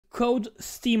no-code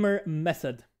steamer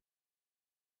method.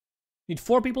 Need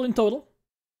 4 people in total.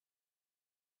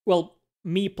 Well,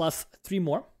 me plus 3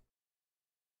 more.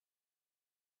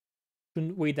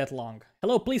 Shouldn't wait that long.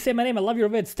 Hello, please say my name. I love your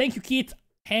vids. Thank you, Keith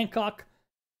Hancock.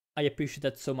 I appreciate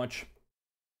that so much.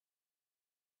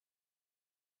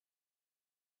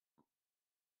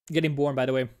 Getting born, by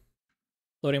the way.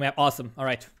 Loading map. Awesome. All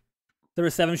right. Server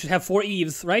 7 should have 4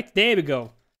 eves, right? There we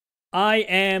go. I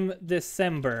am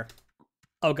December.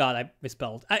 Oh god, I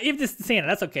misspelled. If this is Santa,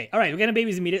 that's okay. All right, we're getting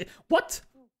babies immediately. What?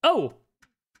 Oh.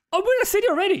 Oh, we're in a city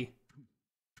already.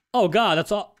 Oh god,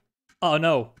 that's all. Oh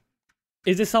no.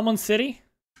 Is this someone's city?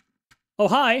 Oh,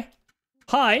 hi.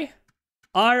 Hi.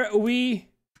 Are we...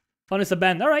 Oh, it's a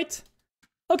band. All right.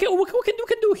 Okay, well, what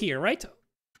can do here, right?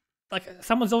 Like,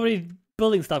 someone's already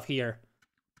building stuff here.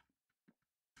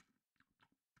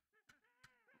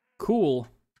 Cool.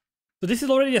 So this is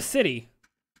already a city.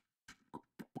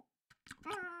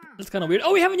 That's kind of weird.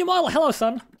 Oh, we have a new model. Hello,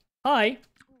 son. Hi.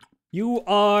 You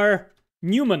are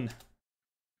Newman.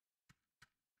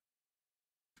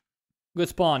 Good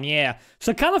spawn, yeah.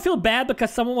 So I kind of feel bad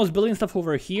because someone was building stuff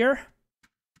over here.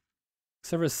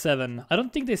 Server 7. I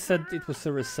don't think they said it was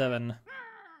server 7.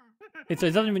 Is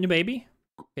that a new baby?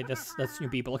 Okay, that's new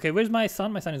people. Okay, where's my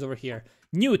son? My son is over here.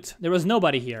 Newt. There was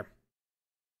nobody here.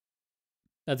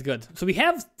 That's good. So we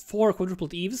have 4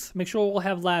 quadrupled eves. Make sure we'll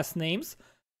have last names.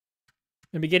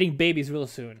 We'll be getting babies real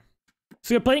soon.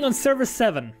 So we're playing on server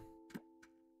 7.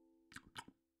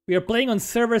 We are playing on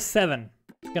server 7.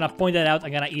 I'm gonna point that out.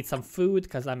 I'm gonna eat some food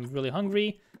because I'm really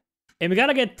hungry. And we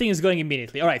gotta get things going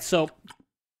immediately. Alright, so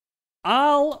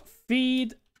I'll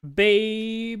feed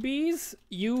babies.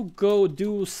 You go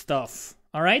do stuff.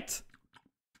 Alright?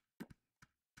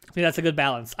 I think that's a good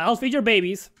balance. I'll feed your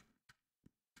babies.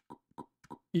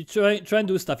 You try and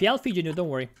do stuff. Yeah, I'll feed you, don't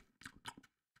worry.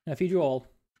 I'll feed you all.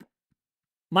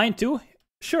 Mine too?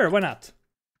 Sure, why not?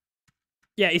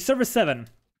 Yeah, it's server 7.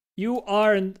 You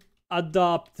aren't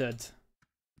adopted.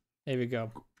 There we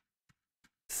go.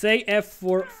 Say F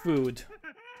for food.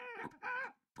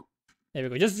 There we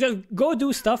go. Just go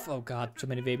do stuff. Oh god, so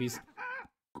many babies.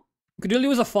 Could you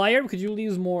use a fire? Could you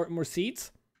use more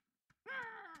seeds?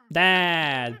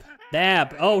 Dab.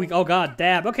 Dab. Oh god,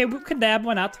 dab. Okay, we can dab,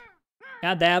 why not?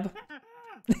 Yeah, dab.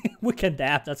 We can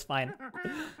dab, that's fine.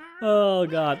 Oh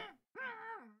god.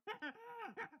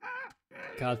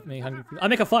 God, me hungry. I'll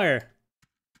make a fire.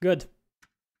 Good.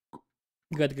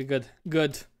 Good.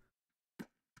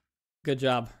 Good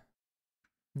job.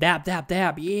 Dab.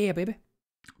 Yeah, baby.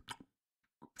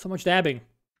 So much dabbing.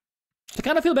 I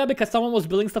kind of feel bad because someone was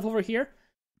building stuff over here.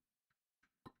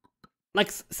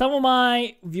 Like, some of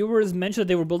my viewers mentioned that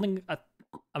they were building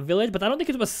a village, but I don't think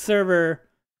it was server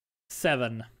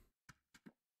 7.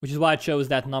 Which is why I chose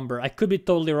that number. I could be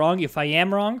totally wrong. If I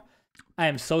am wrong, I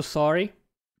am so sorry.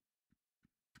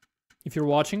 If you're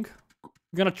watching.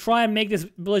 I'm gonna try and make this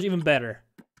village even better.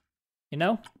 You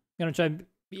know? I'm gonna try...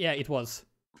 Yeah, it was.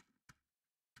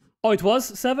 Oh, it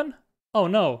was 7? Oh,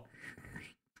 no.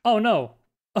 Oh, no.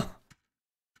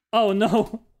 Oh,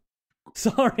 no.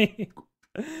 Sorry.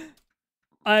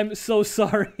 I'm so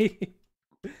sorry.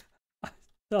 I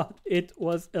thought it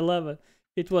was 11.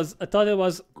 I thought it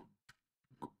was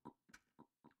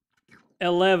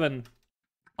 11.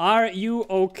 Are you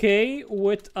okay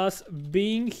with us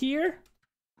being here?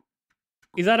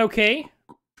 Is that okay?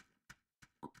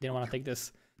 Didn't want to take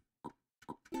this.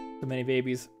 Too many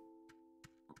babies.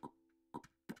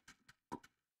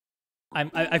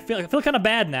 I feel kind of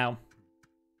bad now.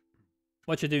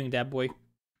 What you doing, Dab boy?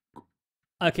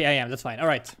 Okay, I am. That's fine. All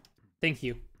right. Thank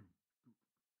you.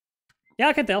 Yeah,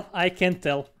 I can tell. I can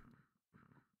tell.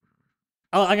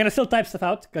 Oh, I'm gonna still type stuff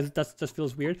out because that just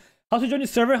feels weird. How to join the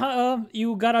server?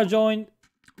 You gotta join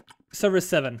server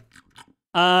 7.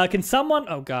 Can someone?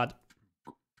 Oh god.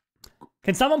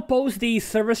 Can someone post the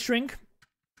server string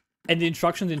and the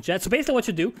instructions in chat? So basically, what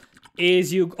you do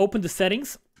is you open the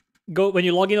settings. When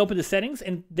you log in, open the settings,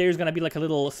 and there's gonna be like a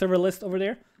little server list over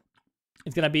there.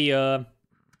 It's gonna be I'm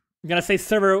gonna say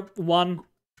server 1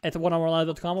 at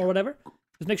 1hourlive.com or whatever.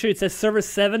 Just make sure it says server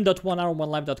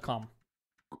 7.1hour1live.com.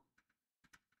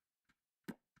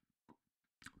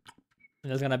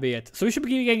 And that's gonna be it. So we should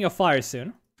be getting a fire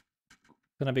soon.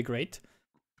 It's gonna be great.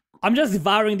 I'm just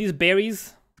devouring these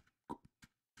berries.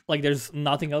 Like there's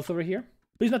nothing else over here.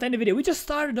 Please not end the video. We just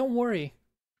started, don't worry.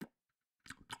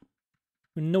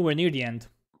 We're nowhere near the end.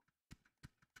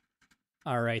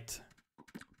 Alright.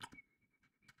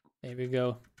 There we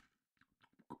go.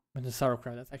 And the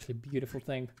sauerkraut, that's actually a beautiful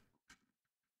thing.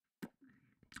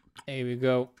 There we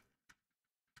go.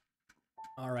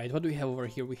 Alright, what do we have over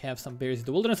here? We have some berries in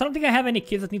the wilderness. I don't think I have any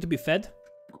kids that need to be fed.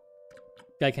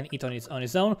 Guy can eat on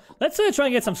his own. Let's try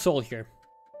and get some soul here.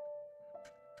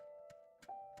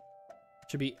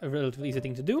 Should be a relatively easy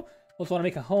thing to do. Also want to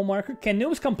make a home marker. Can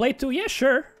noobs come play too? Yeah,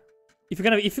 sure. If you're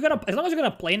gonna, as long as you're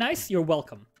gonna play nice, you're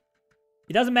welcome.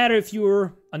 It doesn't matter if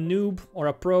you're a noob or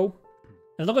a pro.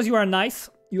 As long as you are nice,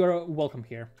 you are welcome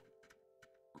here.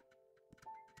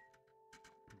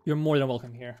 You're more than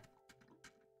welcome here.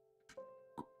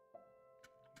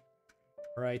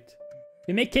 Alright.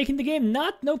 We make cake in the game?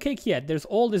 No cake yet. There's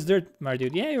all this dirt, my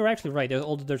dude. Yeah, you're actually right. There's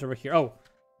all the dirt over here. Oh.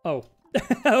 Oh.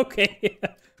 Okay.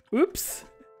 Oops.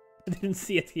 I didn't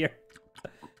see it here.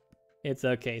 It's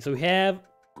okay. So we have...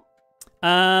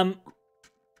 I'm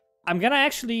gonna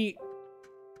actually...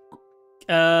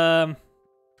 Hey,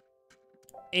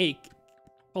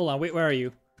 hold on. Wait, where are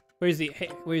you? Where's the... Hey,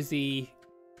 where's the...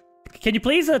 Can you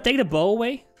please take the bow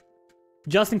away?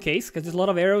 Just in case, because there's a lot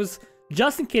of arrows.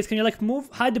 Just in case, can you, like,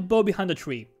 hide the bow behind the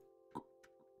tree?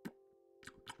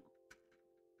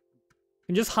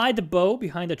 And just hide the bow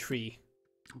behind the tree.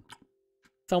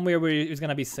 Somewhere where it's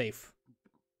gonna be safe.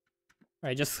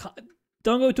 Alright, just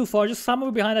don't go too far, just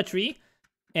somewhere behind a tree.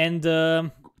 And,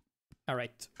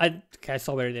 alright. Okay, I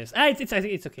saw where it is. I think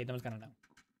it's okay, no one's gonna know.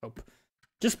 Hope.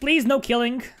 Just please, no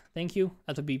killing. Thank you.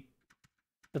 That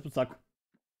would suck.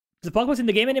 Is the Pokemon in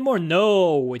the game anymore?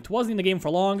 No, it wasn't in the game for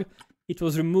long. It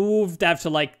was removed after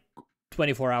like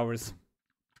 24 hours.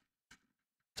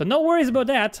 So no worries about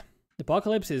that. The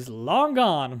apocalypse is long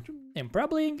gone. And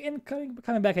probably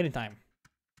coming back anytime.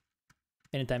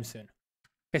 Anytime soon.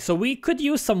 Okay, so we could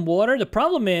use some water. The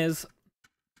problem is...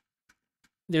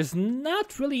 there's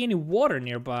not really any water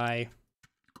nearby.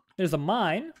 There's a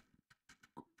mine.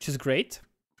 Which is great.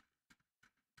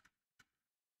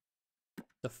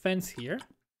 The fence here.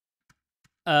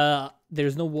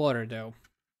 There's no water though.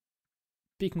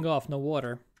 Speaking of, no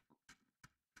water.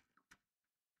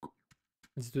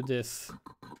 Let's do this.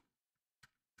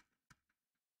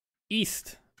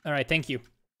 East. Alright, thank you.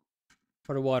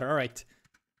 For the water, alright.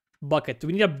 Bucket.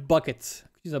 We need a bucket.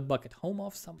 Use a bucket. Home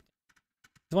of something.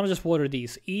 I want to just water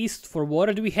these. East for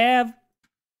water. Do we have...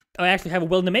 oh, I actually have a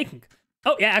well in the making.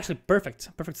 Oh, yeah, actually,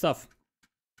 perfect. Perfect stuff.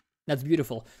 That's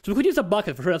beautiful. So we could use a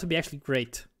bucket for sure. That would be actually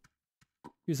great.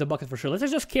 Use a bucket for sure.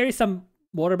 Let's just carry some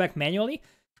water back manually.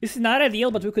 This is not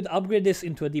ideal, but we could upgrade this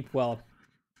into a deep well.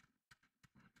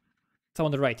 So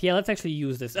on the right. Yeah, let's actually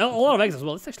use this. Oh, a lot of eggs as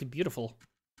well. It's actually beautiful.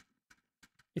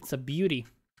 It's a beauty.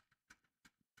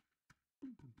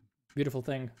 Beautiful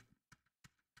thing.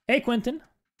 Hey, Quentin.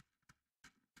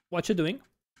 What you doing?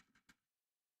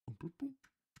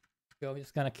 Go,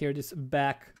 just gonna carry this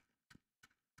back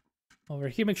over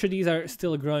here. Make sure these are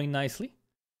still growing nicely.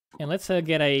 And let's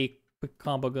get a quick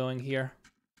combo going here.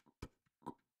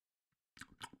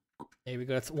 There we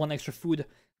go. That's one extra food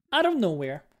out of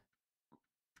nowhere.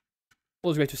 It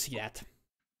was great to see that.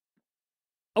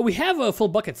 Oh, we have a full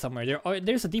bucket somewhere.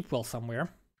 There's a deep well somewhere,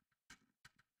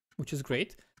 which is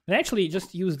great. And actually,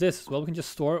 just use this as well. We can just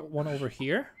store one over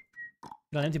here.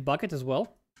 An empty bucket as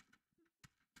well.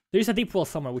 There's a deep well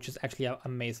somewhere, which is actually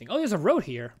amazing. Oh, there's a road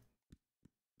here.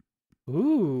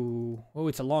 Ooh. Oh,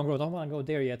 it's a long road. I don't want to go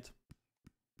there yet.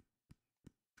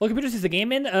 What computers is the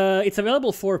game in? It's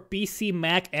available for PC,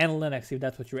 Mac, and Linux, if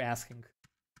that's what you're asking.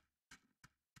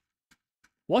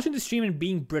 Watching the stream and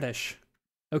being British.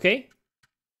 Okay.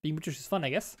 Being British is fun, I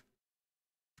guess.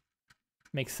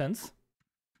 Makes sense.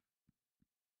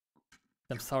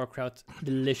 Some sauerkraut.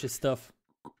 Delicious stuff.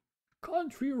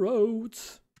 Country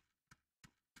roads.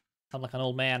 Sound like an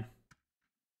old man.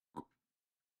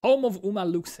 Home of Uma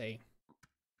Luxe.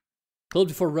 Clothes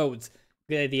before roads.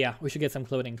 Good idea. We should get some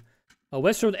clothing.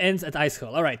 West Road ends at Ice Hill.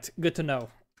 Alright, good to know.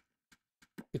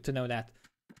 Good to know that.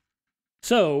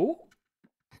 So,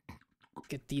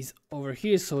 get these over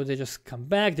here so they just come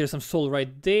back. There's some soul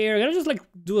right there. I'm gonna just like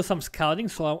do some scouting,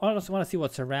 so I just want to see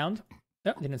what's around.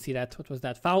 Oh, didn't see that. What was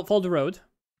that? Follow the road.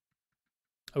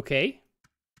 Okay.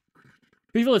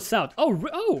 Beautiful is south. Oh,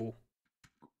 oh!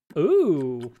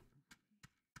 Ooh.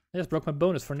 I just broke my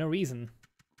bonus for no reason.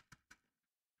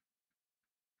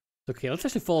 Okay, let's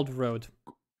actually follow the road.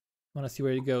 I want to see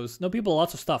where it goes. No people,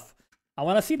 lots of stuff. I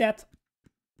want to see that.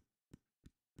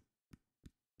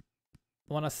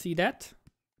 I want to see that.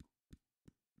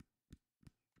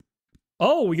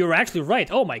 Oh, you're actually right.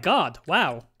 Oh my god.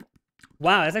 Wow.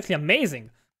 Wow, that's actually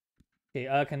amazing. Okay,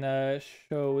 I can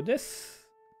show this.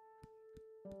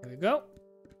 There we go.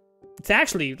 It's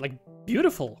actually, like,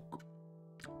 beautiful.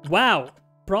 Wow.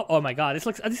 Oh my god, this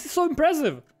is so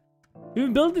impressive. We've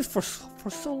been building this for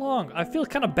so long. I feel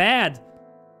kind of bad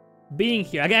being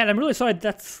here. Again, I'm really sorry,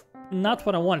 that's not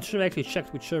what I want. Should have actually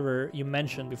checked whichever you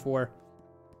mentioned before.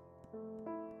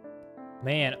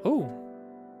 Man, oh.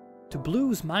 to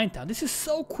Blue's Mine Town. This is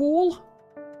so cool.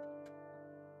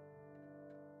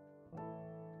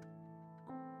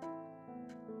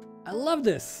 I love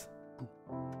this.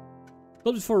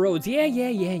 Clubs for roads.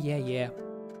 Yeah.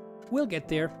 We'll get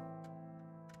there.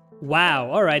 Wow.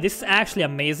 Alright, this is actually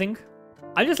amazing.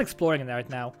 I'm just exploring it right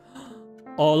now.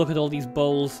 Oh, look at all these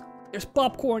bowls. There's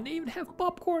popcorn. They even have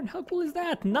popcorn. How cool is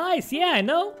that? Nice. Yeah, I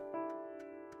know.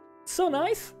 So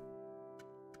nice.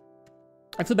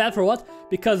 I feel bad for what?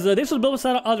 Because this was built with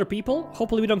other people.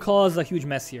 Hopefully we don't cause a huge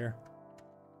mess here.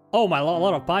 Oh my, a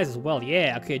lot of pies as well.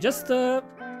 Yeah, okay, just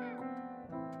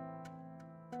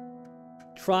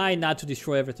try not to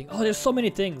destroy everything. Oh, there's so many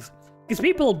things. Because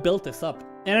people built this up.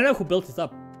 And I know who built this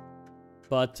up.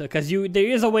 But, because there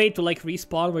is a way to, like,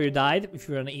 respawn where you died if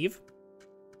you're on Eve.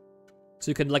 So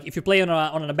you can, like, if you play on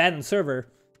an abandoned server,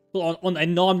 well, on a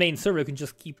non-main server, you can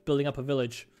just keep building up a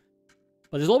village.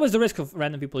 But there's always the risk of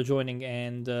random people joining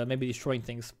and maybe destroying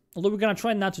things. Although we're gonna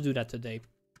try not to do that today.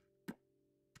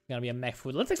 Gonna be a mech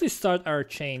food. Let's actually start our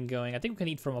chain going. I think we can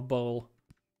eat from a bowl.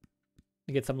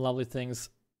 To get some lovely things.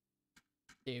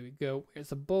 There we go.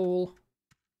 Here's a bowl.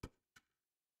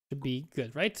 Should be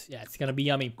good, right? Yeah, it's gonna be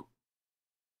yummy.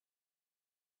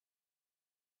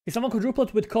 Is someone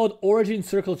quadruplet with code Origin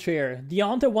Circle Chair?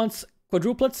 Deonta wants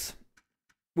quadruplets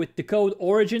with the code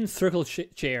Origin Circle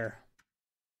Chair.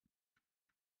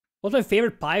 What's my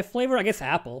favorite pie flavor? I guess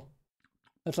apple.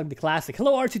 That's like the classic.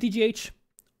 Hello, RTTGH.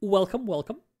 Welcome,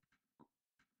 welcome.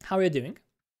 How are you doing?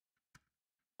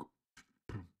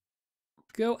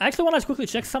 Go. I actually want to quickly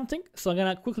check something, so I'm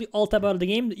gonna quickly alt-tab out of the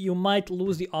game. You might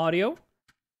lose the audio.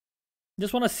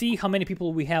 Just want to see how many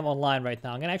people we have online right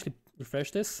now. I'm gonna actually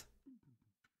refresh this.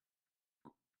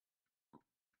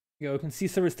 Go. You can see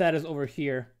server status over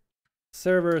here.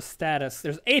 Server status.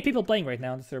 There's 8 people playing right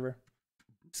now on the server.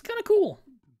 It's kind of cool.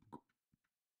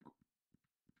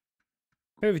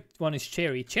 Favorite one is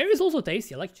cherry. Cherry is also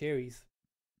tasty. I like cherries.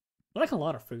 I like a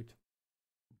lot of fruit.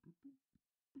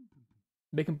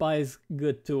 Bacon pie is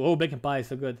good too. Oh, bacon pie is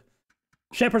so good.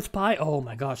 Shepherd's pie. Oh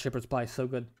my god, shepherd's pie is so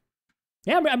good.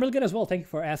 Yeah, I'm really good as well. Thank you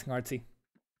for asking, Artsy.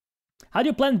 How do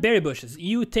you plant berry bushes?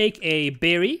 You take a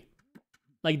berry,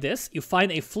 like this. You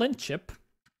find a flint chip.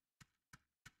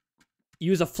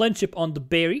 Use a flint chip on the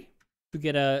berry to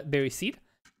get a berry seed.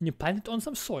 And you plant it on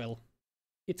some soil.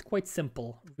 It's quite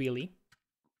simple, really.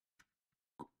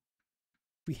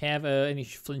 We have any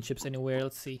flint chips anywhere?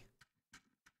 Let's see.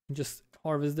 Just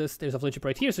harvest this. There's a flint chip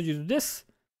right here. So you do this.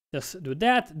 Just do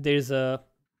that. There's a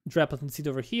draplet seed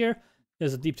over here.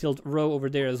 There's a deep tilled row over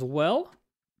there as well.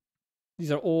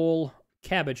 These are all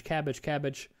cabbage.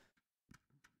 Plant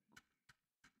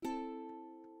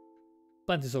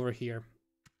this over here.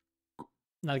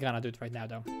 Not gonna do it right now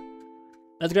though.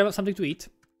 Let's grab something to eat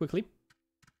quickly.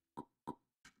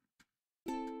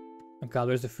 Oh god,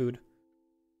 where's the food?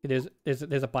 There's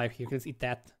a pie here. Let's eat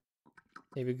that.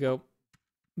 There we go.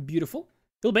 Beautiful.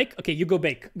 You'll bake? Okay, you go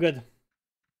bake. Good.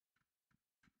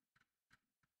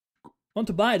 Want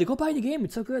to buy it? Go buy the game.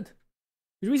 It's so good.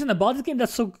 The reason I bought this game,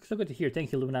 that's so good to hear.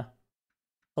 Thank you, Luna.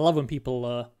 I love when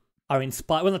people are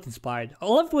inspired. Well, not inspired. I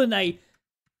love when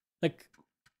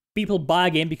people buy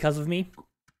a game because of me.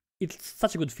 It's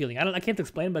such a good feeling. I can't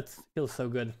explain, but it feels so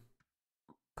good.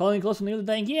 Calling close to nearly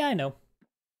dying? Yeah, I know.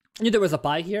 I knew there was a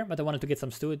pie here, but I wanted to get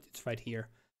some stew. It's right here.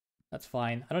 That's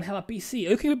fine. I don't have a PC.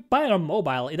 You can buy it on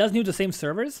mobile. It doesn't use the same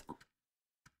servers,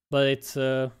 but it's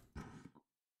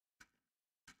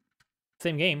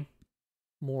same game,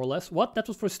 more or less. What? That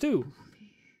was for stew.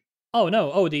 Oh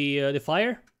no. Oh, the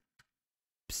fire.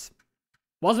 Psst.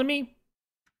 Wasn't me.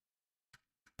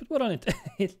 Put what on it?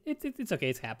 It's okay.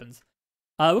 It happens.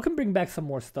 We can bring back some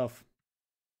more stuff.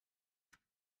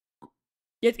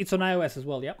 Yet it's on iOS as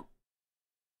well. Yep.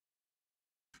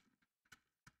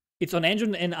 It's on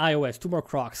Android and iOS. 2 more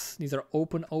crocs. These are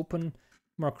open.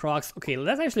 More crocs. Okay,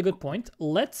 that's actually a good point.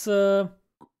 Let's get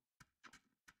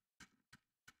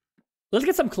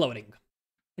some clothing.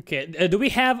 Okay, do we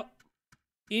have...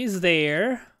 Is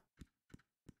there...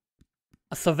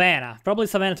 a savannah? Probably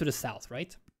savannah to the south,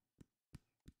 right?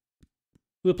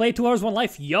 We'll play 2 hours, 1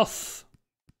 life? Yes!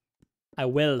 I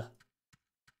will.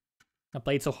 I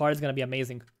played so hard, it's gonna be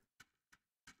amazing.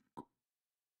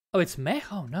 Oh, it's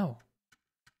mech? Oh, no.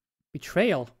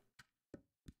 Betrayal.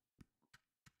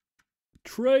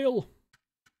 You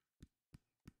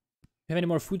have any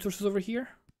more food sources over here?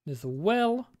 There's a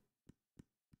well.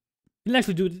 You didn't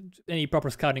actually do any proper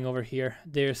scouting over here.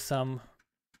 There's some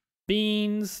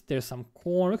beans. There's some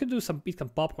corn. We could do some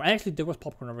popcorn. Actually, there was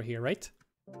popcorn over here, right?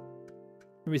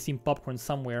 We've seen popcorn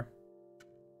somewhere.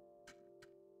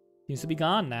 Seems to be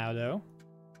gone now, though.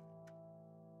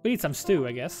 We need some stew,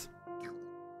 I guess.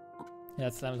 Yeah,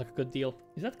 that sounds like a good deal.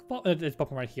 Is that it's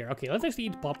popcorn right here? Okay, let's actually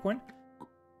eat popcorn.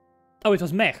 Oh, it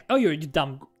was mech. Oh, you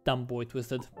dumb boy,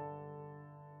 Twisted.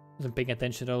 Wasn't paying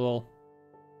attention at all.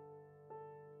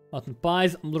 Mutton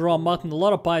pies, raw mutton, a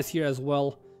lot of pies here as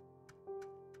well.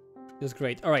 It was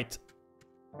great. All right,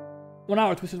 1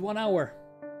 hour, Twisted, 1 hour.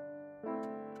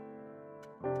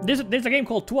 There's a game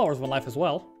called 2 Hours of Life as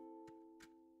well.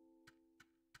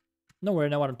 Nowhere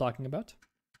know what I'm talking about.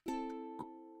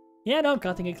 Yeah, no, I'm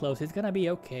cutting it close. It's gonna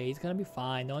be okay. It's gonna be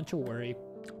fine. Don't you worry.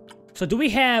 So, do we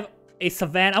have a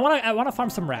savanna? I wanna farm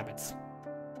some rabbits.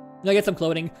 I get some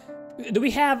clothing. Do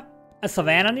we have a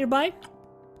savanna nearby?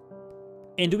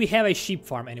 And do we have a sheep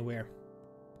farm anywhere?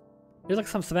 There's like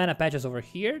some savanna patches over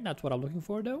here. That's what I'm looking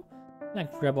for, though. I'm gonna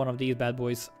grab one of these bad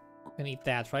boys and eat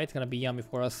that. Right? It's gonna be yummy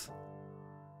for us.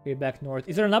 Way back north.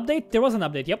 Is there an update? There was an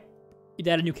update. Yep. It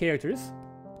added new characters.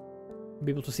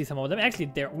 Be able to see some of them.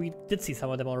 Actually, we did see some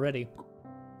of them already.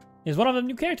 Is one of them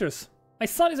new characters? My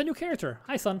son is a new character.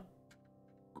 Hi, son.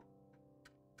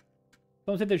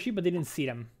 Someone said they're sheep, but they didn't see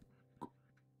them.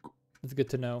 That's good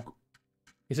to know.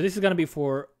 Okay, so this is gonna be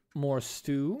for more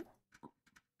stew.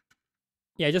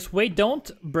 Yeah, just wait. Don't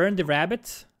burn the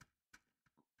rabbit.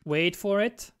 Wait for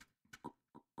it.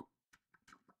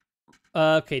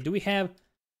 Okay, do we have...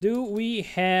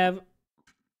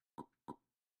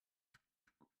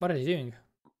 What are they doing?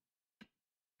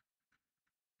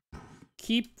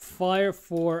 Keep fire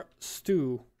for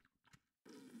stew.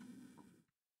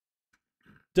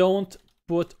 Don't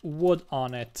put wood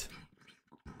on it.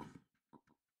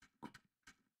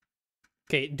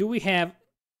 Okay, do we have...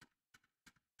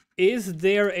 Is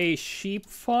there a sheep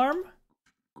farm?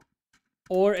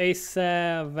 Or a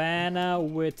savanna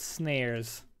with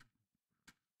snares?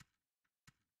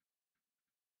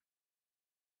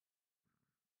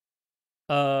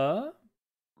 I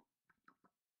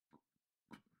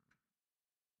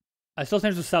still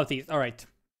send to southeast. All right.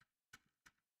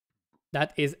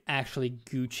 That is actually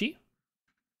Gucci.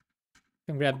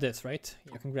 Can grab this, right?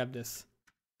 Yeah, I can grab this.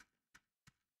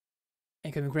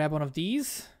 And can we grab one of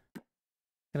these?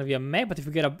 It's gonna be a mech, but if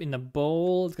we get up in the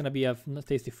bowl, it's gonna be a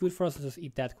tasty food for us. Let's just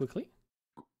eat that quickly.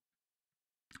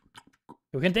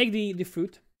 We can take the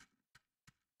fruit.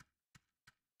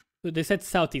 They said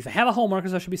southeast. I have a hole marker,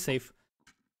 so I should be safe.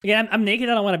 Again, I'm naked.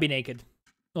 I don't want to be naked.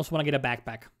 I also want to get a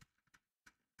backpack.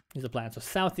 Here's the plan. So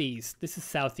southeast. This is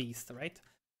southeast, right?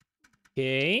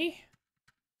 Okay.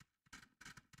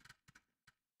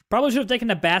 Probably should have taken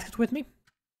a basket with me.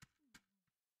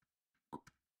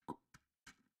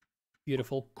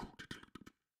 Beautiful.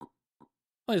 Oh,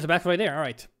 there's a basket right there. All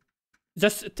right.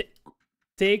 Just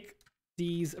take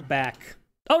these back.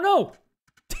 Oh,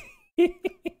 no!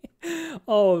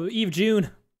 Oh, Eve June.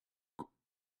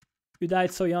 You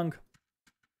died so young.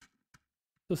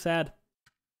 So sad.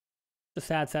 It's a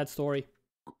sad, sad story.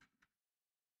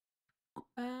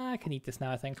 I can eat this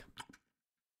now, I think.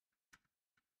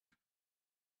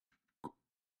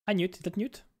 Hi, Newt. Is that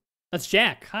Newt? That's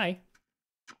Jack. Hi.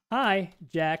 Hi,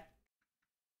 Jack.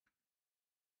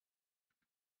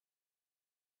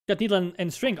 Got needle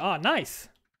and string. Oh, nice.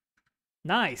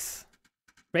 Nice.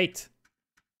 Great.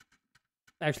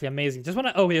 Actually amazing. Just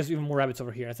wanna... Oh, there's even more rabbits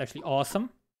over here. That's actually awesome.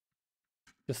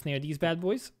 Just near these bad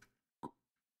boys.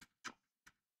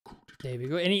 There we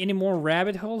go. Any more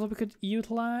rabbit holes that we could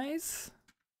utilize?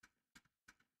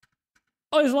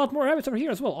 Oh, there's a lot more rabbits over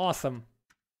here as well. Awesome.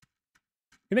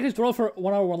 You make this roll for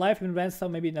 1 hour, 1 life, in advance, so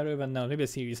maybe not even, no, maybe a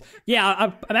series. Yeah,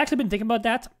 I've actually been thinking about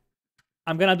that.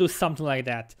 I'm gonna do something like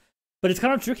that. But it's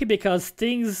kind of tricky because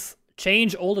things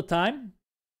change all the time.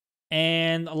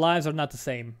 And lives are not the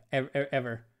same,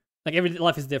 ever. Like, every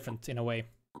life is different, in a way.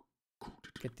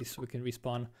 Get this so we can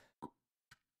respawn.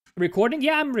 Recording?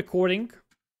 Yeah, I'm recording.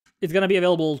 It's gonna be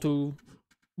available to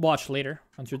watch later,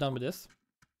 once you're done with this.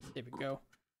 There we go.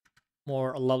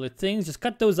 More lovely things. Just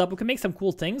cut those up. We can make some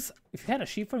cool things. If you had a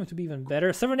sheep farm, it would be even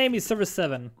better. Server name is Server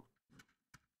 7.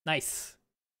 Nice.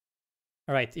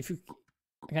 Alright, if you...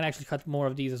 I can actually cut more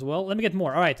of these as well. Let me get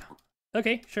more. Alright.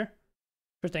 Okay, sure.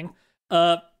 Sure thing.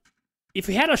 If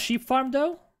we had a sheep farm,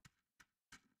 though...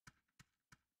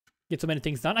 Get so many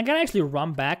things done. I'm gonna actually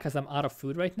run back, because I'm out of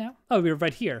food right now. Oh, we're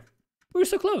right here. We're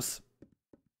so close.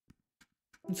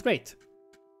 It's great.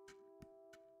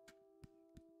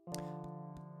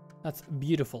 That's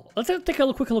beautiful. Let's take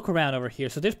a quick look around over here.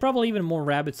 So there's probably even more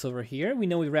rabbits over here. We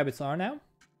know where the rabbits are now.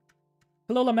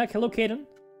 Hello, Lamek. Hello, Kaden.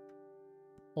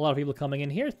 A lot of people coming in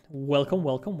here. Welcome,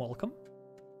 welcome, welcome.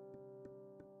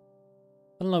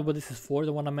 I don't know what this is for.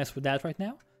 Don't want to mess with that right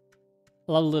now.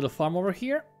 A lot of little farm over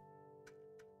here.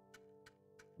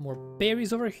 More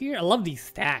berries over here. I love these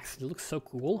stacks. They look so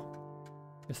cool.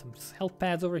 There's some health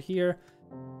pads over here.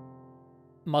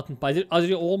 Mutton pies. Are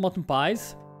they all mutton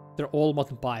pies? They're all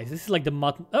mutton pies. This is like the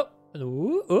mutton... Oh!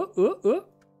 Ooh, ooh, ooh, ooh.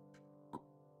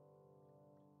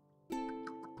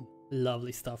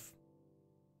 Lovely stuff.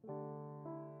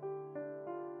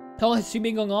 How long has she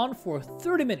been going on? For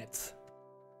 30 minutes.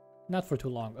 Not for too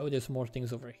long. Oh, there's more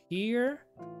things over here.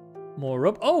 More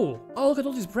rope. Oh! Oh, look at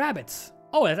all these rabbits.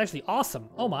 Oh, that's actually awesome.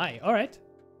 Oh my. Alright.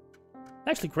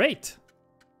 Actually great.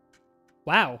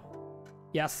 Wow.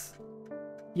 Yes.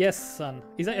 Yes, son.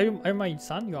 Are you my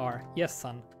son? You are. Yes,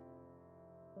 son.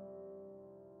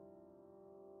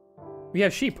 We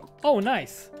have sheep. Oh,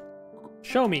 nice.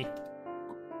 Show me.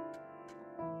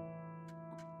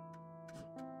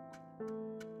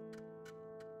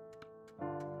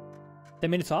 The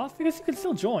minutes off? Because you can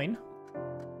still join.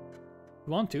 If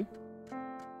you want to.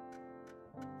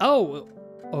 Oh!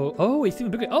 Oh, it's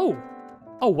even bigger. Oh!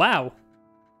 Oh, wow.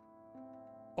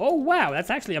 Oh, wow. That's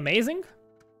actually amazing.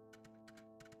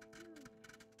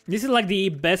 This is like the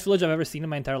best village I've ever seen in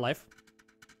my entire life.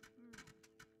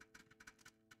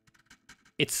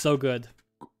 It's so good.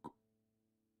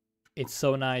 It's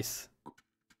so nice.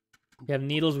 We have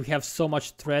needles. We have so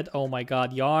much thread. Oh my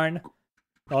god. Yarn.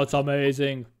 Oh, it's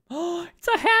amazing. Oh, it's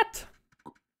a hat.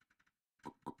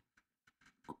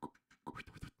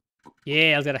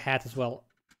 Yeah, I've got a hat as well.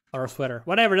 Or a sweater.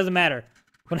 Whatever, doesn't matter.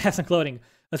 I'm gonna have some clothing.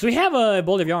 So we have a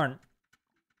bolt of yarn.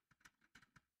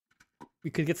 We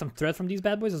could get some thread from these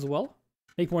bad boys as well.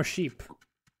 Make more sheep.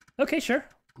 Okay, sure.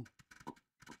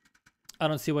 I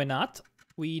don't see why not.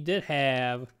 We did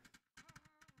have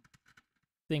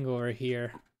thing over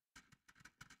here.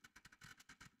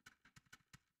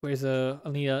 Where's I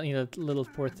need a little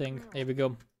poor thing. There we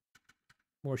go.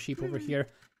 More sheep over here.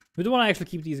 We do want to actually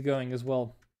keep these going as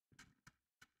well.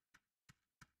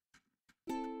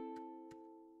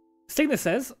 Cygnus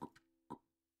says,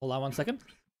 hold on one second.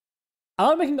 I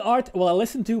love making art while I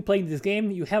listen to playing this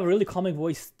game. You have a really calming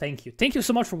voice. Thank you. Thank you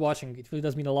so much for watching. It really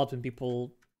does mean a lot when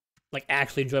people like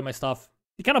actually enjoy my stuff.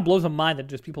 It kind of blows my mind that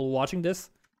there's people watching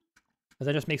this. Because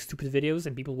I just make stupid videos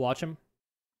and people watch them.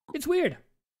 It's weird.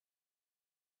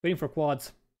 Waiting for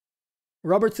quads.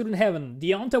 Robert Student Heaven.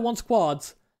 Deonta wants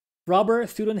quads. Robert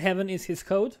Student Heaven is his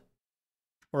code.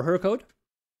 Or her code.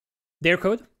 Their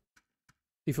code.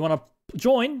 If you want to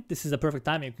join, this is the perfect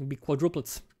time. It can be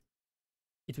quadruplets.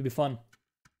 It will be fun.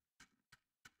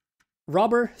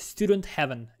 Robber Student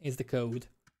Heaven is the code.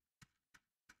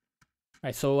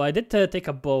 Alright, so I did take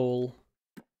a bowl.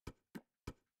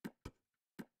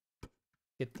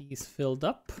 Get these filled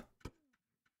up.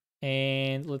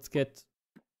 And let's get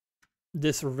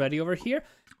this ready over here.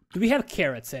 Do we have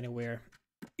carrots anywhere?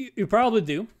 You probably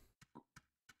do.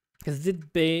 Because did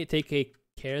they take a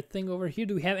carrot thing over here?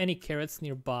 Do we have any carrots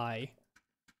nearby?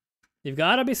 They've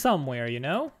gotta be somewhere, you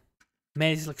know?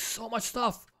 Man, it's like so much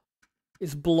stuff.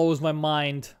 It blows my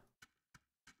mind.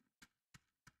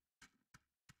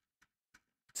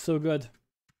 So good.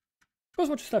 So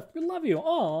much stuff. We love you.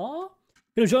 Aww.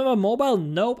 Gonna join my mobile?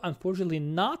 Nope, unfortunately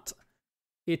not.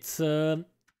 It's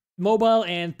mobile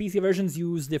and PC versions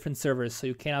use different servers, so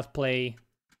you cannot play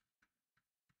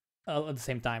at the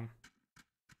same time.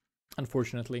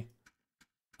 Unfortunately.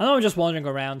 I know I'm just wandering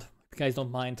around. If you guys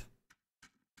don't mind.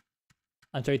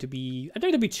 I'm trying to be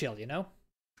chill, you know?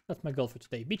 That's my goal for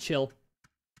today. Be chill.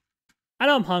 I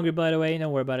know I'm hungry, by the way.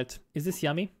 Don't worry about it. Is this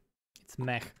yummy? It's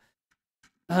meh.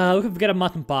 We could get a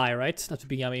mutton pie, right? That would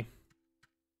be yummy.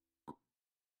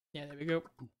 Yeah, there we go.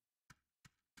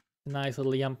 Nice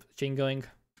little yum chain going.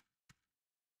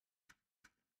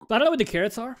 But I don't know what the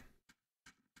carrots are.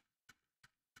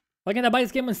 Why can't I buy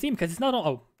this game on Steam? Because it's not on...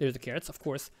 Oh, there's the carrots, of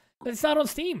course. But it's not on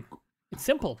Steam. It's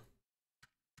simple.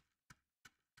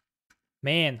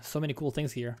 Man, so many cool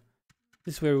things here.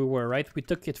 This is where we were, right? We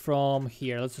took it from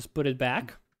here. Let's just put it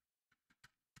back.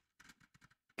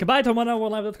 You can buy it on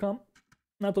onehourlive.com.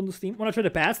 Not on the Steam. Wanna try the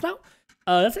pass now?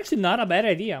 That's actually not a bad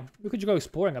idea. We could go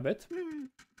exploring a bit.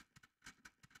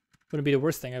 Wouldn't be the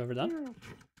worst thing I've ever done.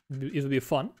 It would be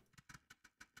fun.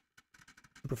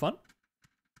 Super fun.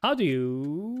 How do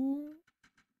you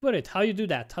put it? How do you do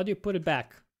that? How do you put it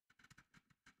back?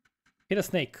 Hit a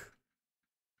snake.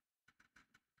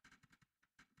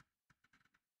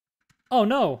 Oh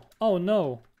no! Oh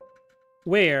no!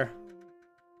 Where?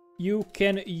 You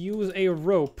can use a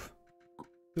rope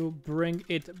to bring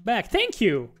it back. Thank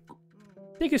you!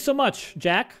 Thank you so much,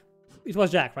 Jack. It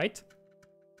was Jack, right?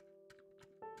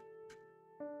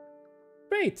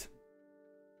 Great!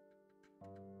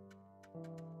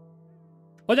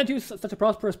 Why don't you use such a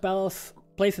prosperous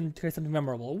place and create something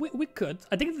memorable? We could.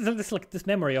 I think this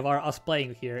memory of us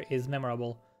playing here is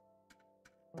memorable.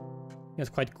 It's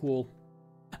quite cool.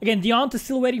 Again, Deont is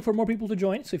still waiting for more people to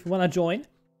join, so if you want to join,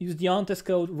 Use the on-test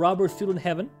code Robber Student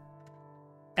Heaven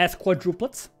as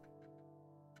quadruplets.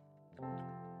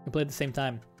 We play at the same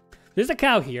time. There's a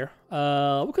cow here.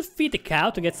 We could feed the cow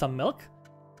to get some milk.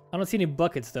 I don't see any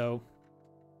buckets though.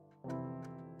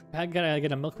 I gotta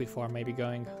get a milkweed farm maybe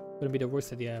going. Wouldn't be the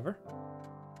worst idea ever.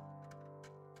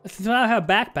 Since we now have a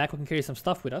backpack, we can carry some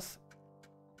stuff with us.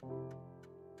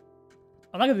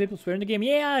 I'm not gonna be able to swear in the game.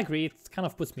 Yeah, I agree. It kind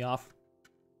of puts me off.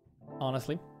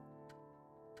 Honestly.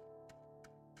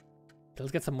 Okay,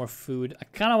 let's get some more food. I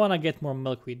kind of want to get more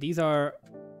milkweed. These are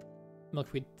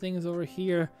milkweed things over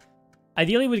here.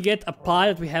 Ideally, we'd get a pie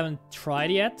that we haven't tried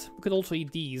yet. We could also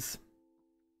eat these.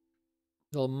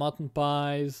 Little mutton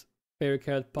pies, berry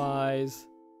carrot pies.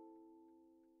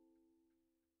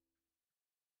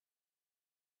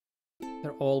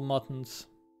 They're all muttons.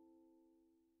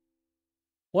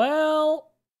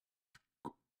 Well,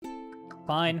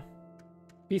 fine.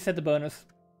 Reset the bonus.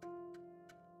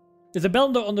 There's a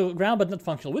bell on the ground, but not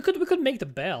functional. We could make the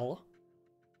bell.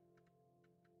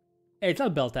 Hey, it's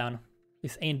not Belltown.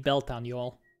 This ain't Belltown,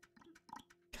 y'all.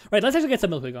 Right, let's actually get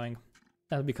some milkweed going.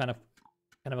 That would be kind of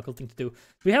a cool thing to do.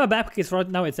 We have a backpack. It's right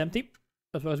now it's empty.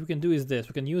 But what we can do is this: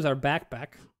 we can use our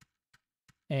backpack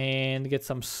and get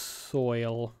some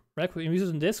soil. Right, we can use it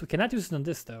on this. We cannot use it on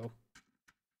this though.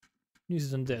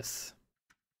 Use it on this.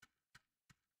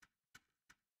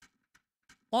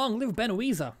 Long live Ben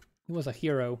Weezer. He was a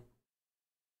hero.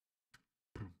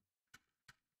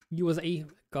 He was a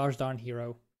gosh darn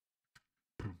hero.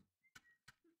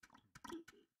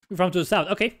 We're from to the south.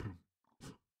 Okay.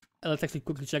 Let's actually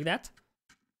quickly check that.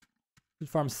 We're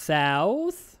from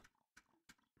south.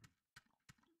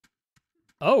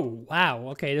 Oh, wow.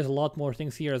 Okay, there's a lot more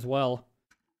things here as well.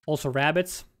 Also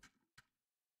rabbits.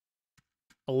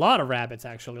 A lot of rabbits,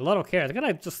 actually. A lot of carrots. I'm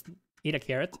gonna just eat a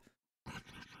carrot.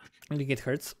 I think it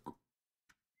hurts. I'm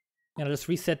gonna just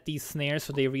reset these snares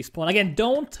so they respawn. Again,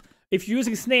 if you're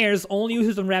using snares, only use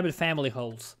it on rabbit family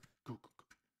holes.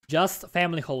 Just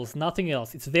family holes, nothing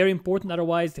else. It's very important,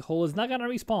 otherwise the hole is not gonna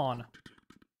respawn.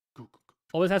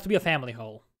 Always has to be a family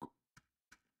hole.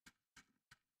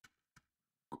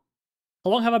 How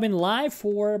long have I been live?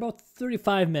 For about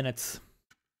 35 minutes.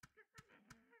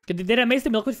 Did I miss the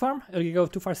milkweed farm? Did you go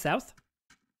too far south?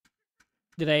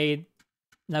 Did I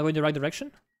not go in the right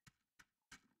direction?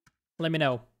 Let me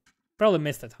know. Probably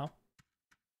missed it, huh?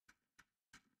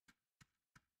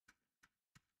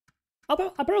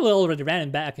 I probably already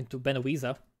ran back into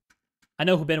Benawiza. I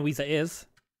know who Benawiza is.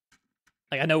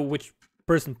 Like, I know which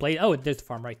person played. Oh, there's the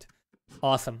farm, right.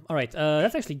 Awesome. Alright,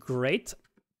 that's actually great.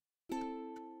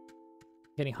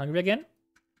 Getting hungry again.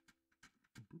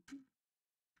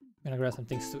 I'm gonna grab some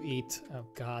things to eat. Oh,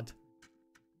 God.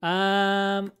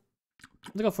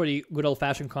 Let's go for the good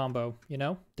old-fashioned combo, you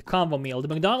know? The combo meal. The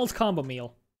McDonald's combo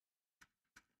meal.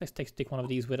 Let's take one of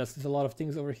these with us. There's a lot of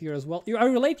things over here as well. Are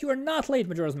you late? You are not late,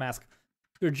 Majora's Mask.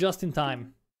 You're just in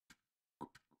time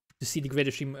to see the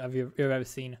greatest stream you've ever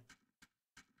seen.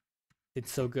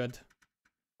 It's so good.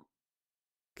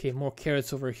 Okay, more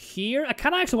carrots over here. I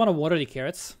kind of actually want to water the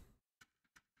carrots.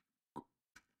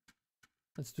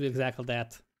 Let's do exactly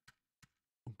that.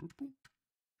 Can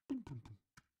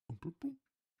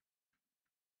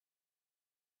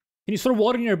you store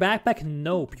water in your backpack?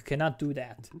 Nope, you cannot do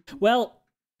that. Well,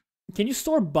 can you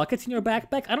store buckets in your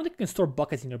backpack? I don't think you can store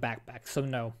buckets in your backpack, so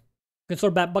no. You can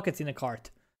store buckets in a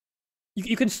cart.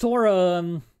 You can store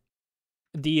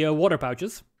the water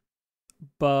pouches,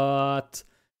 but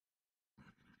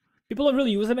people don't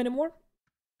really use them anymore.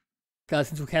 Because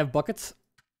since we have buckets,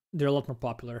 they're a lot more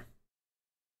popular.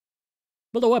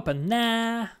 Build a weapon?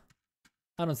 Nah.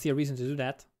 I don't see a reason to do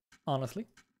that, honestly.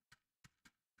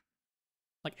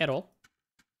 Like, at all.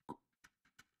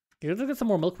 Okay, let's get some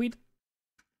more milkweed.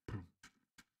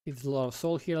 There's a lot of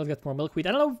soul here. Let's get more milkweed.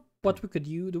 I don't know what we could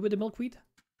do with the milkweed.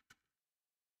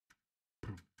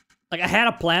 Like, I had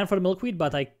a plan for the milkweed,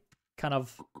 but my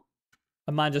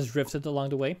mind just drifted along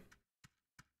the way.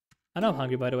 I know I'm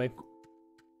hungry, by the way.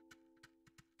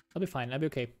 I'll be fine. I'll be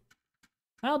okay.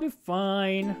 I'll be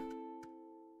fine.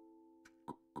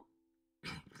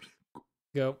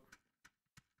 Go.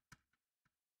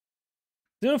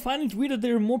 Did I find it weird that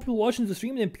there are more people watching the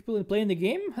stream than people playing the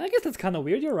game? I guess that's kind of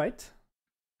weird. You're right.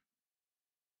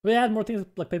 We add more things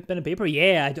like pen and paper.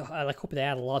 Yeah, I like hope they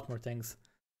add a lot more things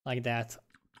like that.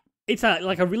 It's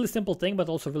like a really simple thing, but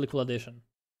also a really cool addition.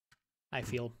 I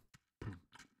feel.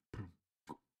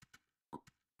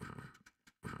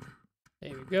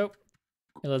 There we go.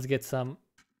 And let's get some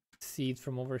seeds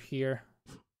from over here.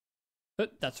 Oh,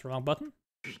 that's the wrong button.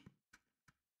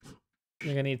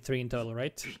 You're gonna need 3 in total,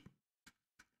 right?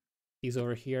 These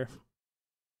over here.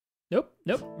 Nope,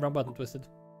 nope, wrong button, twisted.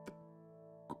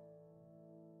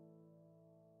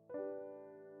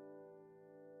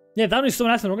 Yeah, that is so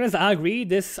nice and organized. I agree.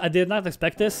 I did not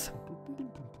expect this.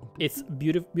 It's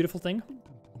beautiful thing.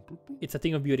 It's a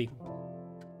thing of beauty.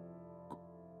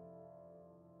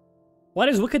 What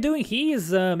is Wicca doing? He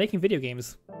is making video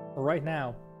games right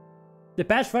now. The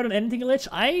patch right on anything glitch?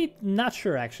 I'm not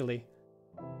sure actually.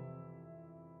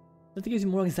 That gives you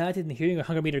more anxiety than hearing your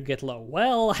hunger meter get low.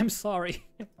 Well, I'm sorry.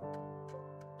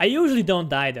 I usually don't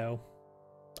die though.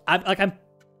 I'm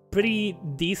pretty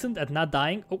decent at not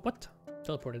dying. Oh, what?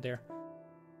 Teleported there.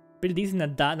 Pretty decent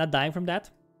at not dying from that,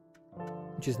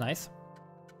 which is nice.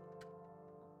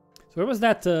 So where was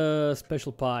that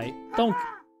special pie? Don't.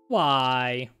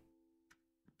 Why?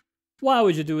 Why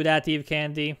would you do that, Eve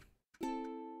Candy?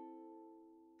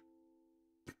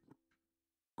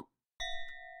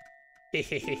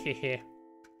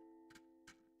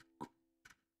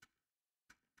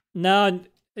 No,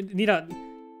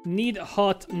 need a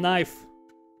hot knife.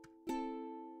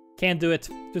 Can't do it.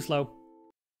 Too slow.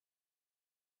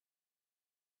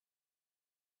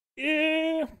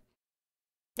 Yeah.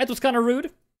 That was kind of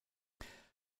rude.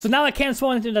 So now I can't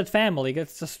spawn into that family.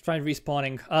 Let's just try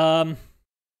respawning.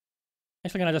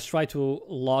 Actually, gonna just try to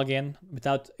log in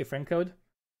without a friend code.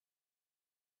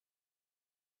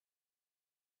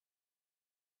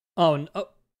 Oh, no. Oh,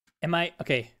 am I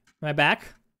okay? Am I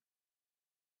back?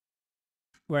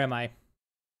 Where am I?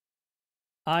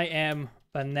 I am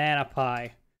banana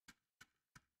pie.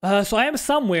 So I am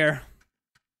somewhere.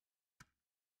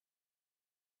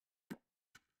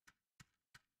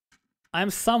 I'm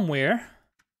somewhere.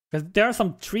 Because there are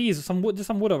some trees, some wood, there's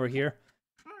some wood over here.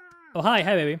 Oh, hi,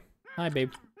 baby. Hi,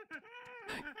 babe.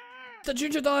 The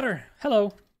ginger daughter.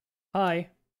 Hello. Hi.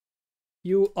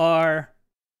 You are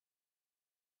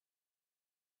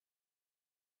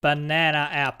Banana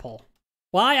Apple.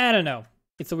 Why? I don't know.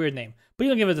 It's a weird name. But you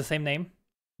don't give it the same name.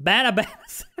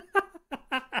 Banabanas.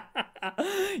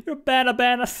 You're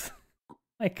Banabanas.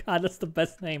 My god, that's the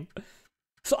best name.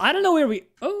 So I don't know where we...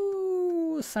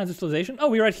 Oh, signs of civilization. Oh,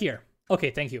 we're right here. Okay,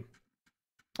 thank you.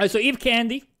 Alright, so Eve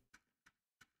Candy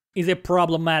is a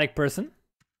problematic person.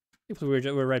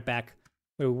 We're right back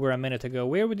where we were a minute ago.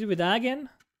 Where did we die again?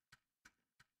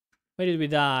 Where did we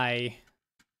die?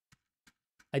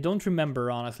 I don't remember,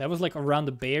 honestly. I was like around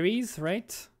the berries,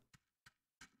 right?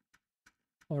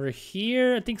 Over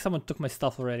here. I think someone took my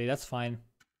stuff already. That's fine.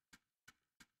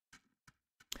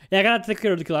 Yeah, I gotta take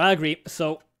care of the killer. I agree.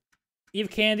 So, Eve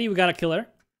Candy, we gotta kill her.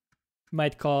 She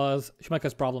might cause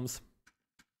problems.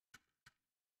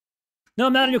 No,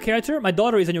 I'm not a new character. My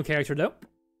daughter is a new character, though.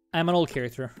 I'm an old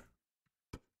character.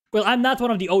 Well, I'm not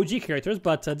one of the OG characters,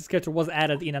 but this character was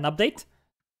added in an update.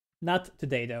 Not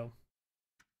today, though.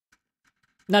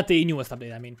 Not the newest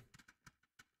update, I mean.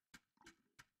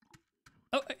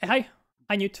 Oh, hi.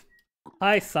 Hi, Newt.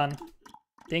 Hi, son.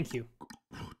 Thank you.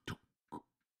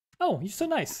 Oh, you're so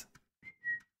nice.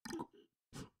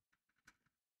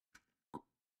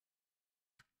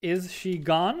 Is she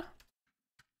gone?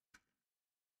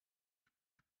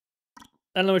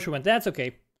 I don't know where she went. That's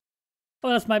okay. Oh,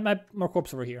 that's my more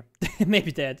corpse over here.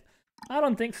 Maybe dead. I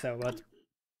don't think so, but...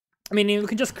 I mean, you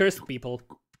can just curse people.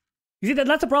 You see,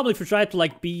 that's a problem if you try to,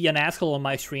 like, be an asshole on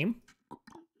my stream.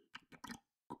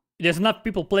 There's enough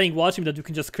people watching that you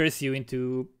can just curse you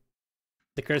into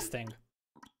the curse thing.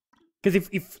 Because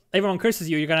if everyone curses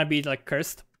you, you're gonna be, like,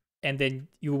 cursed. And then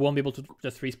you won't be able to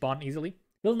just respawn easily.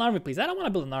 Build an army, please. I don't want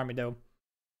to build an army, though.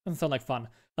 Doesn't sound like fun.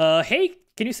 Hey,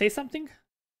 can you say something?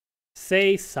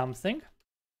 Say something.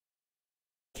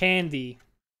 Candy.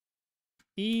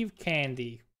 Eve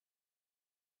Candy.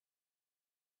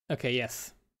 Okay,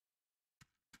 yes.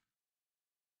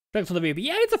 Freckles on the baby.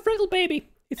 Yeah, it's a freckle baby.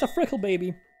 It's a freckle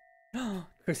baby.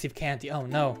 Curse Eve Candy. Oh,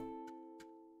 no.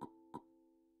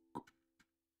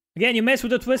 Again, you mess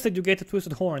with the twisted, you get the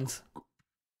twisted horns.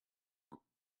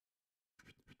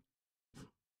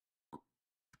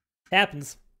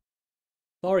 Happens.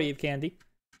 Sorry, Eve Candy.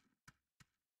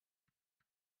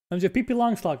 I'm just PP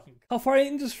Longstocking. How far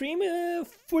into the stream?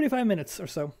 45 minutes or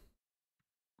so.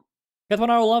 Got 1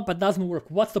 hour long, but doesn't work.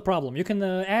 What's the problem? You can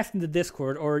ask in the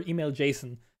Discord or email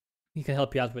Jason. He can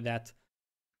help you out with that.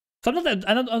 So I'm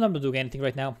not doing anything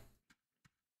right now.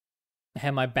 I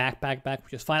have my backpack back,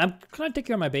 which is fine. Can I take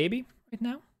care of my baby right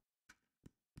now?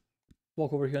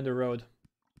 Walk over here on the road.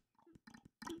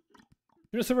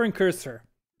 You're just over and curse her.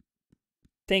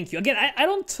 Thank you. Again, I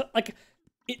don't like.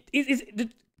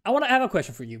 I want to have a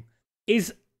question for you.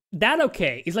 Is that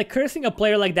okay? Is like cursing a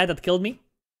player like that killed me?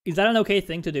 Is that an okay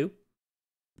thing to do?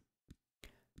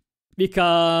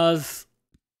 Because,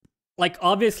 like,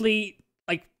 obviously,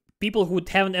 like, people who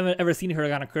haven't ever seen her are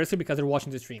gonna curse her because they're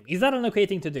watching the stream. Is that an okay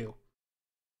thing to do?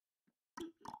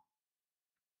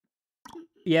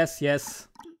 Yes, yes.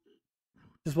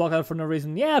 Just walk out for no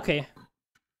reason. Yeah, okay.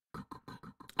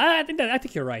 I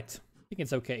think you're right. I think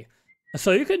it's okay.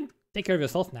 So you can take care of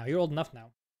yourself now. You're old enough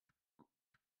now.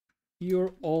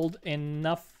 You're old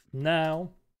enough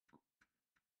now.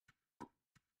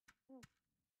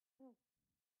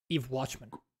 Eve Watchman.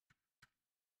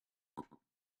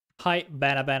 Hi,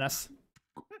 Bananas.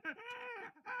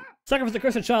 Sacrifice the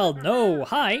cursed child. No,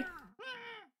 hi.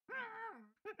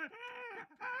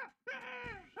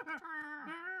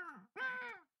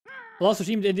 Lost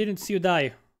regime, they didn't see you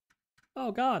die.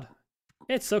 Oh god.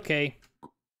 It's okay.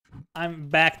 I'm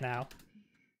back now.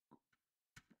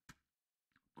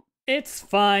 It's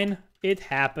fine. It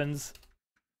happens.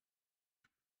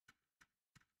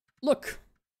 Look.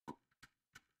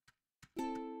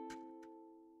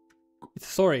 It's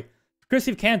sorry.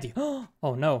 Cursive candy. Oh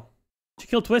no. She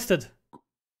killed Twisted.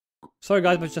 Sorry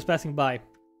guys, but just passing by.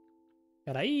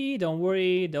 Gotta eat, don't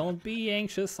worry, don't be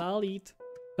anxious, I'll eat.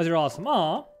 Because you're awesome.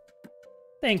 Aw.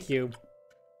 Thank you.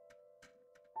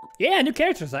 Yeah, new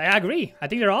characters, I agree. I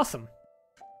think they're awesome.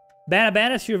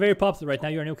 Bananas, you're very popular right now,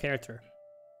 you're a new character.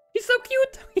 She's so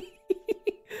cute!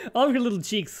 All of her little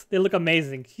cheeks, they look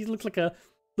amazing. She looks like a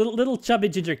little chubby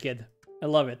ginger kid. I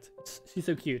love it. She's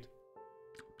so cute.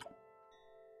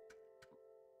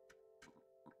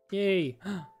 Yay.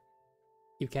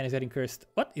 Eve Candy's getting cursed.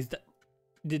 What is that?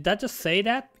 Did that just say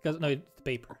that? Because, no, it's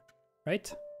paper.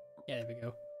 Right? Yeah, there we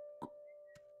go.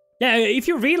 Yeah, if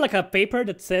you read like a paper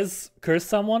that says curse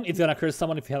someone, it's gonna curse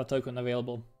someone if you have a token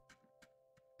available.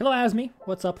 Hello, Asmi.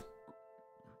 What's up?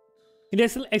 Can you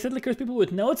accidentally curse people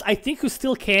with notes? I think you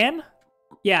still can.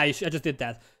 Yeah, I just did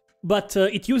that. But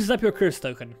it uses up your curse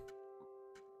token.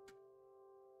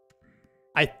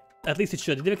 At least it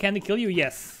should. Did Candy kill you?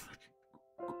 Yes.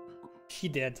 She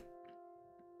did.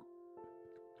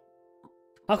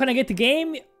 How can I get the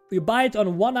game? You buy it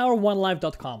on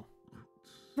 1hour1live.com.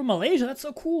 From Malaysia? That's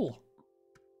so cool.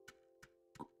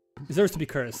 Deserves to be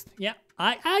cursed. Yeah,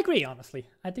 I agree, honestly.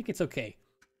 I think it's okay.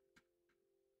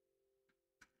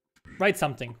 Write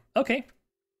something. Okay.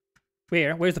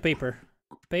 Where's the paper?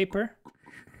 Paper?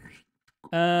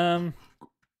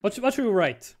 What should we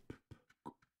write?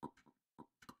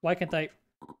 Why can't I...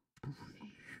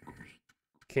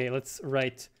 Okay, let's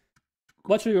write...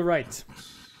 What should we write?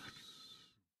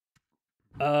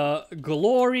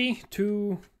 Glory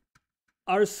to...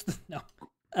 No.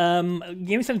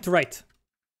 Give me something to write.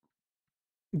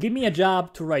 Give me a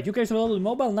job to write. You guys are all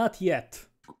mobile? Not yet.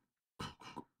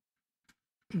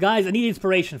 Guys, I need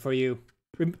inspiration for you.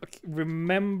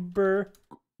 Remember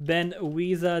Ben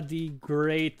Weeza, the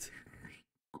great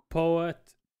poet.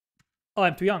 Oh,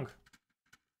 I'm too young.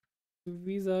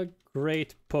 Weeza,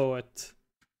 great poet.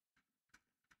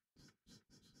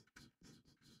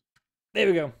 There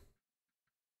we go.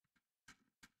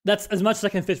 That's as much as I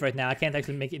can fit right now. I can't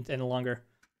actually make it any longer.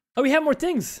 Oh, we have more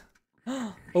things.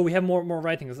 Oh, we have more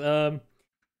writings.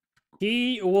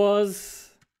 He was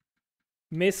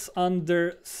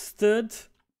misunderstood,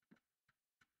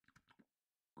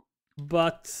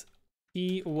 but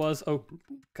he was, oh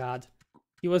god,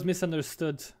 he was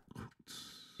misunderstood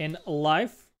in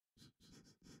life.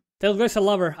 Tell Grace I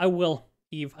love her. I will,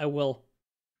 Eve. I will.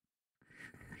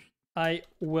 I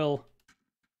will.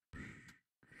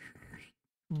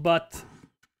 But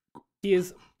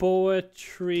his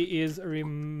poetry is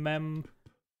remembered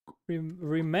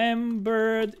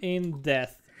in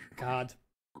death. God.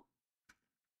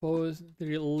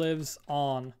 Poetry lives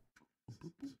on.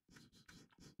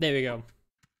 There we go.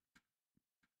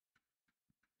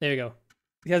 There we go.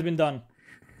 It has been done.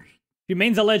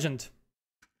 Remains a legend.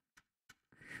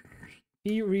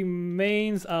 He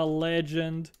remains a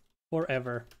legend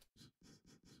forever.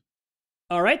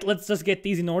 Alright, let's just get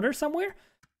these in order somewhere.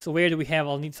 So where do we have?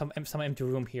 I'll need some empty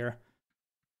room here.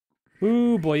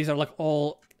 Ooh boy, these are like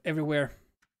all everywhere.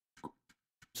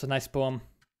 It's a nice poem.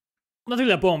 Not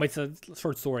really a poem, it's a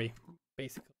short story,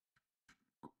 basically.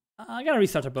 I gotta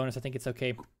restart our bonus, I think it's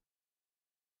okay.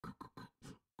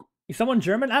 Is someone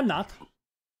German? I'm not.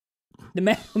 The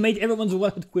man who made everyone's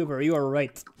wallet quiver, you are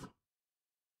right.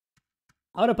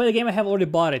 How to play the game? I have already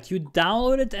bought it. You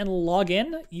download it and log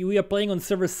in. We are playing on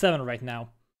server 7 right now.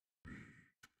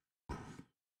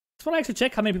 Just want to actually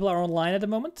check how many people are online at the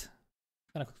moment.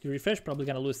 Gonna quickly refresh, probably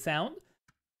gonna lose sound.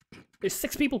 There's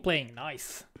 6 people playing,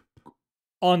 nice.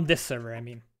 On this server, I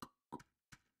mean.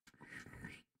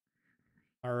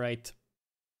 Alright.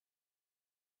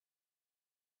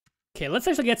 Okay, let's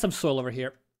actually get some soil over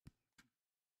here.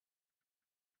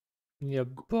 Need a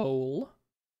bowl.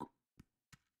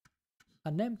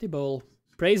 An empty bowl.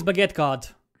 Praise Baguette God.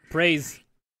 Praise.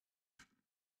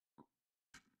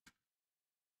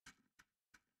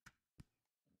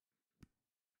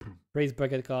 Praise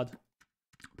Bracket God.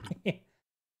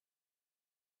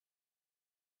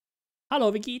 Hello,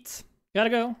 Vigeets. Gotta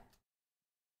go.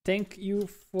 Thank you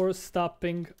for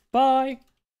stopping by.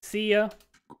 See ya.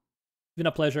 It's been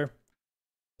a pleasure.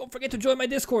 Don't forget to join my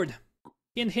Discord.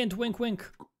 Hint, hint, wink,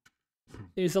 wink.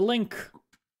 There's a link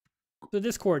to the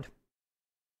Discord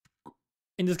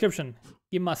in the description.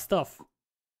 Give my stuff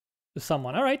to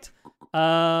someone. All right.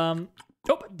 Oh,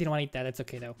 didn't want to eat that. It's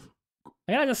okay though.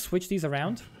 I'm gonna just switch these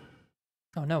around.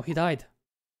 Oh no, he died.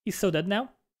 He's so dead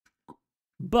now.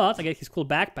 But I get his cool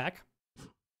backpack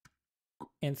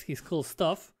and his cool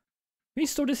stuff. Can we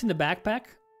store this in the backpack?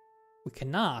 We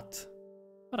cannot.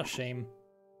 What a shame.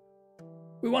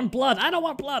 We want blood. I don't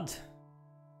want blood.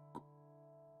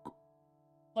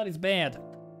 Blood is bad.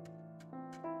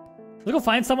 Let's go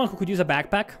find someone who could use a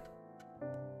backpack.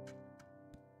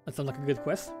 That sounds like a good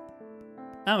quest.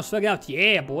 I'm swag out.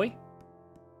 Yeah, boy.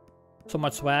 So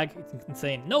much swag. It's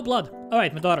insane. No blood.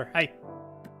 Alright, my daughter. Hi.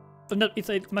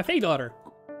 It's my fake daughter.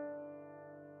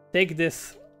 Take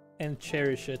this and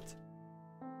cherish it.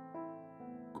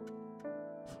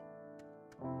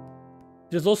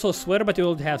 There's also a sweater, but you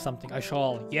will have something. A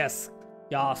shawl. Yes.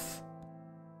 Yes.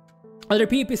 Other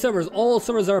PvP servers. All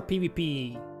servers are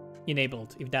PvP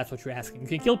enabled, if that's what you're asking. You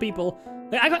can kill people.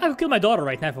 Like, I could kill my daughter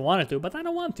right now if I wanted to, but I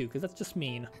don't want to, because that's just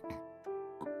mean.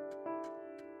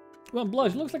 Well,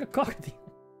 blood. She looks like a cockatiel.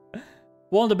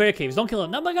 Wall in the bear caves. Don't kill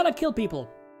him. I'm not gonna kill people.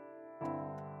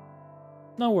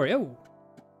 Don't worry. Oh.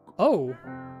 Oh.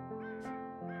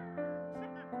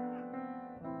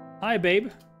 Hi, babe.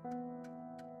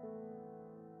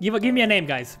 Give me a name,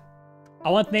 guys. I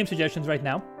want name suggestions right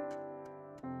now.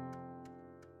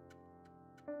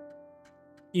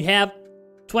 You have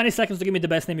 20 seconds to give me the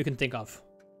best name you can think of.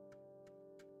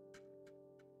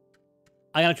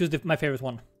 I'm gonna choose my favorite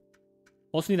one.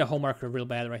 Also need a home marker real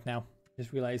bad right now.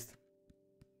 Just realized.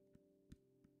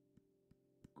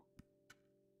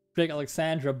 Greg,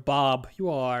 Alexandra, Bob. You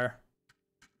are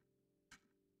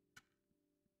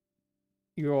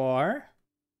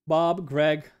Bob,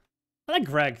 Greg. I like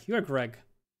Greg. You're Greg.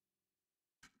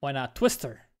 Why not?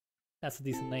 Twister. That's a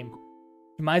decent name.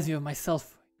 Reminds me of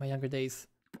myself in my younger days.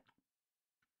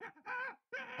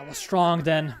 I was strong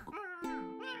then.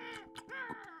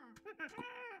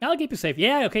 I'll keep you safe.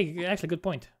 Yeah, okay, actually, good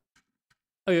point.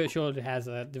 Oh, yeah, she already has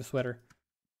a sweater.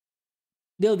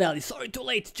 Dill Valley, sorry, too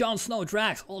late. Jon Snow,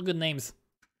 Drax, all good names.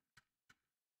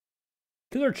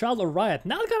 Killer Child or Riot.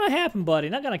 Not gonna happen, buddy.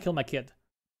 Not gonna kill my kid.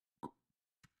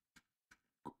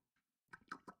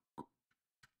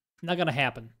 Not gonna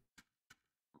happen.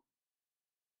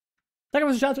 Thank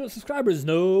you for shout out to subscribers.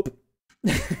 Nope.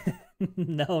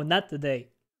 No, not today.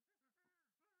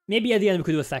 Maybe at the end we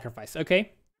could do a sacrifice,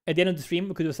 okay? At the end of the stream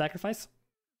we could do a sacrifice.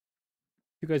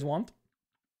 You guys want?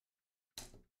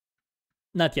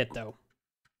 Not yet though.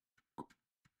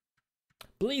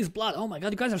 Please, blood. Oh my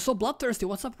god, you guys are so bloodthirsty.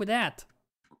 What's up with that?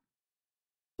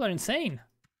 You are insane.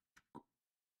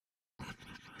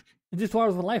 Is this 2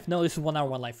 hours 1 life? No, this is 1 hour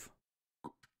 1 life.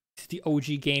 It's the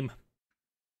OG game.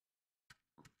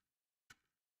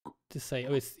 To say,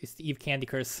 oh, it's the Eve Candy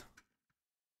Curse.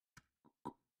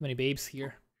 Many babes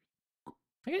here.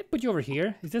 I can put you over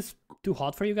here. Is this too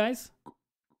hot for you guys?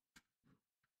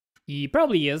 He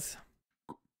probably is.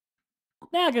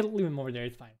 Nah, I can leave him over there.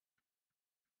 It's fine.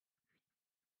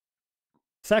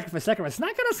 Sacrifice, sacrifice.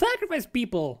 Not gonna sacrifice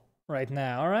people right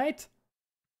now, alright?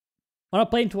 I'm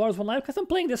not playing 2 hours 1 life because I'm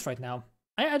playing this right now.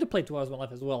 I do play 2 hours 1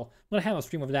 life as well. I'm gonna have a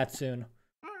stream of that soon.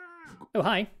 Oh,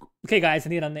 hi. Okay, guys, I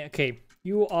need a name. Okay,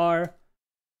 you are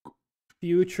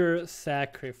future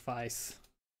sacrifice.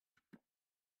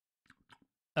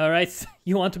 Alright,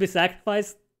 you want to be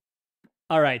sacrificed?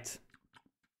 Alright.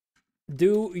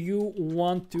 Do you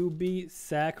want to be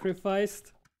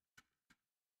sacrificed?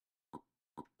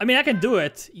 I mean, I can do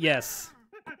it. Yes.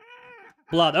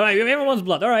 Blood. Alright, everyone's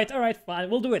blood. Alright, alright, fine.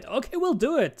 We'll do it. Okay, we'll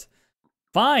do it.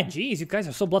 Fine. Jeez, you guys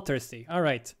are so bloodthirsty.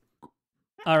 Alright.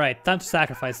 Alright, time to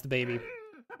sacrifice the baby.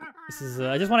 This is,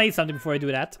 I just want to eat something before I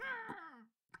do that.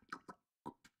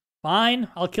 Fine,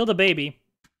 I'll kill the baby.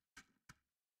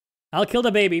 I'll kill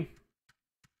the baby.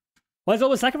 Why is it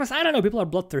always sacrifice? I don't know, people are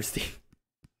bloodthirsty.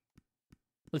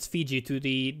 Let's feed you to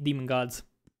the demon gods.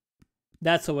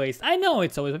 That's a waste. I know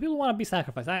it's a waste, but people want to be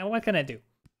sacrificed. What can I do?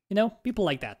 You know, people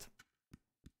like that.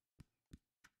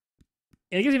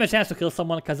 And it gives me a chance to kill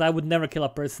someone, because I would never kill a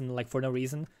person, like, for no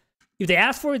reason. If they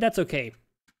ask for it, that's okay.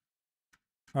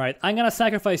 Alright, I'm gonna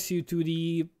sacrifice you to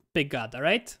the big god,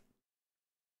 alright?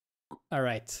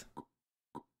 Alright.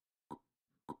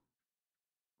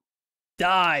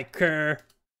 Die, Kerr!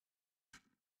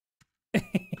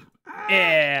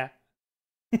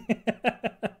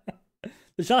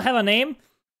 The Shall have a name?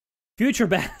 Future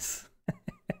Bass.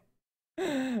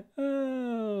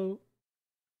 Oh.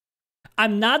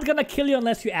 I'm not gonna kill you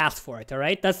unless you ask for it,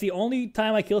 alright? That's the only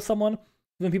time I kill someone,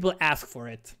 when people ask for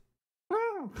it.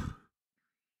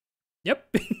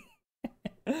 Yep.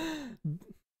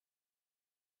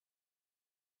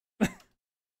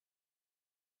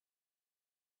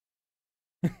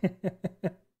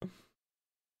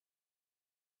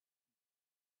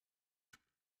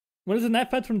 When does the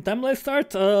NetPad from Template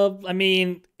start? I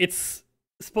mean, it's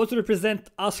supposed to represent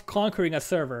us conquering a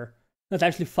server, not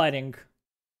actually fighting.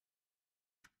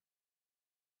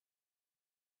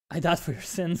 I died for your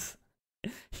sins.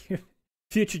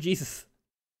 Future Jesus.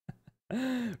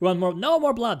 Run more. No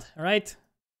more blood, alright?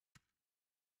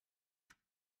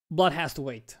 Blood has to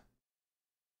wait.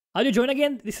 How do you join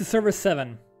again? This is server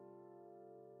 7.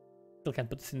 Still can't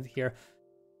put this in here.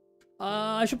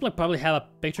 I should probably have a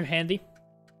picture handy.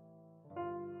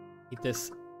 Eat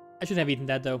this. I shouldn't have eaten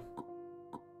that though.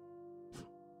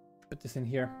 Put this in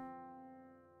here.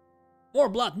 More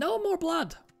blood! No more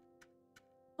blood!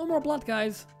 No more blood,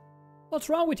 guys. What's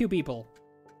wrong with you people?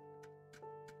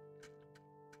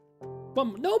 No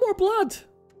more blood!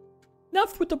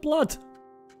 Enough with the blood!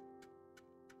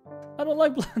 I don't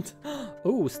like blood.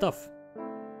 Ooh, stuff.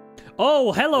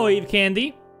 Oh, hello, Eve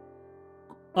Candy.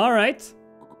 Alright.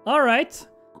 Alright.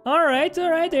 Alright,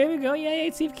 alright, there we go. Yeah,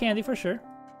 it's Eve Candy for sure.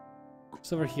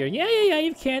 It's over here. Yeah,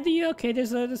 Eve Candy. Okay,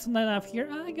 there's a knife here.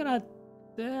 I gotta...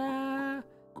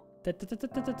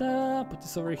 put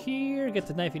this over here. Get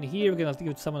the knife in here. We're gonna give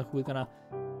it to someone who's gonna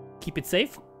keep it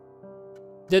safe.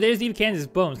 There's Eve Candy's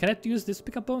bones. Can I use this to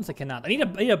pick up bones? I cannot. I need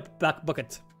a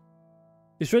bucket.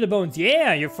 Destroy the bones.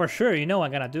 Yeah, you're for sure. You know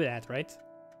I'm gonna do that, right?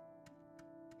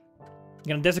 I'm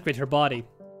gonna desecrate her body.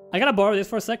 I gotta borrow this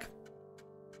for a sec.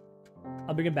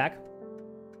 I'll bring it back.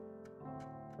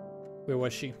 Where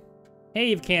was she? Hey,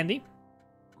 Eve Candy.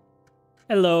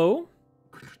 Hello.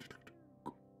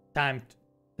 Time.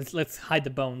 Let's hide the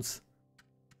bones.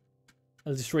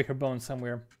 I'll destroy her bones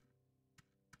somewhere.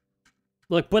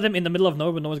 Look, put them in the middle of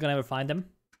nowhere, but no one's gonna ever find them.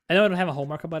 I know I don't have a hole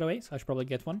marker, by the way, so I should probably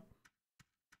get one.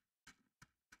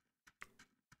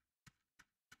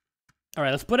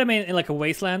 Alright, let's put them in like a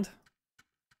wasteland.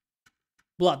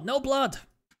 Blood. No blood!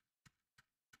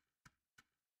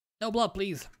 No blood,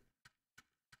 please.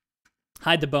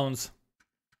 Hide the bones.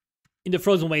 In the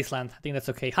frozen wasteland. I think that's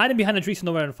okay. Hide them behind a tree so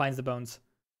no one finds the bones.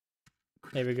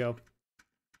 There we go.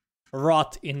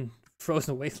 Rot in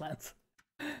frozen wastelands.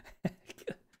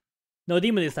 No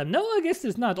demon this time. No, I guess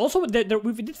there's not. Also, we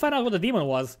did find out what the demon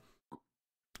was.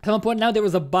 Someone pointed out there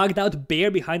was a bugged out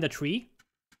bear behind a tree.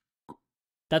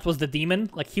 That was the demon.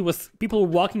 Like people were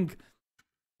walking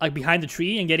like behind the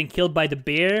tree and getting killed by the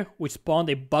bear, which spawned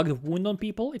a bugged wound on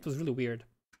people. It was really weird.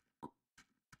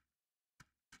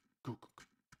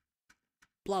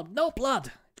 Blood. No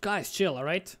blood. Guys, chill,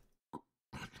 alright?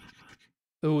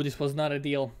 Ooh, this was not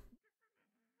ideal.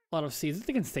 A lot of seeds.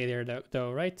 They can stay there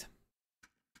though, right?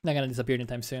 Not gonna disappear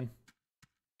anytime soon.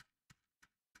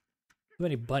 Too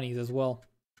many bunnies as well.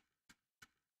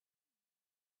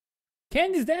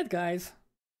 Candy's dead, guys.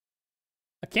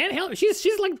 I can't help it.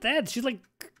 She's like dead. She's like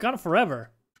gone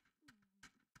forever.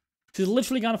 She's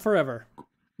literally gone forever.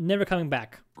 Never coming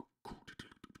back.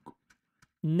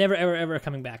 Never ever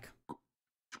coming back.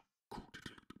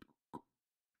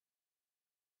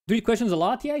 Do you questions a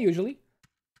lot? Yeah, usually.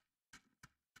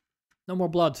 No more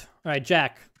blood. Alright,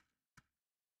 Jack.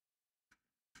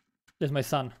 There's my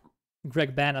son.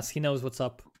 Greg Banas. He knows what's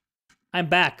up. I'm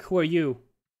back. Who are you?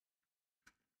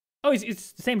 Oh,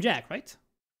 it's the same Jack, right?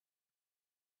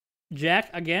 Jack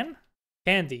again?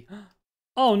 Candy.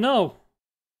 Oh no.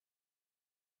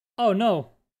 Oh no.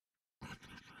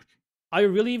 Are you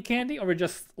really Eve Candy or we're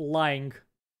just lying?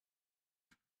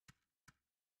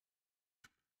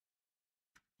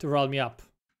 To roll me up.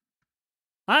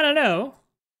 I don't know.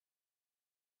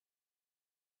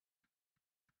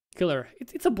 Killer.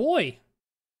 It's a boy.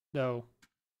 Though.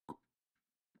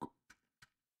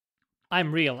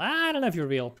 I'm real. I don't know if you're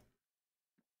real.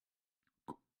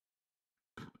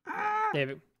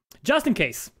 David. Just in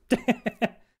case.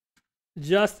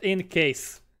 Just in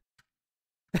case.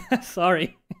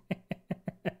 Sorry.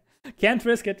 Can't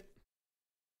risk it.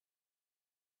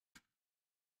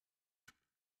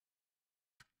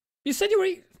 You said you were...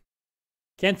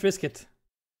 Can't risk it.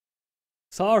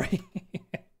 Sorry.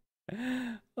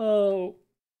 Oh.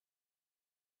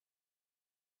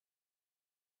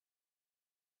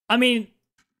 I mean,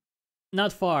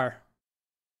 not far.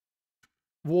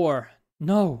 War.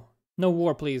 No. No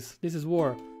war, please. This is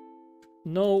war.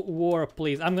 No war,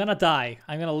 please. I'm gonna die.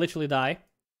 I'm gonna literally die.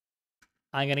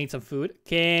 I'm gonna eat some food.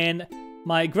 Can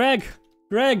my Greg,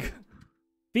 Greg!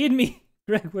 Feed me!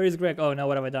 Greg, where is Greg? Oh no,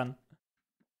 what have I done?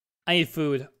 I need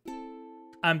food.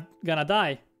 I'm gonna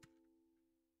die.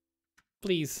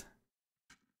 Please.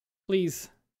 Please.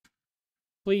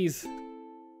 Please.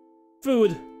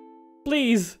 Food.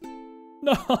 Please.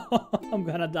 No, I'm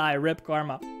gonna die. Rip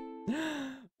karma.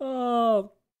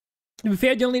 Oh. To be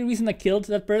fair, the only reason I killed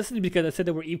that person is because I said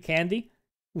they were Eve Candy,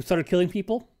 who started killing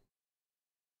people.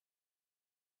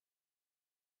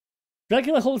 Should I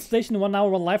kill a whole civilization in 1 hour,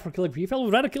 1 life for killing grief? I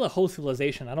would rather kill a whole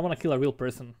civilization. I don't want to kill a real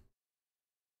person.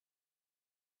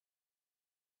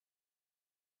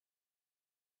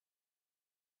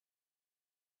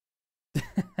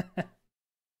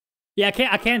 Yeah,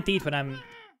 I can't eat when I'm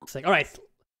sick. All right,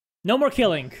 no more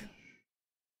killing.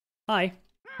 Hi,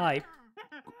 hi,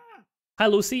 hi,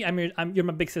 Lucy. You're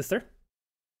my big sister,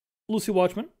 Lucy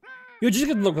Watchman. You're just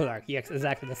gonna look like yes,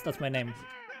 exactly. That's my name.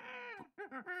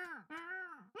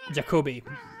 Jacoby.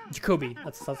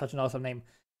 That's such an awesome name.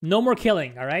 No more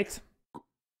killing. All right.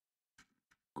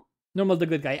 Normal, the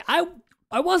good guy.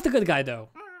 I was the good guy though.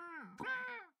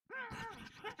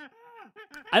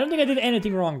 I don't think I did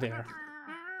anything wrong there.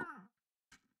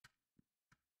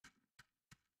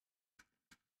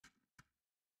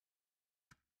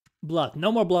 Blood.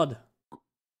 No more blood.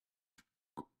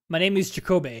 My name is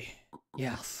Jacoby.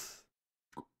 Yes.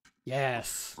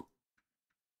 Yes.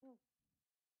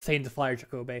 Say in the fire,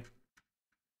 Jacoby.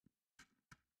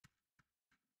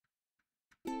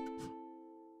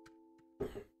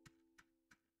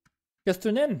 Just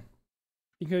tune in.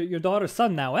 You're your daughter's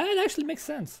son now. It actually makes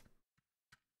sense.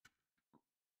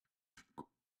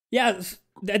 Yeah,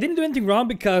 I didn't do anything wrong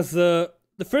because the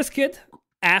first kid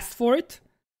asked for it.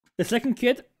 The second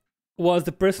kid was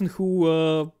the person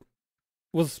who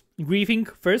was grieving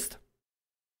first.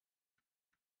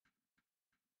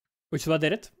 Which is what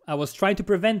did it. I was trying to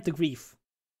prevent the grief.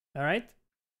 Alright?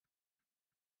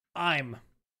 I'm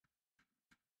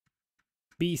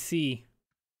BC.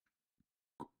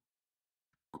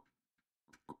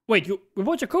 Wait, you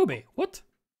bought Jacoby? What?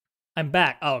 I'm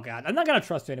back. Oh god, I'm not gonna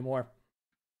trust you anymore.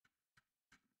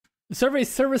 The server is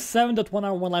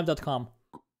server7.1hour1live.com.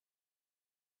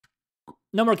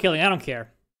 No more killing, I don't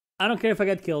care. I don't care if I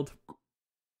get killed.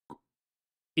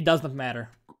 It does not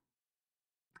matter.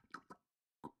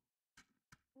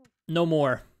 No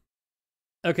more.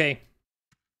 Okay.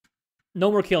 No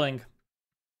more killing.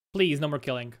 Please, no more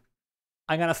killing.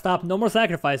 I'm gonna stop. No more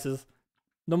sacrifices.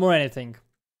 No more anything.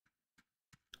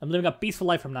 I'm living a peaceful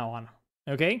life from now on.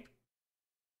 Okay?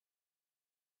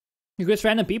 You curse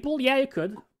random people? Yeah, you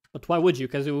could. But why would you?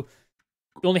 Because you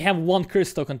only have 1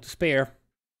 curse token to spare.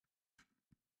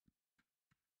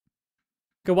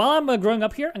 Okay, while I'm growing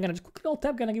up here, I'm gonna just quickly alt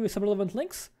tab, gonna give you some relevant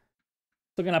links.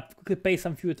 So I'm gonna quickly paste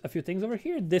a few things over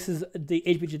here. This is the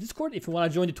HBG Discord. If you wanna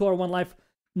join the 2hour1 Life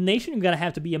Nation, you're gonna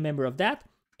have to be a member of that.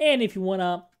 And if you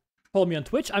wanna follow me on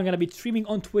Twitch, I'm gonna be streaming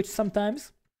on Twitch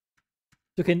sometimes.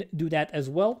 You can do that as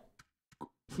well.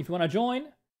 If you wanna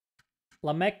join,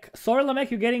 Lamek. Sorry, Lamek,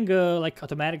 you're getting like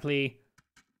automatically.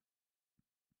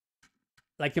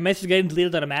 Like your message is getting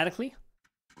deleted automatically.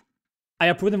 I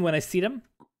approve them when I see them.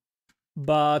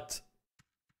 But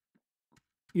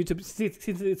YouTube,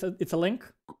 since it's a link,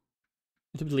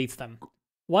 YouTube deletes them.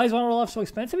 Why is 1 hour life so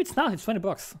expensive? It's not, it's 20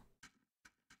 bucks.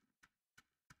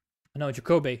 No,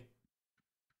 Jacoby.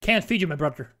 Can't feed you, my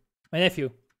brother. My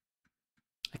nephew.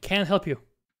 I can't help you.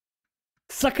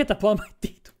 Suck it upon my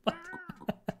teeth. What?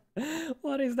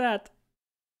 What is that?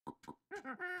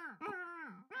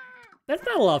 That's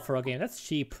not a lot for a game, that's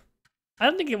cheap. I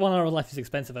don't think 1 hour life is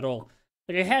expensive at all.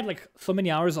 Like, I had like so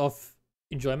many hours of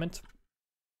enjoyment.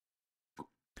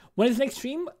 When is next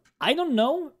stream? I don't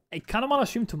know. I kind of want to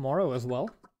stream tomorrow as well.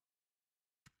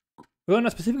 We're on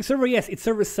a specific server? Yes, it's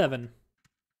server 7.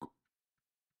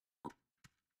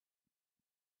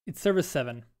 It's server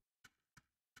 7.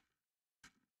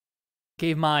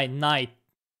 Gave my knife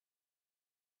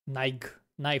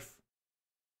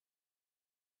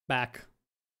back.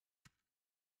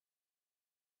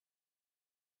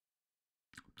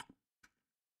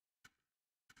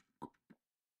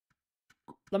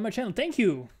 Love my channel. Thank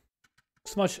you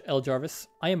so much, L. Jarvis.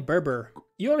 I am Berber.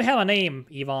 You already have a name,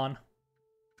 Yvonne.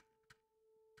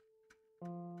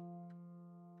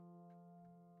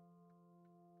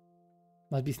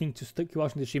 Must be sneaking to keep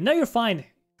watching the stream. No, you're fine.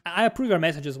 I approve your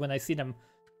messages when I see them.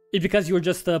 It's because you're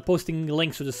just posting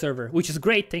links to the server, which is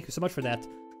great. Thank you so much for that.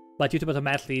 But YouTube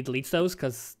automatically deletes those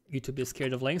because YouTube is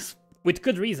scared of links. With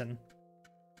good reason.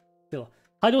 Still.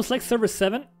 How do you select server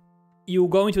 7? You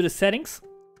go into the settings.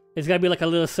 It's gonna be like a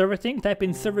little server thing. Type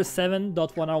in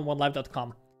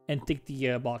server7.1hour1live.com and tick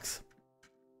the box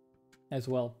as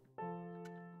well.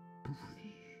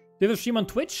 Do you have a stream on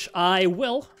Twitch? I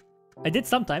will. I did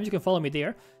sometimes. You can follow me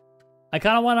there. I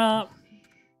kind of want to,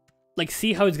 like,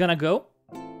 see how it's gonna go.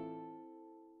 I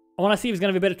want to see if it's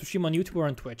gonna be better to stream on YouTube or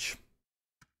on Twitch.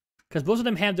 Because both of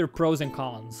them have their pros and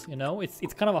cons, you know? It's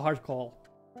kind of a hard call.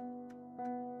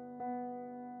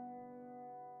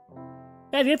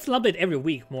 Yeah, it gets an update every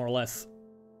week, more or less.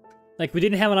 Like, we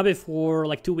didn't have an update for,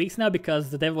 like, 2 weeks now because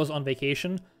the dev was on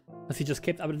vacation. Because he just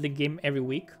kept updating the game every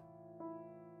week.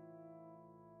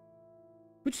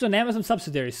 Which is an Amazon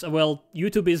subsidiary. So, well,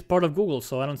 YouTube is part of Google,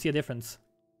 so I don't see a difference.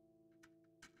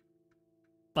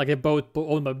 Like, they're both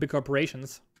owned by big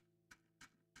corporations.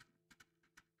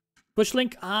 Twitch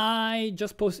link, I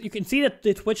just posted. You can see that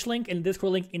the Twitch link and the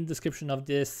Discord link in the description of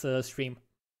this stream.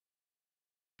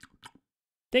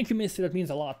 Thank you, Misty. That means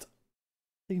a lot.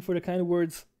 Thank you for the kind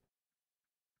words.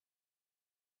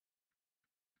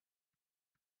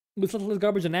 With less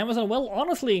garbage on Amazon? Well,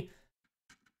 honestly,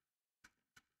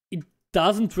 it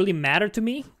doesn't really matter to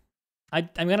me. I'm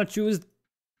gonna choose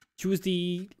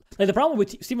the... Like, the problem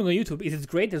with streaming on YouTube is it's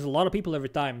great. There's a lot of people every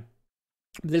time.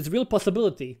 But there's a real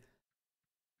possibility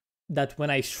that when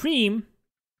I stream,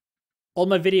 all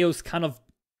my videos kind of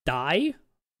die.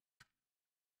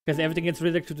 Because everything gets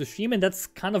redirected to the stream, and that's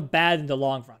kind of bad in the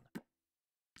long run.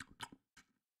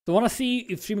 So I want to see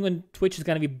if streaming on Twitch is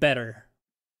going to be better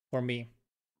for me.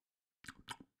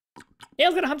 Yeah,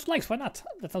 let's get 100 likes, why not?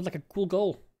 That sounds like a cool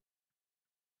goal.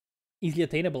 Easily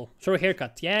attainable. Show a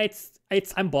haircut. Yeah,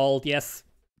 I'm bald, yes.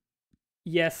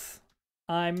 Yes,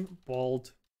 I'm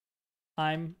bald.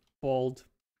 I'm bald.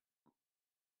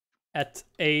 At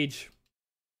age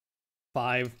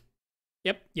 5.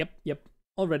 Yep.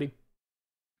 Already.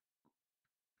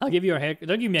 I'll give you your hair.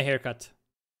 Don't give me a haircut.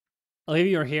 I'll give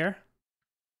you your hair.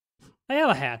 I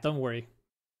have a hat, don't worry.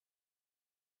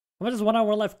 How much does 1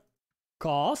 hour live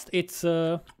cost? It's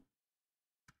 20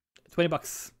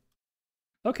 bucks.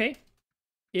 Okay.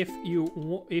 If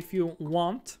you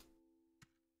want.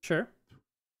 Sure.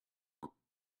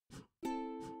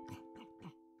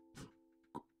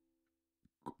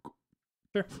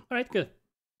 Sure. Alright, good.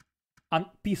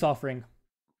 Peace offering.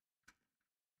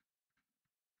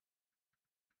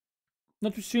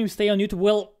 Not to stream, stay on YouTube.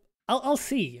 Well, I'll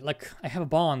see. Like, I have a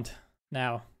Bond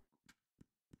now.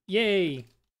 Yay!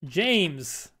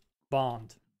 James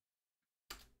Bond.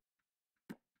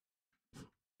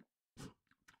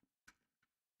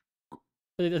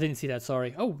 I didn't see that,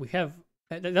 sorry. Oh, we have...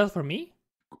 That's for me?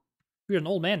 We're an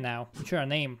old man now. We share a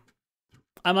name.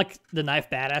 I'm like the knife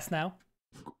badass now.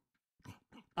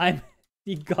 I'm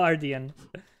the guardian.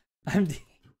 I'm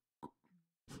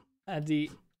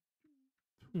the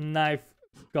knife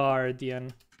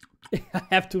guardian. I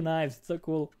have 2 knives. It's so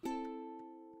cool.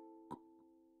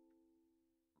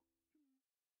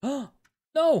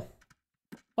 No!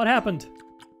 What happened?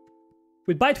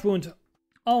 With bite wound.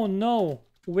 Oh no.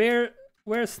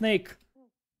 Where's Snake?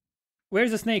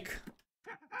 Where's the snake?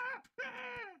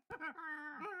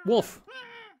 Wolf.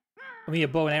 I need a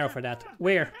bow and arrow for that.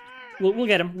 Where? We'll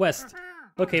get him. West.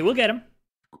 Okay, we'll get him.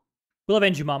 We'll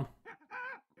avenge you, Mom.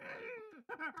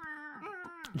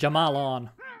 Jamal on.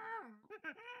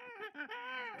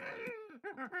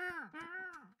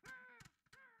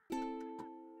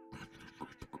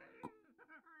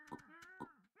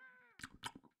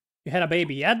 You had a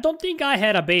baby. I don't think I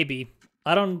had a baby.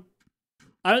 I don't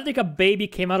think a baby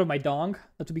came out of my dong.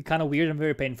 That would be kind of weird and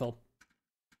very painful.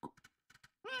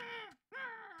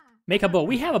 Make a bow.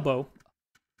 We have a bow.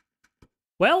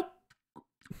 Well,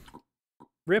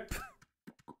 rip.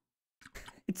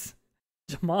 It's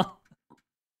Jamal.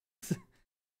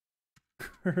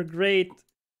 Great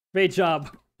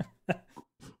job.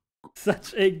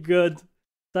 Such a good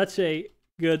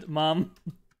mom.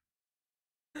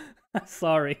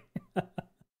 Sorry.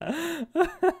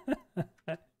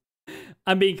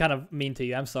 I'm being kind of mean to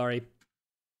you. I'm sorry.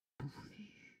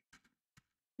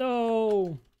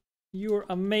 No, you're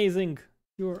amazing.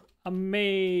 You're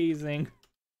amazing.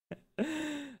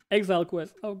 Exile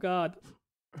quest. Oh god.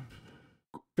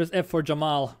 Press F for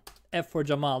Jamal. F for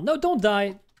Jamal. No, don't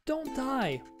die. Don't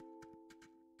die.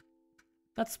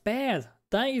 That's bad.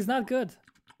 Dying is not good.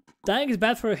 Dying is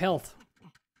bad for your health.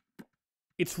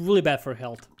 It's really bad for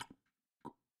health.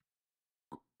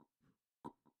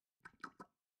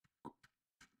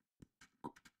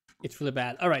 It's really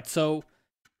bad. Alright, so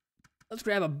let's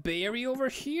grab a berry over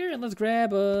here and let's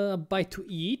grab a bite to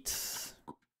eat.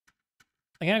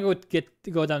 I'm gonna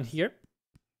go down here.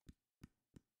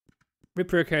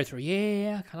 Repair character.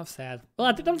 Yeah, kind of sad. Well,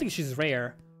 I don't think she's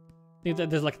rare. I think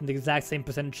that there's like the exact same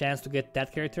percentage chance to get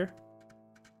that character.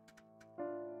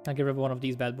 I'll get rid of one of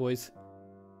these bad boys.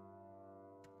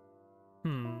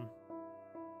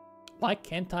 Why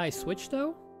can't I switch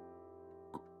though?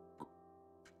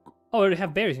 Oh, I already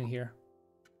have berries in here.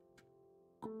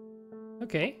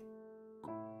 Okay.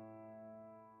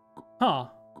 Huh.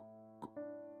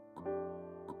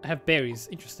 I have berries.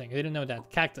 Interesting. I didn't know that.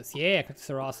 Cactus. Yeah, cactus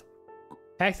are awesome.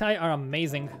 Cacti are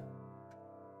amazing.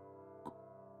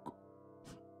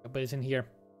 But it's in here.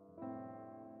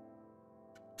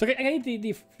 So I need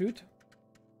the fruit.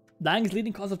 Dying is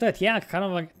leading cause of death. Yeah, I kind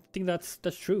of like think that's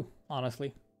true,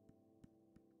 honestly.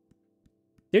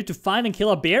 There to find and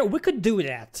kill a bear? We could do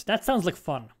that. That sounds like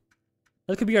fun.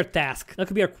 That could be our task. That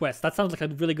could be our quest. That sounds like a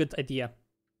really good idea.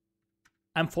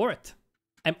 I'm for it.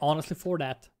 I'm honestly for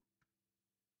that.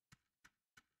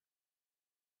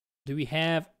 Do we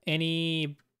have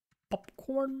any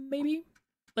popcorn, maybe?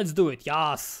 Let's do it.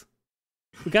 Yes.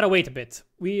 We gotta wait a bit.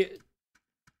 We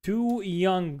too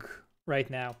young right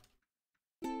now.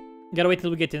 We gotta wait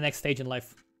till we get to the next stage in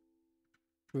life.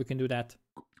 We can do that.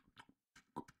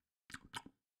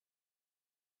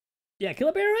 Yeah, kill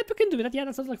a bear, right? We can do that. Yeah,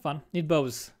 that sounds like fun. Need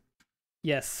bows.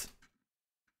 Yes.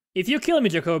 If you kill me,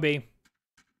 Jacoby,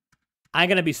 I'm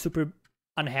gonna be super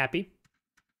unhappy.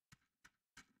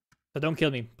 So don't kill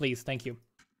me, please. Thank you.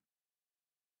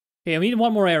 Okay, we need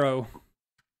one more arrow.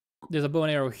 There's a bow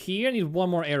and arrow here. I need one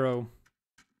more arrow.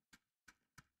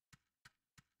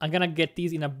 I'm gonna get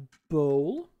these in a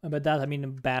bowl. And by that, I mean a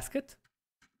basket.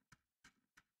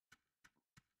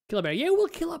 Kill a bear. Yeah, we'll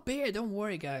kill a bear. Don't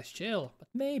worry, guys. Chill. But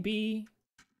maybe.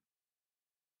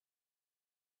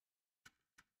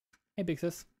 Hey, Big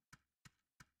Sis.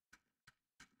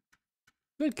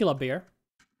 We'll kill a bear.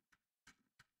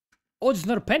 Oh, there's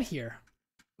another pen here.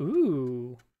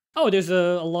 Ooh. Oh, there's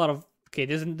a lot of... Okay,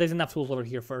 there's enough tools over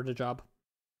here for the job.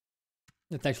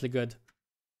 That's actually good.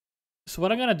 So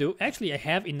what I'm gonna do... Actually, I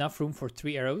have enough room for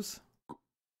 3 arrows.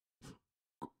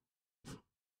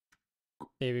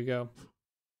 There we go.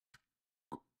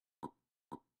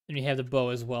 And we have the bow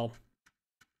as well.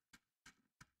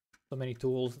 So many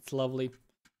tools. It's lovely.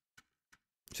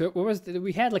 So what was...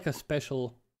 We had like a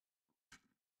special...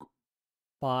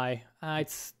 buy.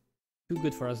 It's too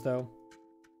good for us though.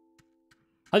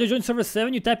 How do you join server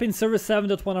 7? You type in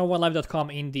server7.1r1live.com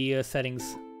in the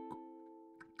settings.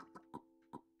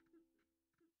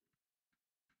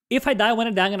 If I die when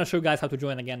I die, I'm gonna show you guys how to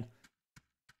join again.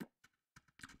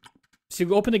 So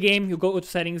you open the game, you go to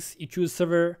settings, you choose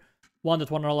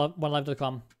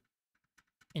server1.1r1live.com,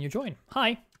 and you join.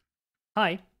 Hi.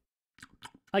 Hi.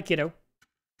 Hi, kiddo.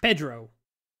 Pedro.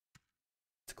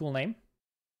 It's a cool name.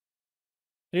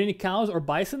 Are there any cows or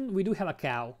bison? We do have a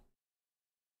cow.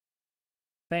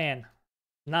 Fan.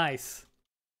 Nice.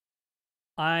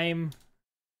 I'm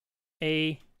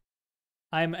an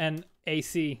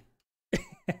AC.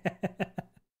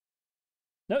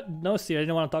 No, Siri, I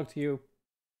didn't want to talk to you.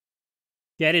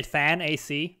 Get it, fan?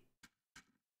 AC?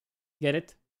 Get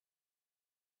it?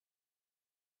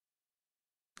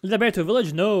 Lead a bear to a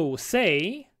village? No.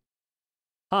 Say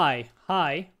hi.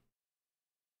 Hi.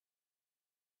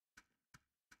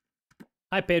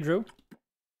 Hi, Pedro.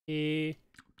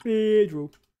 Pedro.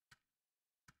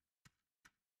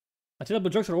 My terrible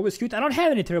jokes are always cute. I don't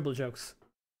have any terrible jokes.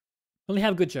 I only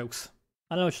have good jokes.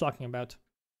 I don't know what you're talking about.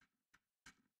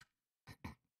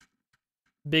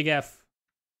 Big F.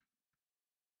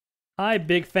 Hi,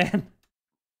 big fan.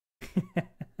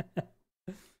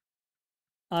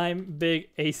 I'm Big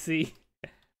AC.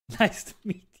 Nice to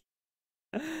meet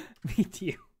you. Meet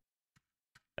you.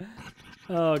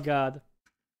 Oh, God.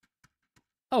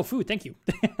 Oh, food, thank you.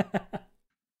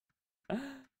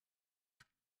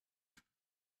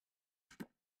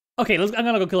 Okay, I'm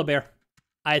gonna go kill a bear.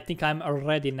 I think I'm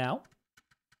ready now.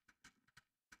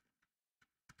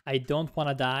 I don't want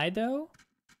to die, though.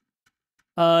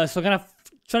 So I'm gonna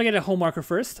try to get a home marker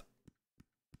first.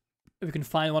 If we can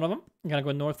find one of them. I'm gonna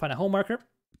go north, find a home marker.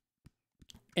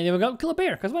 And then we're gonna kill a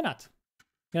bear, because why not?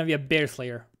 I'm gonna be a bear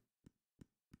slayer.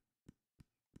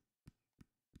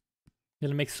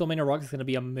 Gonna make so many rocks, it's gonna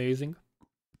be amazing.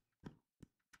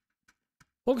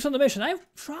 Focus on the mission. I'm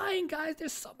trying, guys.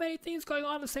 There's so many things going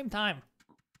on at the same time.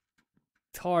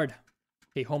 It's hard.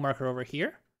 Okay, home marker over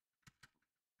here.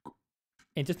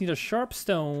 And just need a sharp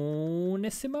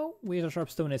stonissimo. Where's a sharp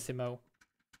stonissimo?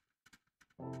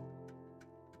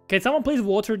 Can someone please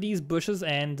water these bushes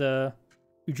and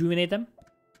rejuvenate them?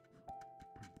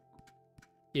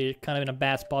 You're kind of in a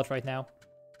bad spot right now.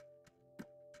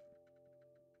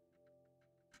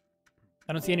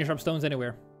 I don't see any sharp stones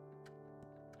anywhere.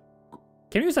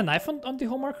 Can we use a knife on the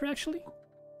home marker, actually?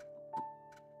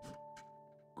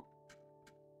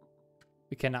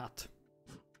 We cannot.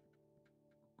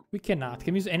 We cannot.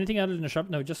 Can we use anything other than a sharp?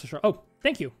 No, just a sharp. Oh,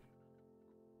 thank you.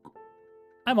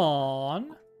 I'm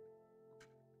on.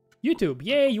 YouTube.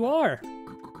 Yay, you are.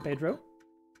 Pedro.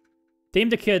 Tame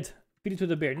the kid. Feed it to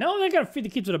the bear. No, I gotta feed the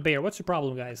kid to the bear. What's your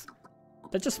problem, guys?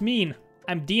 That just mean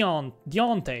I'm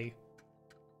Deontay.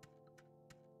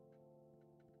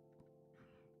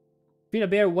 Feed a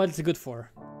bear, what's it good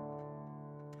for?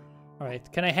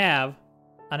 Alright, can I have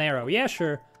an arrow? Yeah,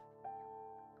 sure.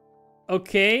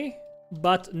 Okay,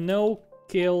 but no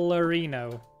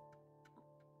killerino.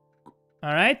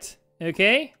 Alright,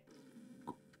 okay?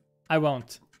 I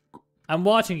won't. I'm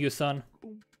watching you, son.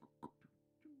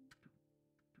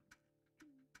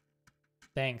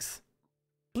 Thanks.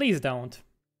 Please don't.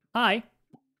 Hi.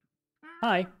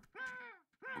 Hi.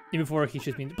 Even before he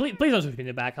shoots me. Please don't shoot me in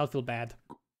the back. I'll feel bad.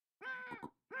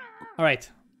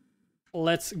 Alright.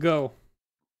 Let's go.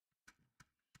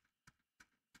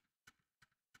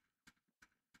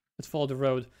 Let's follow the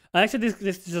road. Actually, this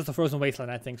is just a frozen wasteland,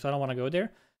 I think, so I don't want to go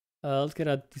there. Let's get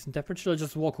a decent temperature. Let's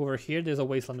just walk over here. There's a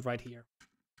wasteland right here.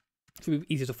 It should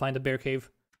be easy to find a bear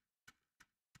cave.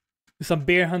 Do some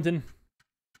bear hunting.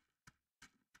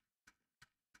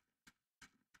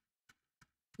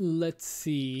 Let's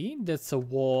see. That's a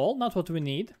wall. Not what we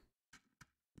need.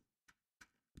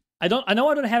 I know I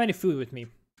don't have any food with me,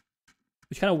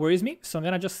 which kind of worries me. So I'm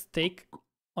gonna just take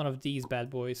one of these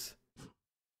bad boys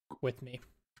with me.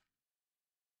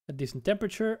 A decent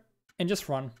temperature and just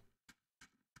run.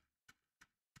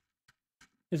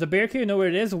 There's a bear cave. You know where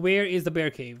it is? Where is the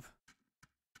bear cave?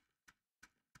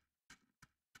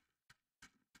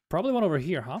 Probably one over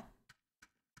here, huh?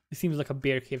 It seems like a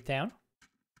bear cave town.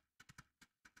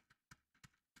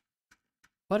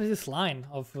 What is this line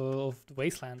of the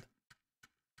wasteland?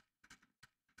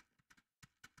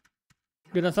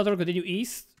 Good, on Southern, continue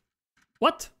east.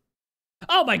 What?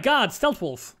 Oh my god, Stealth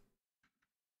Wolf!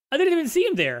 I didn't even see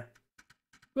him there.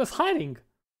 He was hiding.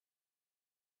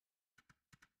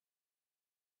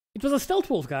 It was a Stealth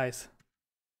Wolf, guys.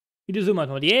 You do zoom out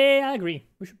mode. Yeah, I agree.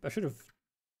 I should have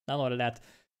downloaded that.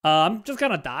 I'm just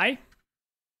gonna die.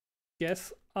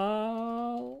 Guess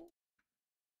I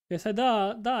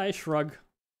die. Shrug.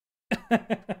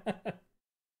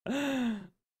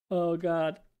 Oh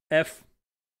god. F.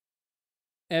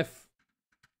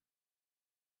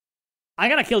 I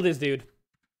gotta kill this dude.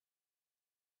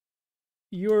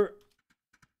 You're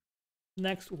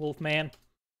next, Wolfman.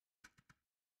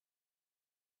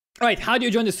 Alright, how do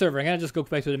you join the server? I'm gonna just go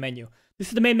back to the menu. This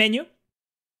is the main menu.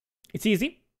 It's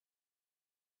easy.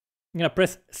 I'm gonna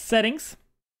press settings.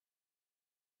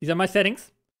 These are my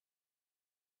settings.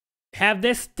 Have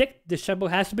this ticked. This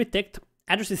checkbox has to be ticked.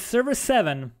 Address is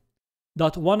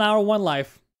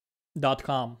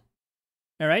server7.1hour1life.com.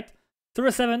 Alright?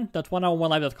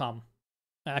 server7.1hour1life.com.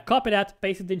 Copy that,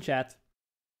 paste it in chat.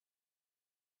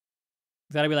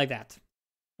 It's gotta be like that.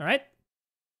 Alright?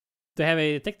 Do I have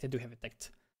it ticked? I do have it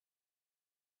ticked.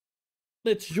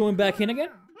 Let's join back in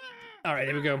again. Alright,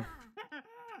 here we go.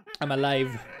 I'm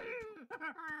alive.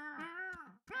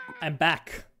 I'm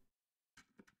back.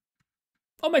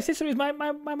 Oh, my sister is my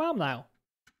mom now.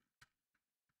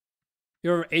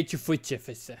 You're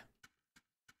HFC.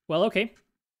 Well, okay.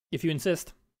 If you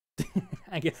insist.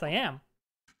 I guess I am.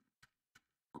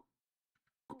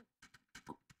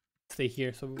 Stay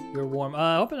here so you're warm.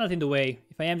 I hope I'm not in the way.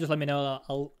 If I am, just let me know.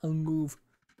 I'll move.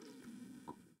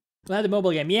 We'll have the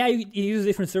mobile game. Yeah, you use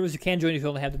different servers. You can't join if you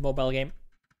only have the mobile game.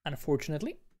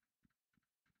 Unfortunately.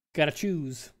 Gotta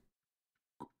choose.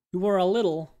 You were a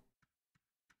little...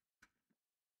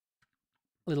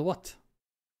 Little what?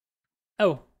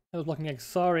 Oh, I was blocking eggs.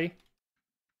 Sorry.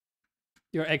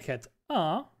 You're egghead.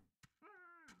 Aw.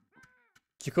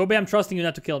 Jacoby, I'm trusting you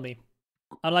not to kill me.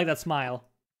 I don't like that smile.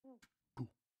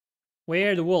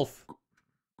 Where the wolf?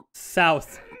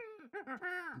 South.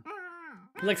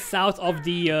 Like south of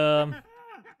the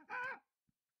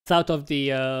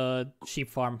sheep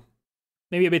farm.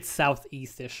 Maybe a bit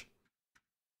southeast-ish.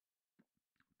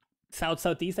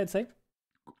 Southeast, I'd say.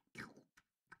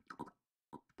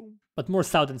 But more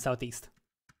south than southeast.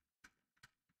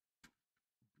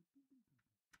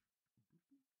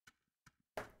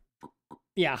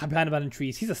 Yeah, behind abandoned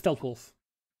trees. He's a stealth wolf.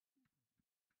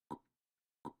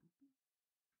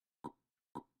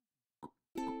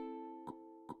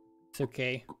 It's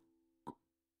okay.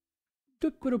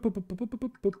 Can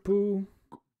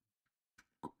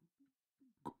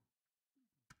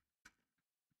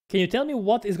you tell me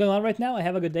what is going on right now? I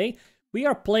have a good day. We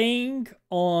are playing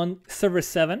on server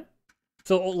 7.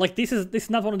 So like this is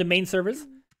not one of the main servers.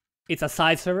 It's a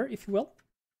side server, if you will.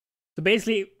 So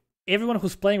basically everyone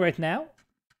who's playing right now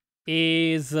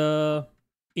is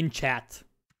in chat.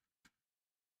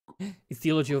 It's the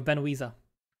eulogy of Ben Weezer.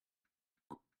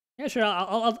 Yeah, sure.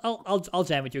 I'll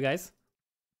jam with you guys.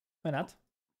 Why not?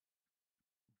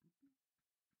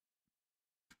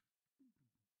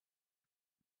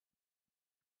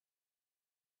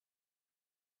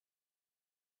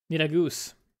 Need a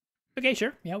goose. Okay,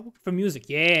 sure. Yeah, for music.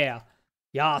 Yeah.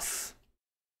 Yes.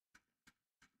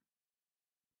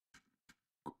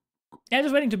 Yeah,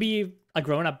 just waiting to be a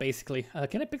grown-up, basically.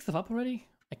 Can I pick stuff up already?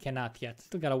 I cannot yet.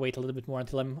 Still gotta wait a little bit more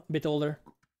until I'm a bit older.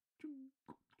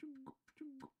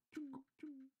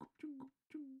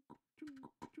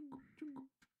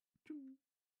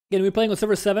 Again, we're playing on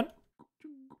server 7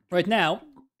 right now.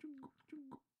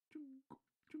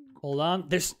 Hold on.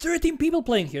 There's 13 people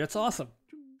playing here. That's awesome.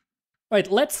 Alright,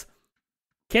 let's...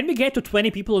 Can we get to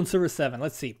 20 people on server 7?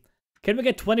 Let's see. Can we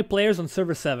get 20 players on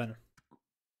server 7?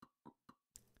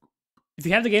 If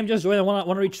you have the game, just join. I want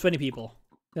to reach 20 people.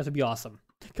 That would be awesome.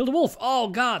 Kill the wolf. Oh,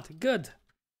 God. Good.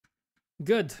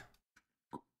 Good.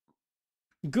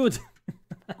 Good.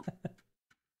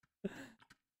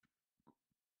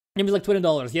 Game is like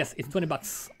 $20. Yes, it's 20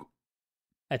 bucks.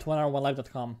 At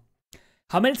 1hour1live.com.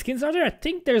 How many skins are there? I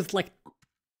think there's like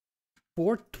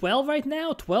 12 right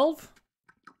now. 12?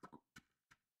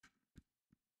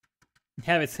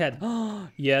 Have its head. Oh,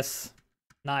 yes.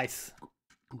 Nice.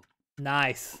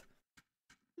 Nice.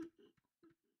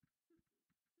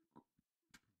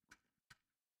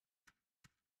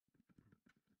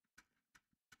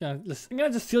 I'm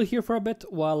gonna just chill here for a bit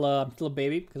while I'm still a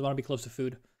baby, because I want to be close to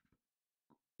food.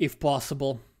 If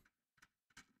possible.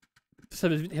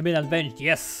 Have been avenged.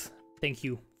 Yes. Thank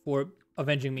you for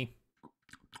avenging me.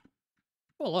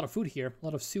 Oh, a lot of food here. A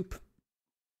lot of soup.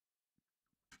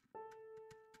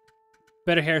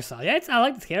 Better hairstyle. Yeah, I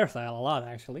like this hairstyle a lot,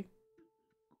 actually.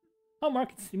 Oh, Mark,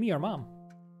 it's me or Mom.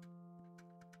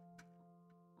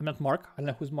 I'm not Mark. I don't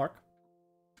know who's Mark.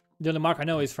 The only Mark I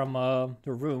know is from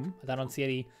the room, but I don't see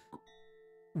any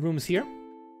rooms here.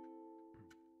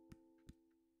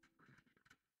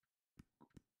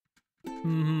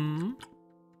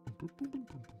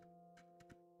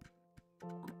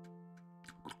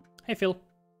 Hey, Phil.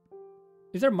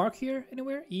 Is there Mark here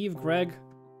anywhere? Eve, Greg.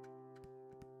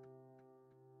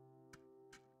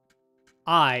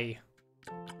 I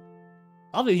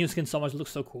love the new skin so much. It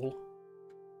looks so cool.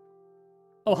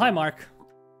 Oh, hi, Mark.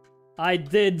 I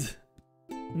did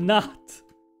not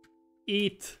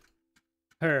eat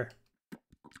her.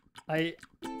 I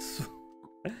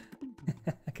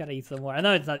gotta eat some more. I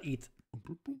know it's not eat.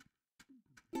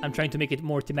 I'm trying to make it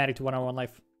more thematic to 1hour1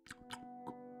 life.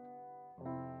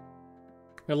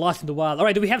 We're lost in the wild.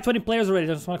 Alright, do we have 20 players already?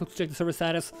 I just want to check the server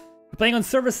status. We're playing on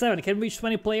server 7. Can we reach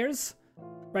 20 players?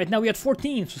 Right now we had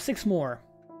 14, so 6 more.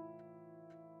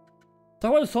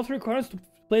 Talk about the software requirements to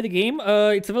play the game.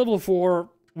 It's available for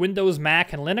Windows,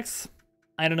 Mac, and Linux.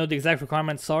 I don't know the exact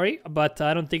requirements, sorry, but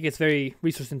I don't think it's very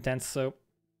resource intense, so...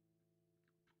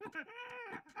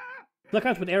 Look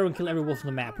out with arrow and kill every wolf on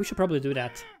the map. We should probably do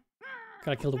that.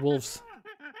 Gotta kill the wolves.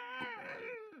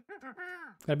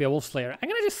 Gotta be a wolf slayer. I'm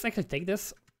gonna just actually take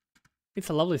this. It's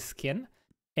a lovely skin.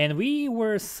 And we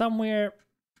were somewhere...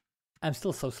 I'm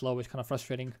still so slow, it's kind of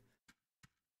frustrating.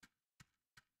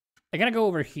 I gotta go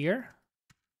over here.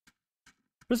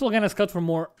 First of all, I'm gonna scout for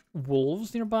more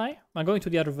wolves nearby. I'm going to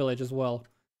the other village as well.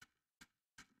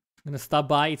 I'm gonna stop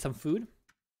by, eat some food.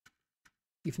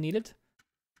 If needed.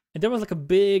 And there was like a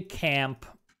big camp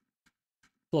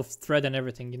full of thread and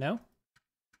everything, you know?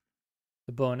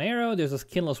 The bow and arrow, there's a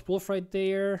skinless wolf right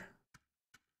there.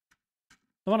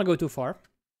 Don't wanna go too far.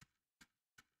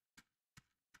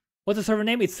 What's the server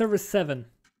name? It's server 7.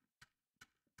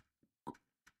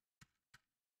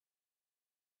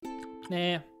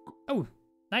 Nah. Oh,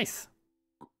 nice.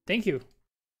 Thank you.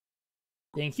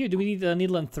 Thank you. Do we need a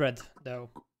needle and thread, though?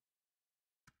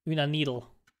 We need a needle.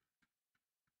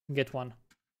 Get one.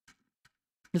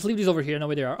 Let's leave these over here. No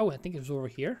way they are. Oh, I think it was over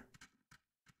here.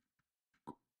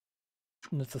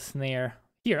 That's a snare.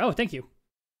 Here. Oh, thank you.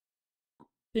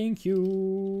 Thank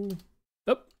you.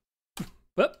 Whoop.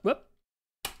 Whoop. Whoop.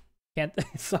 Can't.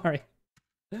 Sorry.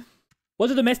 What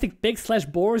do domestic pigs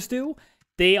 / boars do?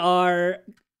 They are...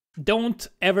 Don't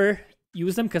ever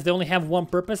use them because they only have one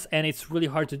purpose and it's really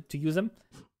hard to use them.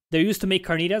 They're used to make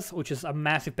carnitas, which is a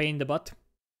massive pain in the butt.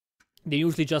 They're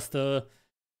usually just they're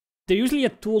usually a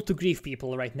tool to grieve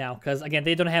people right now because, again,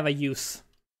 they don't have a use.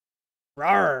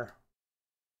 Rawr!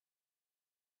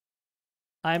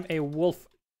 I'm a wolf.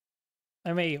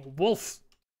 I'm a wolf.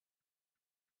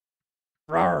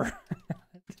 Rawr!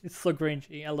 It's so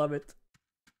cringy. I love it.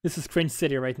 This is cringe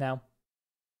city right now.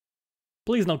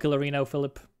 Please no kill Reno,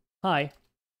 Philip. Hi.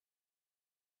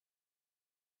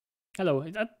 Hello.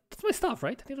 That's my stuff,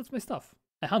 right? I think that's my stuff.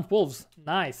 I hunt wolves.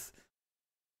 Nice.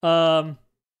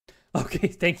 Okay,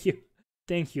 thank you.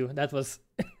 Thank you. That was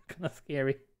kind of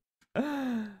scary.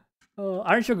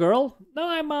 Aren't you a girl? No,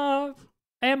 I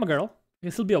am a girl. I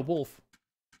can still be a wolf.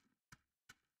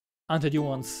 Hunted you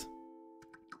once.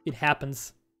 It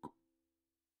happens.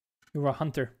 You're a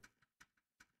hunter.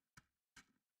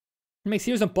 Make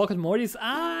series on Pocket Mortys?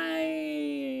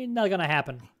 Not gonna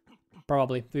happen.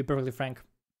 Probably, to be perfectly frank.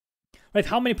 Right,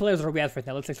 how many players are we at right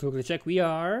now? Let's actually quickly check. We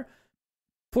are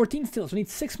 14 still, so we need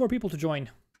 6 more people to join.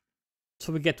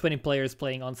 So we get 20 players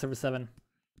playing on server 7.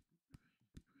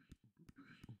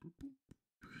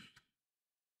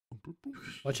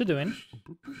 What you doing?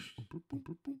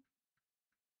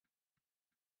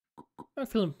 I'm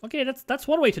feeling okay. That's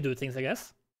one way to do things, I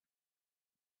guess.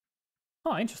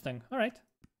 Oh, interesting. All right.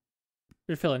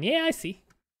 You're feeling. Yeah, I see.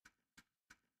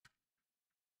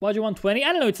 Why'd you want 20?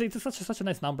 I don't know. It's such a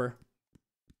nice number.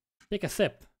 Take a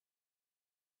sip.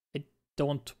 I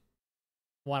don't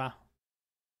wanna.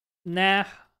 Nah.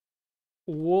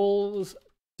 Wolves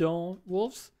don't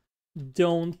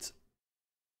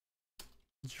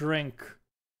drink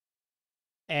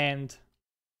and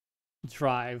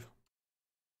drive.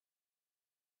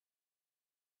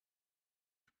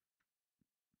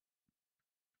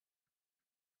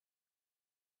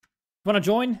 Wanna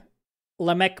join?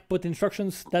 Lamech put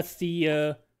instructions. That's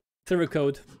the server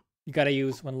code you gotta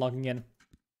use when logging in.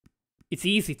 It's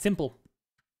easy, it's simple.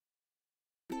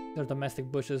 They're domestic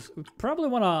bushes. We probably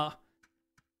wanna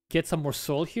get some more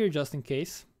soil here just in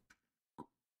case.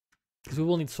 Because we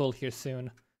will need soil here soon.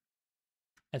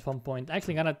 At one point.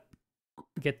 Actually, I'm gonna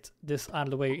get this out of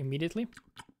the way immediately.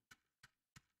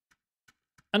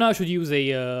 I know I should use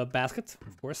a basket,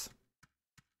 of course.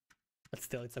 But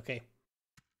still, it's okay.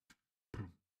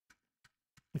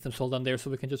 Get some soil down there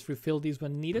so we can just refill these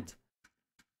when needed.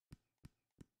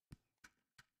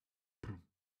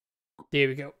 There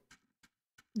we go.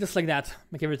 Just like that.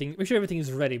 Make sure everything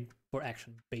is ready for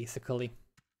action, basically.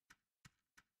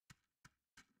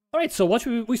 Alright, so what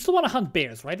we still want to hunt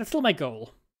bears, right? That's still my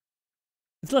goal.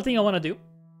 It's the thing I want to do.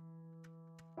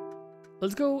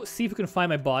 Let's go see if we can find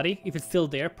my body, if it's still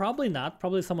there. Probably not.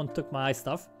 Probably someone took my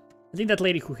stuff. I think that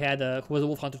lady who was a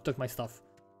wolf hunter took my stuff.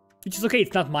 Which is okay,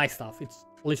 it's not my stuff. It's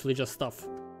literally just stuff.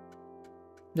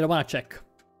 Then I want to check.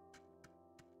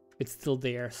 It's still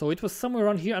there. So it was somewhere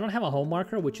around here. I don't have a home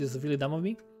marker, which is really dumb of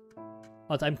me.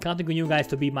 But I'm counting on you guys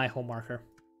to be my home marker.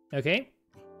 Okay?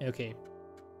 Okay.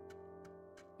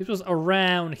 It was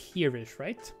around here-ish,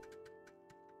 right?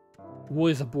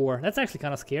 What is a boar? That's actually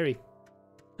kind of scary.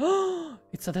 Oh,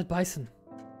 it's a dead bison.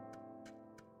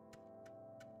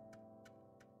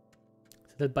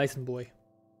 It's a dead bison boy.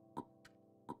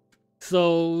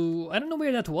 So, I don't know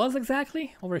where that was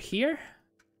exactly. Over here.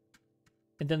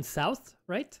 And then south,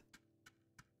 right?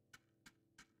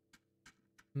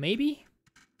 Maybe?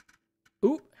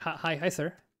 Ooh, hi,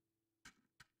 sir. I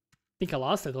think I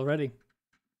lost it already.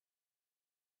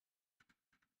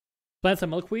 Plant some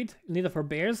milkweed. Need it for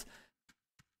bears.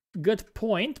 Good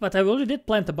point, but I already did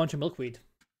plant a bunch of milkweed.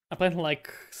 I planted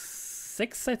like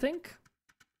 6, I think.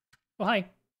 Oh,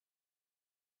 hi.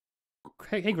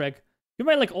 Hey, Greg. You're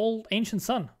my like old ancient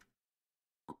son.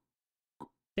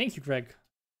 Thank you, Greg.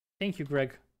 Thank you,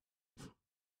 Greg.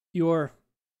 You're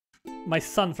my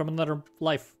son from another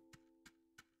life.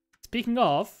 Speaking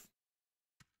of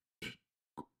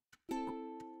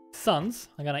sons,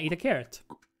 I'm gonna eat a carrot.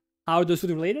 Are those two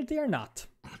related? They are not.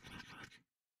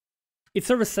 It's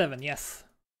server 7, yes.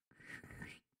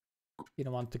 You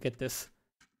don't want to get this.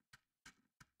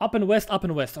 Up and west, up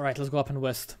and west. Alright, let's go up and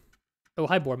west. Oh,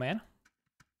 hi, boar man.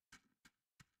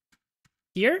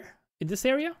 Here? In this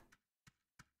area?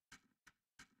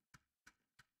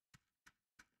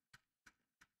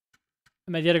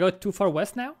 Did I go too far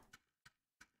west now?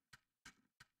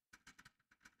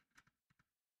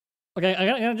 Okay, I'm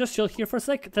gonna just chill here for a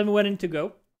sec. Tell me when I need to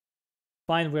go.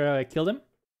 Find where I killed him.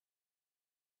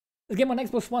 This game on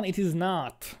Xbox One, it is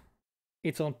not.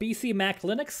 It's on PC, Mac,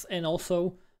 Linux, and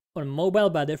also on mobile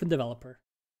by a different developer.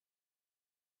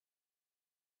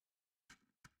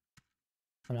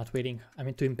 I'm not waiting.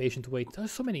 I'm too impatient to wait.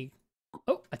 There's so many.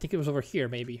 Oh, I think it was over here,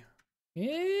 maybe.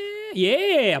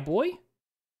 Yeah, boy.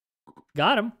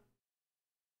 Got him.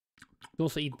 You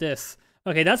also eat this.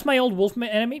 Okay, that's my old wolf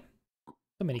enemy.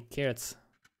 So many carrots.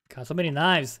 God, so many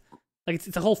knives. Like,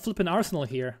 it's a whole flippin' arsenal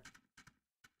here.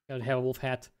 Gotta have a wolf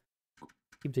hat.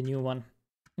 Keep the new one.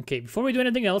 Okay, before we do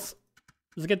anything else,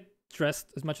 let's get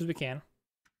dressed as much as we can.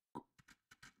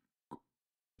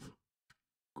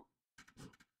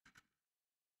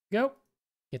 Go.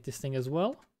 Get this thing as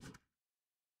well.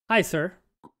 Hi, sir.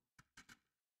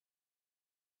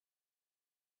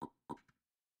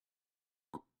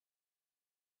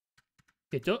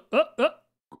 Okay,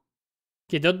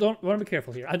 okay, don't want to be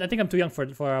careful here. I think I'm too young for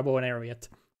a bow and arrow yet.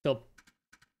 So,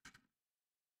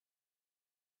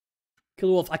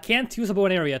 kill wolf. I can't use a bow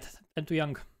and arrow yet. I'm too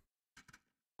young.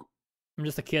 I'm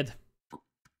just a kid.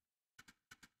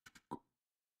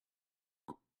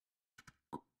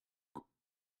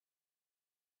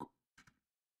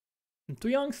 I'm too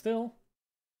young still.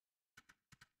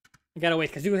 I gotta wait,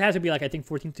 because you have to be like, I think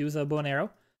 14 to use a bow and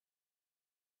arrow.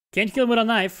 Can't kill him with a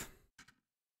knife.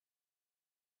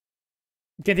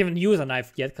 Can't even use a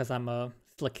knife yet, because I'm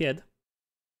still a kid.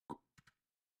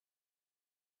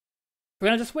 We're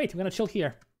gonna just wait. We're gonna chill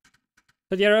here.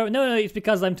 But the arrow, no, it's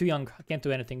because I'm too young. I can't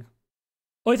do anything.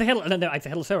 Oh, it's a headless. No, it's a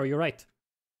headless arrow. You're right.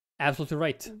 Absolutely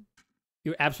right.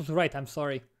 You're absolutely right. I'm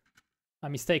sorry. My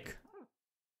mistake.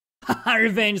 Haha,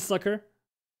 revenge, sucker.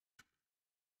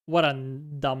 What a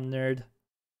dumb nerd.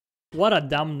 What a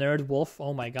dumb nerd, Wolf.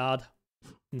 Oh my god.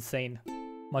 Insane.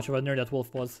 Much of a nerd that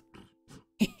Wolf was.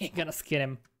 Gonna skin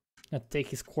him. Gonna take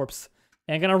his corpse.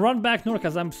 And I'm gonna run back north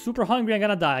because I'm super hungry. I'm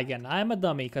gonna die again. I'm a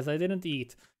dummy because I didn't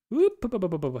eat. Whoop,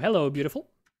 hello, beautiful.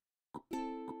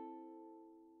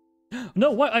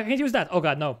 No, what? I can't use that. Oh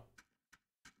god, no.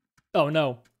 Oh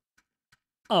no.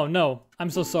 Oh no. I'm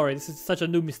so sorry. This is such a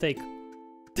new mistake.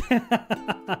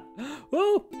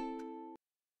 Whoa.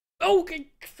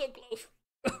 Okay, so close.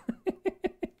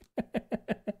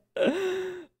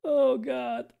 Oh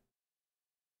god.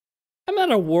 I'm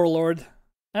not a warlord.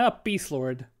 I'm a peace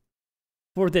lord.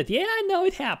 For that, yeah, I know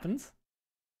it happens.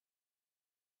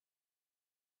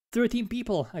 13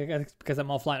 people, I guess, because I'm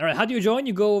offline. Alright, how do you join?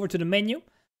 You go over to the menu.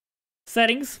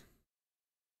 Settings.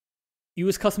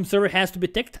 Use custom server has to be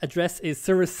ticked. Address is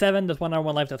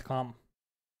server7.1hour1life.com.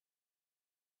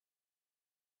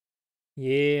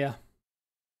 Yeah.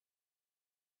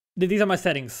 These are my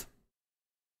settings.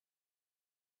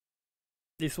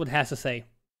 This is what it has to say.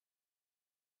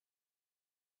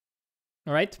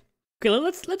 Alright. Okay,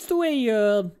 let's do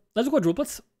a let's do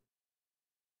quadruplets.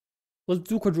 Let's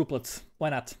do quadruplets. Why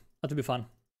not? That would be fun.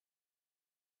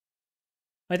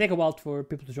 Might take a while for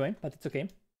people to join, but it's okay.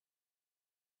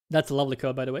 That's a lovely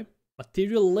code, by the way.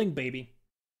 Material link, baby.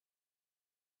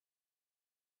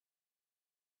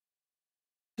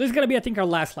 This is gonna be, I think, our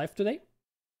last life today.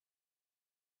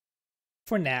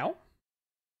 For now.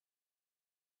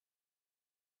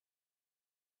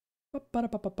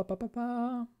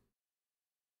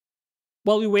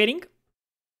 While we're waiting,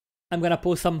 I'm gonna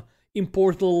post some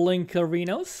important link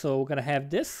arenas. So we're gonna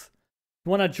have this. If you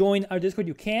wanna join our Discord,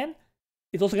 you can.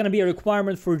 It's also gonna be a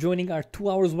requirement for joining our 2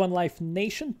 Hours 1 Life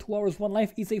Nation. 2 Hours 1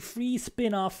 Life is a free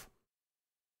spin-off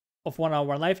of 1 Hour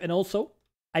 1 Life, and also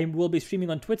I will be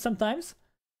streaming on Twitch sometimes.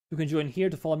 You can join here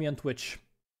to follow me on Twitch.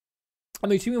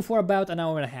 I'm streaming for about an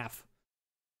hour and a half.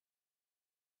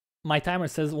 My timer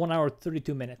says 1 hour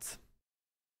 32 minutes.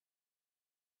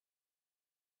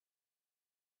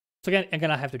 So again, I'm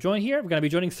gonna have to join here. We're gonna be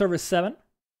joining server 7.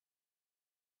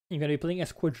 You're gonna be playing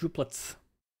as quadruplets.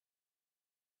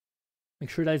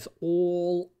 Make sure that is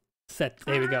all set.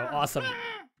 There we go. Awesome.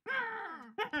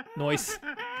 Noise.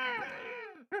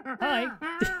 Hi.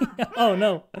 Oh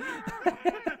no.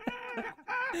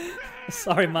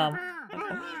 Sorry, Mom.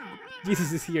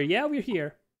 Jesus is here. Yeah, we're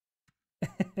here.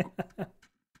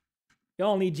 You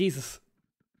all need Jesus.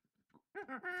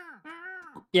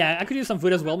 Yeah, I could use some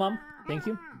food as well, Mom. Thank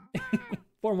you.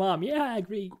 For Mom. Yeah, I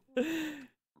agree.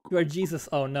 You are Jesus.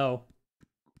 Oh no.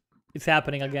 It's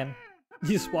happening again.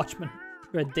 Jesus Watchman.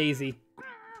 You're a Daisy.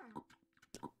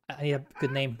 I need a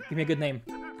good name. Give me a good name.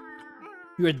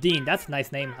 You're a Dean. That's a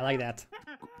nice name. I like that.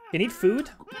 You need food?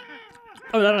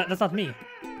 Oh, no, that's not me.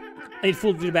 I need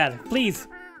food really bad. Please.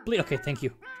 Please. Okay, thank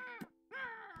you.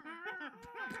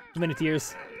 Too many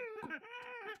tears.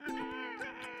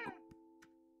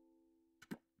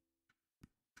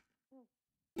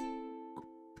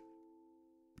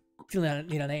 Still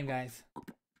need a name, guys.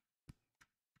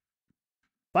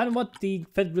 Find what the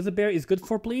fed grizzly bear is good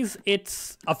for, please.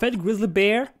 It's a fed grizzly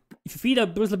bear. If you feed a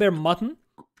grizzly bear mutton,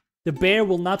 the bear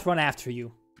will not run after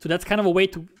you. So that's kind of a way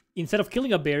to, instead of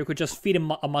killing a bear, you could just feed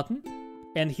him a mutton,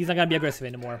 and he's not gonna be aggressive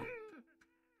anymore.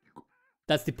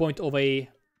 That's the point of a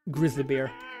grizzly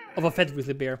bear, of a fed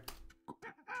grizzly bear.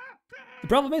 The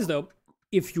problem is, though,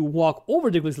 if you walk over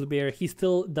the grizzly bear, he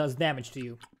still does damage to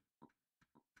you.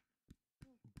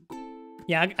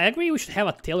 Yeah, I agree we should have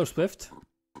a Taylor Swift.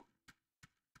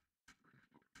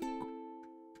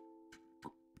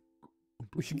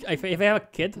 We should, if I have a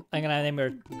kid, I'm gonna name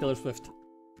her Taylor Swift.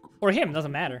 Or him,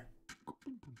 doesn't matter.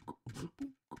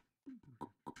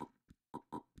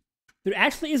 There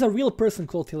actually is a real person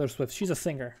called Taylor Swift. She's a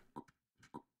singer.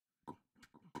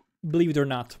 Believe it or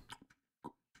not.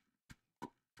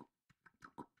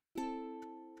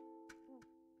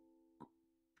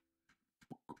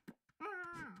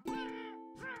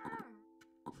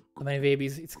 So many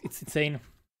babies, it's insane.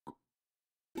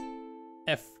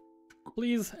 F.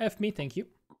 Please F me, thank you.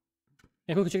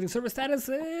 And quickly checking server status.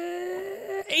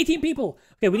 18 people!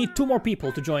 Okay, we need 2 more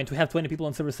people to join to have 20 people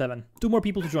on server 7. 2 more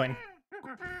people to join.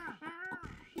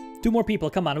 2 more people,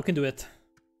 come on, we can do it.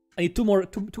 I need 2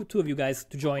 of you guys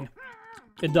to join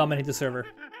and dominate the server.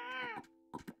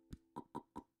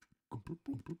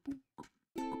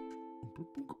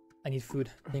 I need food,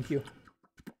 thank you.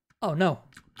 Oh no,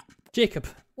 Jacob,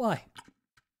 why?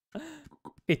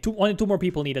 Okay, only 2 more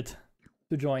people needed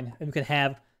to join, and we can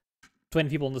have 20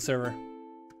 people on the server.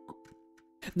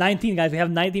 19 guys, we have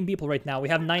 19 people right now. We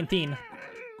have 19.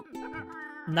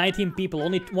 19 people,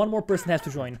 only 1 more person has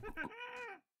to join.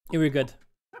 Yeah, we're good.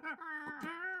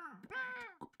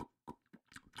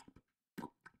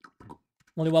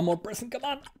 Only 1 more person, come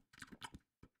on!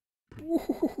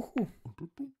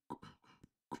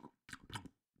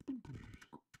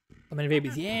 How many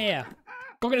babies? Yeah!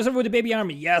 Go get us over with the baby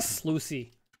army! Yes,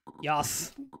 Lucy!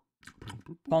 Yes!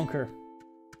 Conquer.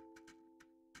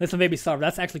 Let some babies starve,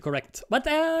 that's actually correct. But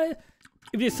if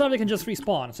they starve, they can just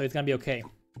respawn, so it's gonna be okay.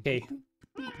 Okay.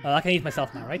 I can eat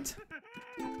myself now, right?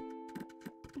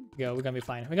 Go, we're gonna be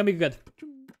fine. We're gonna be good.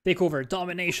 Take over,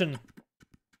 domination!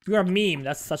 You are a meme,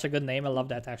 that's such a good name, I love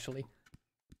that actually.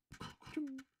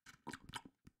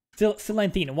 Still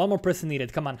 19, 1 more person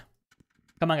needed, come on.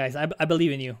 Come on guys, I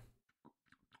believe in you.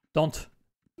 Don't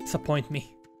disappoint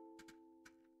me.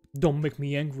 Don't make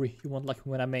me angry, you won't like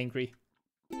me when I'm angry.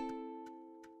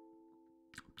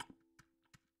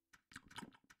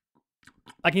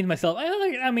 I can eat myself,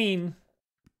 I mean...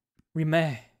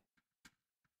 Rime.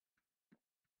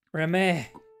 Rime.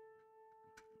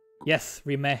 Yes,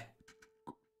 Rime.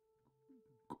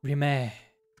 Rime.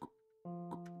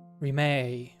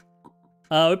 Rime.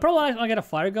 We probably want to get a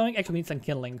fire going. Actually, we need some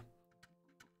kindling.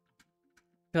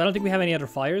 I don't think we have any other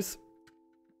fires.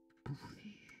 Here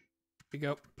we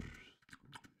go.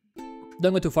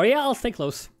 Don't go too far. Yeah, I'll stay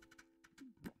close.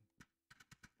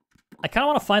 I kind of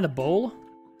want to find a bowl.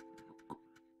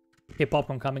 Okay,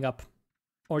 popcorn coming up.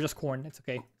 Or just corn. It's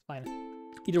okay. It's fine.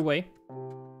 Either way.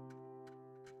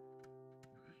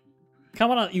 Kind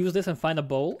of want to use this and find a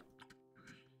bowl.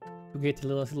 To get a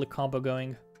little combo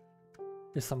going.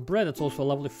 There's some bread. That's also a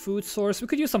lovely food source. We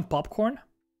could use some popcorn.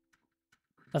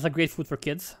 That's a great food for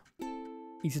kids.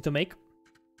 Easy to make.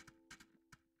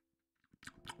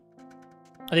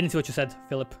 I didn't see what you said,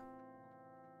 Philip.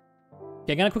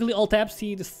 Okay, I'm gonna quickly alt-tab,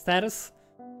 see the status.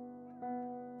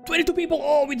 22 people!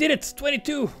 Oh, we did it!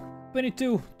 22!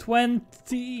 22!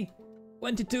 20!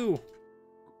 22!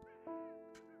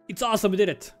 It's awesome, we did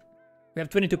it! We have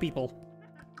 22 people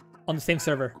on the same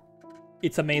server.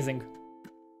 It's amazing.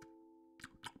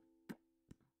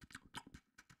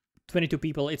 22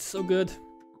 people, it's so good.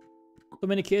 So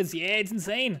many kids, yeah, it's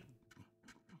insane.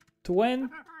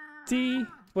 22.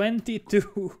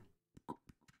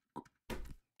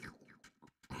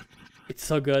 It's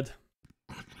so good.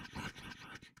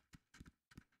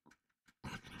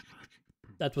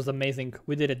 That was amazing.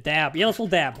 We did a dab. Yeah, let's all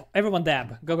dab. Everyone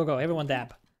dab. Go, go, go. Everyone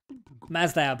dab.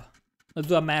 Mass dab. Let's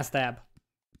do a mass dab.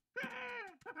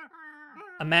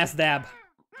 A mass dab.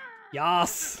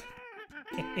 Yes!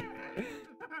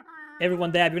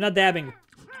 Everyone dab. You're not dabbing.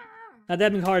 Not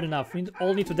dabbing hard enough. We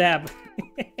all need to dab.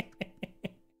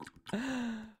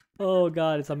 Oh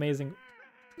god, it's amazing.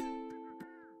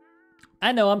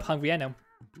 I know, I'm hungry, I know.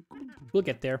 We'll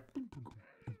get there.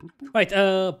 Right,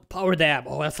 power dab.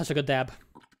 Oh, that's such a good dab.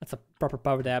 That's a proper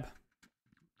power dab.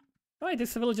 Alright,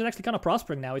 this village is actually kind of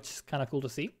prospering now, which is kind of cool to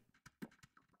see.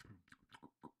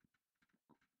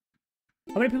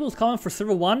 How many people is calling for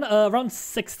server 1? Around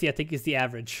 60, I think, is the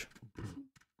average.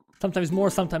 Sometimes more,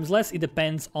 sometimes less. It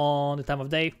depends on the time of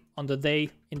day, on the day,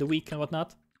 in the week, and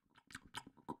whatnot.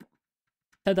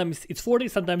 Sometimes it's 40,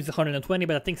 sometimes it's 120,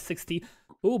 but I think 60.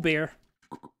 Ooh, bear.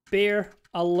 Bear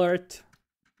alert.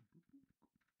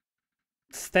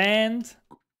 Stand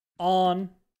on.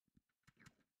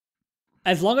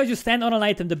 As long as you stand on an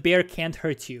item, the bear can't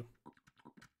hurt you.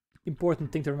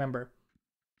 Important thing to remember.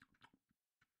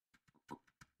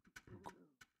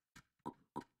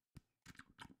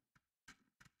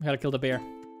 We gotta kill the bear.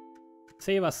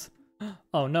 Save us.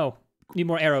 Oh no. Need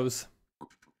more arrows.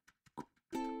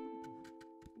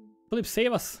 Philip,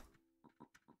 save us.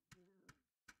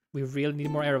 We really need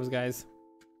more arrows, guys.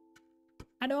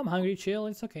 I know I'm hungry, chill.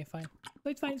 It's okay, fine.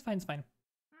 It's fine, it's fine, it's fine.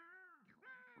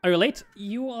 Are you late?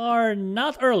 You are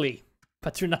not early,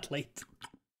 but you're not late.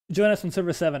 Join us on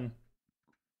server 7.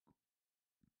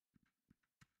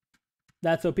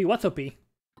 That's OP. What's OP?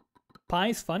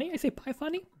 Pie's funny? I say pie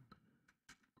funny?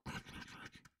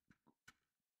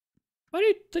 Why are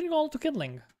you turning all to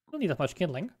kindling? You don't need that much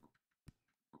kindling.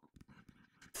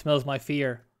 It smells my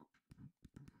fear.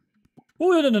 Oh,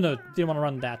 no, no, no, no. Didn't want to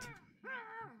run that.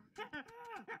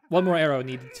 One more arrow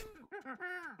needed.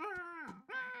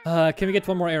 Can we get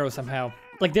one more arrow somehow?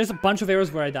 Like, there's a bunch of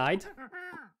arrows where I died.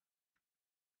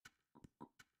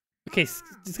 Okay,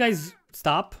 this guy's...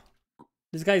 Stop.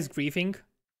 This guy is griefing.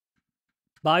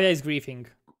 Baya is griefing.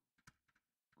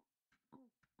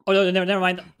 Oh, no, never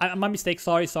mind. My mistake.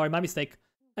 Sorry, my mistake.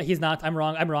 He's not. I'm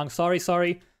wrong. Sorry.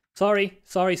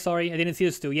 I didn't see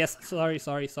us two. Yes, sorry.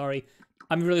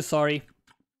 I'm really sorry.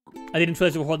 I didn't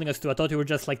realize you were holding us two. I thought you were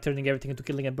just, like, turning everything into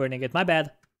killing and burning it. My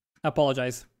bad. I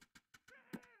apologize.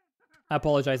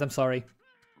 I'm sorry.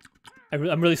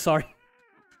 I'm really sorry.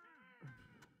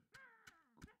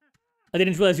 I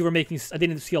didn't realize you were making... I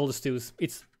didn't see all the stews.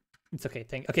 It's okay.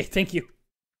 Thank you.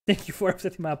 Thank you for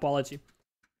accepting my apology.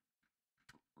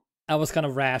 I was kind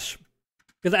of rash.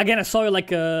 Because again, I saw you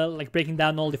like breaking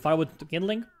down all the firewood to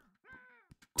kindling.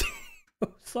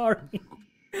 Oh, sorry.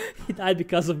 He died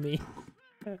because of me.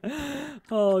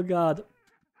 Oh god.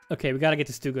 Okay, we gotta get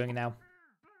this stew going now.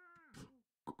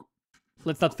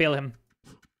 Let's not fail him.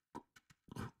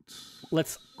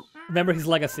 Let's remember his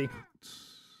legacy.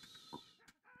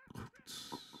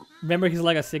 Remember his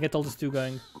legacy, get all the stew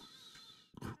going.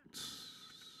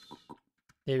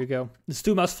 There we go. The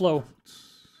stew must flow.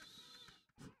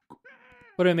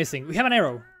 What are we missing? We have an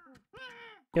arrow.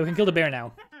 Yeah, we can kill the bear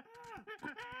now.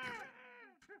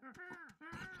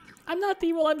 I'm not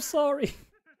evil, I'm sorry.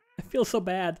 I feel so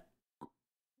bad.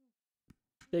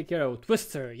 Take arrow.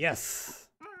 Twister, yes.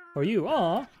 For you,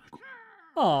 aw.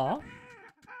 Aw.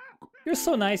 You're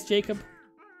so nice, Jacob.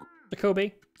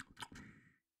 Jacoby.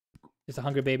 It's a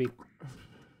hungry baby.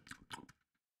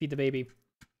 Feed the baby.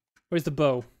 Where's the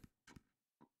bow?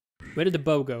 Where did the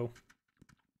bow go?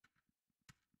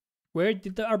 Where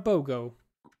did our bow go?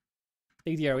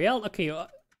 Take the arrow. Yeah, okay,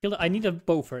 I need a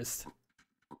bow first.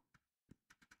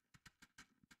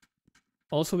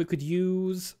 Also, we could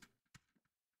use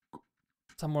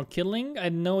some more killing. I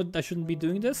know I shouldn't be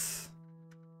doing this.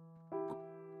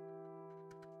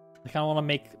 I kind of want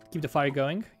to keep the fire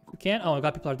going. If we can. Oh my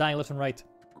god, people are dying left and right.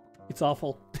 It's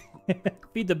awful.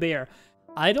 Feed the bear.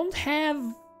 I don't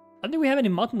think we have any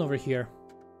mutton over here.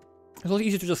 It's also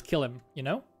easier to just kill him, you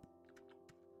know?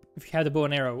 If you have the bow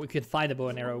and arrow, we can find the bow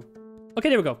and arrow. Okay,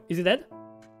 there we go. Is he dead?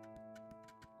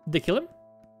 Did they kill him?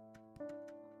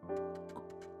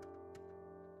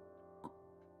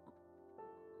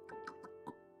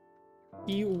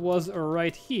 He was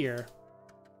right here.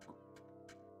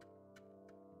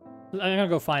 I'm gonna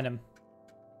go find him.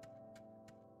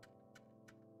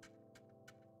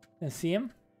 And see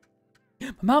him?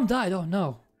 My mom died! Oh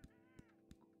no.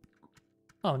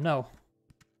 Oh no.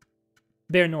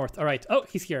 Bear north. Alright. Oh,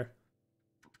 he's here.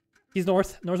 He's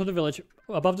north of the village.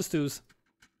 Above the stews.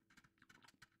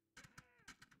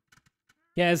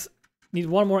 Yes. Need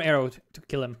one more arrow to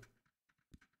kill him.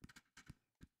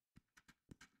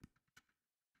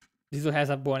 This one has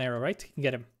a bow and arrow, right? You can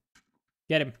get him.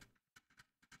 Get him.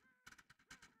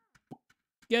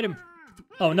 Get him.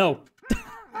 Oh no.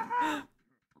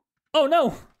 Oh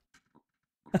no.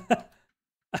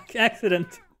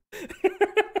 Accident.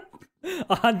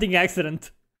 A hunting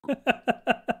accident.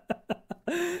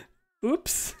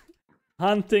 Oops.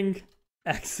 Hunting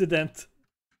accident.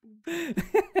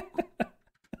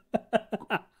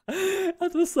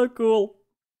 That was so cool.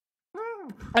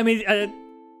 I mean,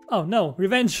 oh no,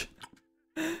 revenge.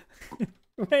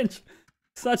 Revenge.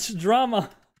 Such drama.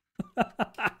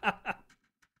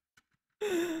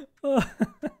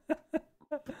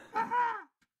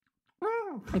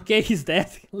 Okay, he's dead.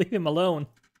 Leave him alone.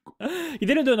 He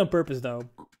didn't do it on purpose, though.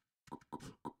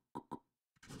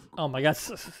 Oh my god,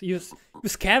 he was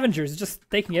scavengers, just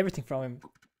taking everything from him.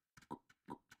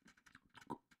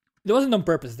 It wasn't on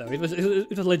purpose, though. It was a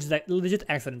legit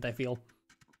accident, I feel.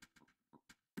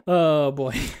 Oh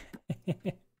boy.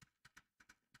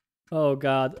 Oh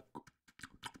god.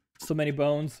 So many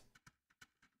bones.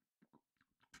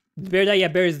 Bear died? Yeah,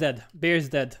 bear is dead. Bear is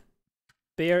dead.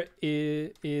 Bear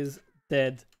is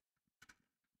dead.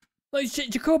 No, it's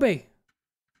Jacoby!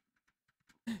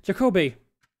 Jacoby!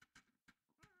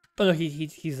 Oh no,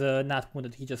 he's not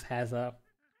wounded. He just has a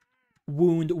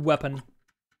wound weapon.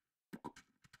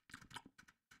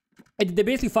 They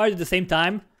basically fired at the same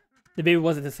time. The baby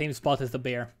was at the same spot as the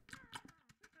bear.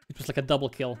 It was like a double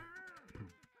kill.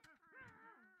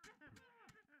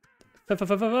 Feed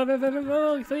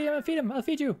him, I'll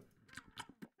feed you.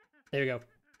 There we go.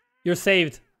 You're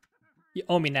saved. You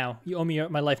owe me now. You owe me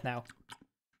my life now.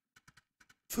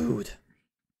 Food.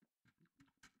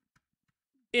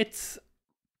 It's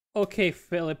okay,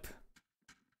 Philip.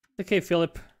 Okay,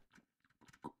 Philip.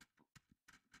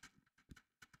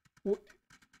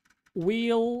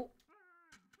 We'll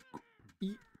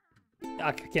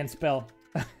I can't spell.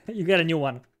 You get a new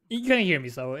one. You can hear me,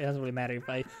 so it doesn't really matter if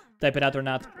I type it out or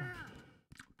not.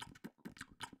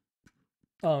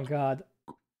 Oh god.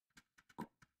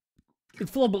 It's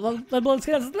full of blood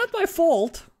scans. It's not my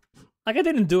fault. Like, I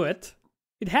didn't do it.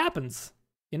 It happens.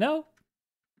 You know?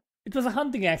 It was a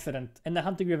hunting accident and a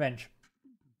hunting revenge.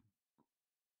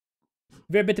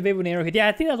 Very bit of baby with an arrow hit. Yeah,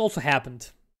 I think that also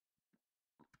happened.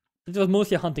 It was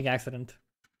mostly a hunting accident.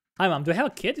 Hi, Mom. Do I have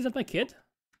a kid? Is that my kid?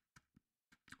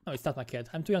 No, it's not my kid.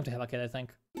 I'm too young to have a kid, I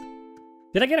think.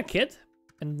 Did I get a kid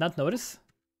and not notice?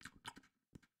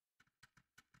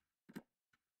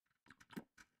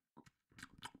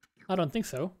 I don't think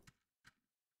so.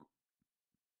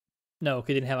 No,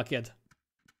 he didn't have a kid.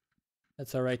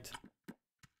 That's alright.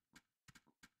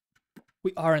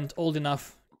 We aren't old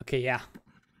enough. Okay, yeah.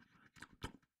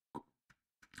 I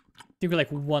think we're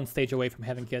like one stage away from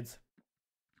having kids.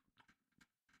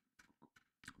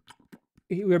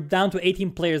 We're down to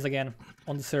 18 players again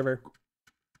on the server.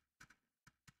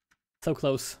 So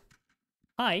close.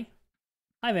 Hi.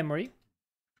 Hi, memory.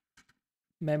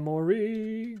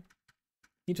 Memory.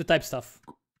 Need to type stuff.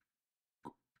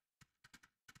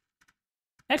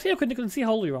 Actually, I couldn't see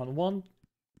how old you're on.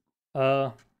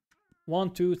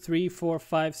 1, 2, 3, 4,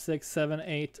 5, 6, 7,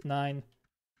 8, 9,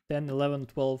 10, 11,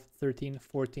 12, 13,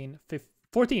 14, 15,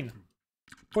 14.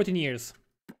 14 years.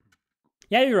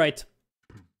 Yeah, you're right.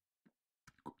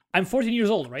 I'm 14 years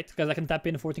old, right? Because I can tap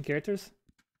in 14 characters.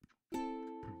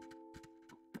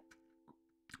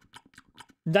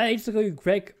 That age ago,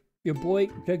 your boy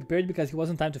Greg buried because he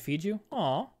wasn't time to feed you?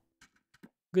 Aw.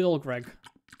 Good old Greg.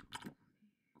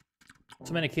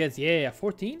 So many kids. Yeah,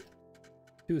 14?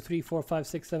 2, 3, 4, 5,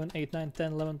 6, 7, 8, 9,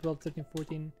 10, 11, 12, 13,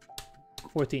 14.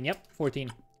 14, yep,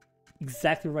 14.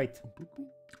 Exactly right.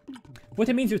 What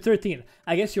it means you're 13.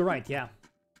 I guess you're right, yeah.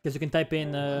 Because you can type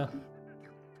in,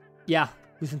 yeah,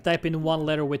 you can type in one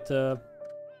letter with, when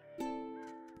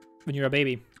you're a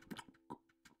baby.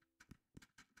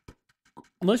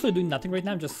 I'm literally doing nothing right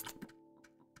now, I'm just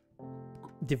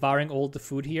devouring all the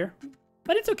food here.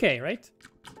 But it's okay, right?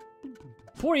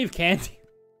 Poor Eve Candy.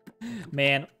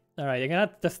 Man. Alright, I'm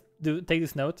gonna just take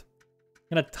this note.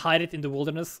 I'm gonna hide it in the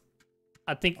wilderness.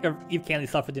 I think Eve Candy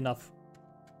suffered enough.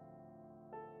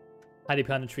 Hide it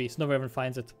behind the trees. Nobody ever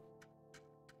finds it.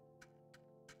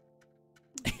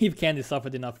 Eve Candy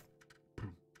suffered enough.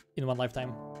 In one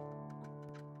lifetime.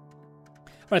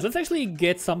 Alright, let's actually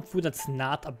get some food that's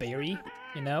not a berry,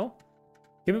 you know?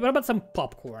 Okay, what about some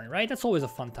popcorn, right? That's always a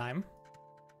fun time.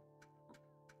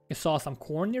 You saw some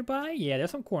corn nearby? Yeah,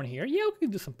 there's some corn here. Yeah, we can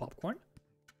do some popcorn.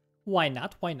 Why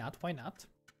not? Why not? Why not?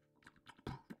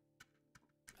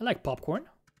 I like popcorn.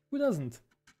 Who doesn't?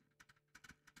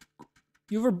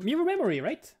 You were memory,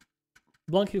 right?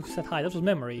 Blunky said hi. That was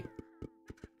memory.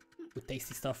 Good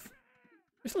tasty stuff.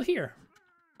 We're still here.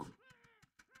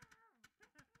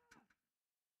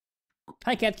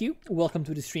 Hi, CatQ. Welcome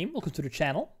to the stream. Welcome to the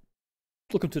channel.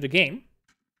 Welcome to the game.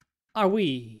 Are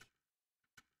we?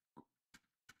 I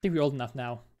think we're old enough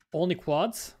now. Only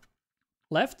quads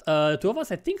left? Two of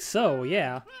us? I think so,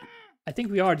 yeah. I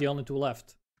think we are the only two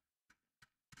left.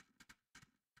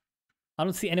 I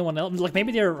don't see anyone else. Like,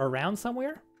 maybe they're around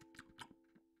somewhere?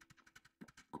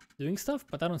 Doing stuff?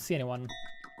 But I don't see anyone.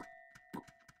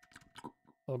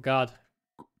 Oh god.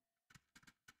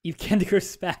 Eve Candy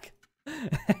curse is back.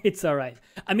 It's alright.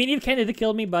 I mean, Eve Candy did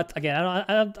kill me, but again,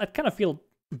 I kind of feel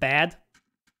bad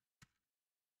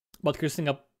about cursing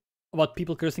up, about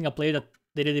people cursing a player that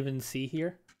they didn't even see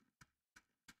here.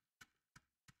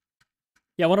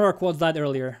 Yeah, one of our quads died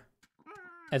earlier,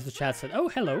 as the chat said. Oh,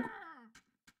 hello.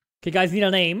 Okay, guys, need a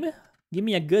name. Give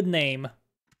me a good name.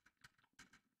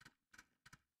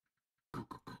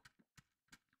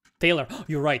 Taylor.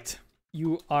 You're right.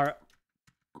 You are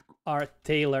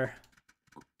Taylor.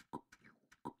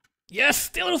 Yes,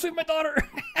 Taylor Swift, my daughter.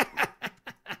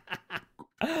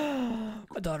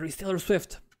 My daughter is Taylor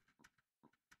Swift.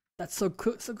 That's so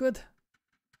good, so good.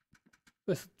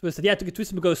 Twisted, yeah, to get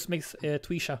Twisted Ghost makes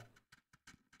Twisha.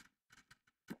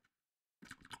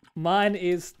 Mine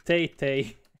is Tay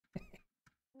Tay.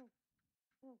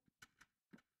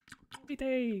 Tay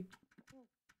Tay.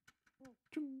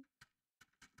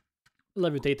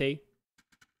 Love you, Tay Tay.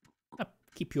 I'll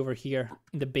keep you over here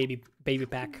in the baby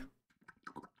pack.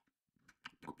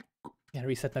 Gotta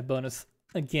reset my bonus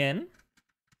again.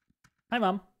 Hi,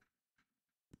 Mom.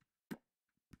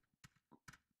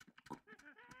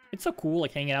 It's so cool,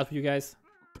 like, hanging out with you guys.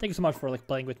 Thank you so much for, like,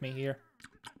 playing with me here.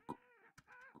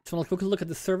 Just wanna look at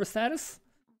the server status.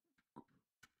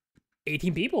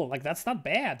 18 people, like, that's not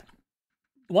bad.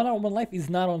 1 Hour 1 Life is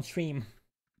not on stream.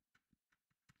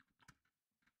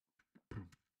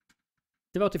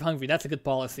 Devout if hungry. That's a good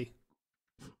policy.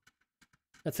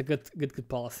 That's a good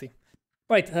policy.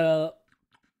 Right. Thank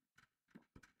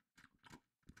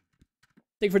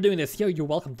you for doing this. Yo, you're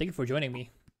welcome. Thank you for joining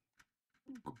me.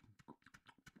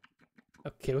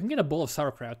 Okay, we can get a bowl of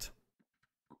sauerkraut.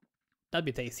 That'd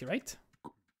be tasty, right?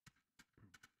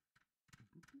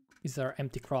 These are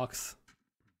empty crocs.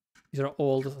 These are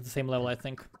all at the same level, I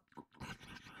think.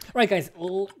 Right, guys.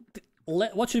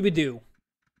 What should we do?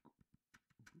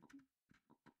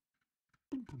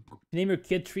 Name your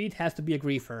kid treat has to be a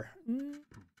griefer.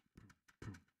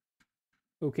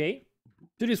 Okay.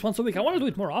 Do this once a week. I want to do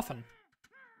it more often.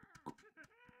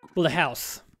 Build a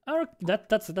house.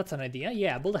 That's an idea.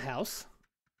 Yeah, build a house.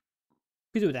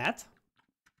 We do that.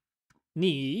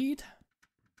 Need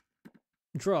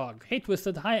drug. Hey,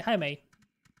 Twisted. Hi, May.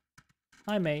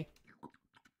 Hi, May.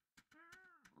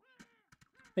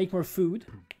 Make more food.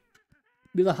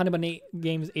 Build a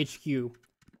HoneyBunnyGames HQ.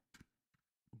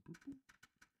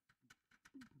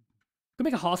 Could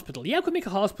make a hospital. Yeah, we could make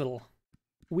a hospital.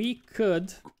 We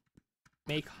could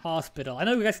make hospital. I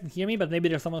know you guys can hear me, but maybe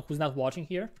there's someone who's not watching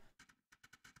here.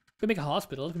 Could make a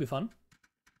hospital. It could be fun.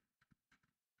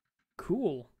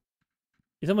 Cool.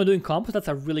 Is someone doing compost? That's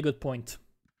a really good point.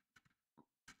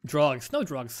 Drugs. No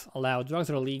drugs allowed. Drugs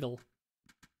are illegal.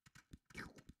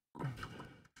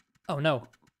 Oh no.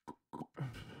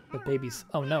 The babies.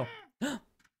 Oh no.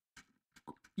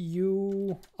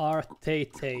 You are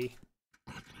Tay-Tay.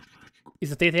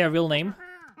 Is Tay-Tay a real name?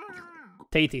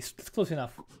 Tay-Tay. That's close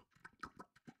enough.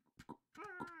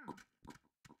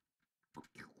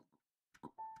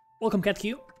 Welcome, Cat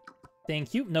Q.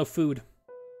 Thank you. No food.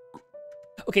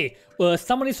 Okay, well,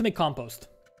 someone needs to make compost.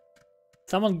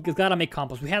 Someone gotta make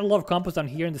compost. We had a lot of compost down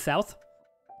here in the south.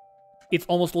 It's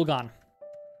almost all gone.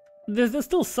 There's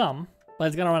still some, but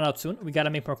it's gonna run out soon. We gotta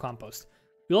make more compost.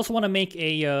 We also want to make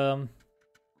a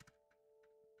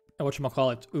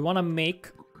whatchamacallit. We want to make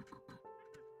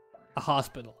a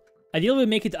hospital. Ideally, we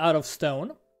make it out of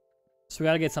stone. So we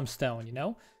gotta get some stone, you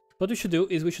know? What we should do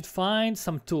is we should find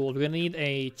some tools. We're gonna need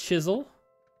a chisel.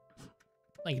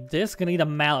 Like this. Gonna need a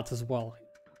mallet as well.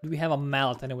 Do we have a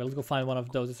mallet? Anyway, let's go find one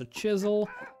of those. It's a chisel.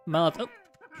 Mallet. Oh.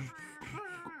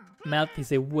 Mallet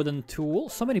is a wooden tool.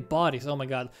 So many bodies. Oh my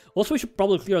god. Also, we should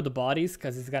probably clear out the bodies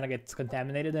because it's gonna get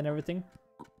contaminated and everything.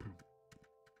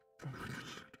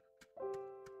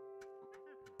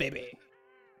 Baby.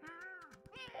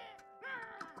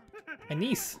 My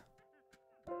niece.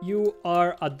 You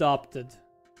are adopted.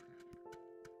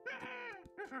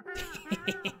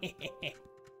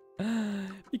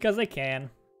 Because I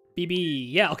can. BB.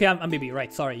 Yeah, okay, I'm BB.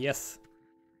 Right, sorry. Yes.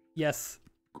 Yes.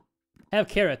 Have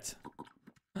carrot.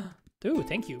 Dude,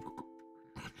 thank you.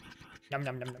 Yum,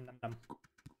 yum, yum, yum, yum, yum.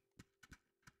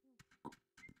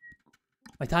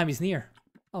 My time is near.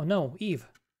 Oh no, Eve.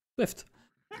 Swift.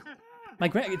 It's my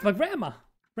grandma.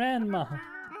 Grandma.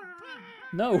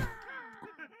 No.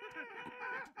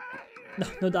 No,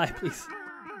 no die, please.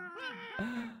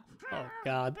 Oh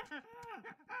god.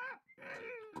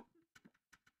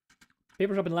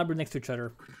 Paper shop and library next to each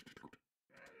other.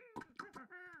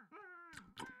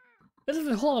 This is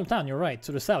a whole other town, you're right.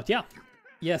 To the south, yeah.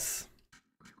 Yes.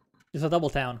 It's a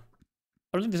double town.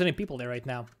 I don't think there's any people there right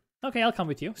now. Okay, I'll come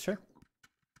with you, sure.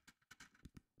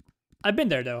 I've been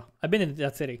there though. I've been in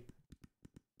that city.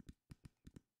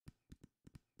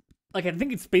 Like, I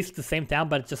think it's basically the same town,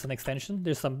 but it's just an extension.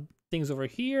 There's some things over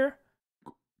here.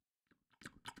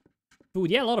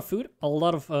 Food, yeah, a lot of food. A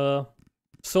lot of,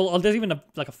 so there's even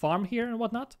like a farm here and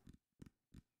whatnot.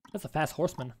 That's a fast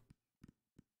horseman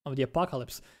of the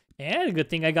apocalypse. Yeah, good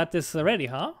thing I got this ready,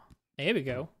 huh? There we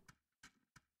go.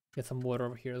 Get some water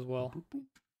over here as well.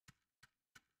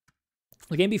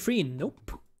 The game be free?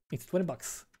 Nope. It's 20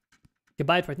 bucks. You can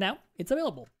buy it right now. It's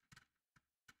available.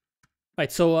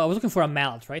 Right, so I was looking for a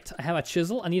mallet, right? I have a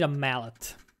chisel. I need a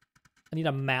mallet. I need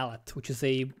a mallet, which is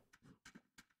a... I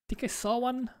think I saw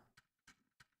one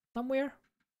somewhere.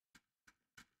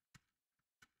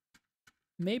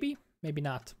 Maybe? Maybe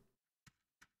not.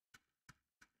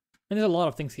 And there's a lot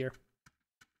of things here.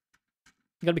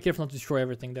 You gotta be careful not to destroy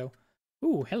everything, though.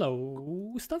 Ooh,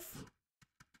 hello, stuff.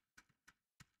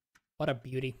 What a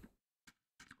beauty.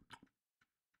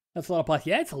 That's a lot of pies.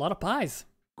 Yeah, it's a lot of pies.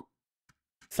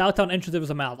 Southtown entrance, there was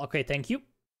a mallet. Okay, thank you.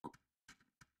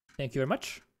 Thank you very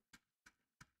much.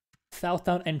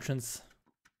 Southtown entrance.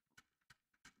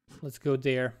 Let's go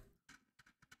there.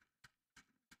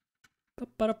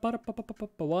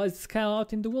 Why is this cow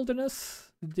out in the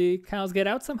wilderness? Did the cows get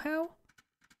out somehow?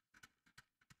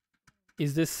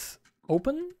 Is this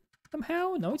open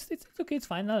somehow? No, it's okay, it's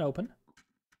fine, not open.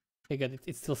 Okay, good,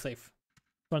 it's still safe.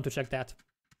 I want to check that.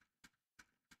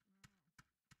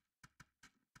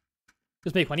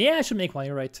 Just make one. Yeah, I should make one,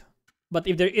 you're right. But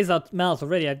if there is a mallet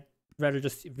already, I'd rather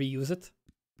just reuse it.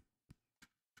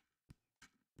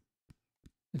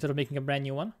 Instead of making a brand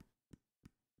new one.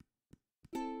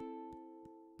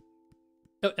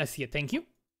 Oh, I see it, thank you.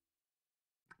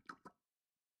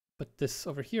 Put this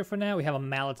over here for now. We have a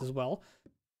mallet as well.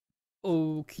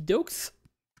 Okie dokes.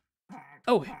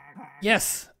 Oh,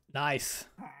 yes. Nice.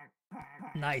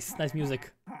 Nice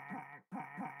music.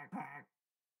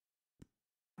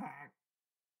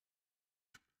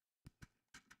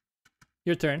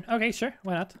 Your turn. Okay, sure.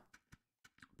 Why not?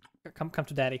 Come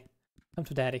to daddy. Come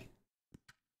to daddy.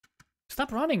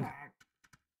 Stop running.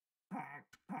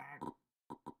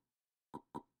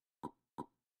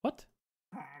 What?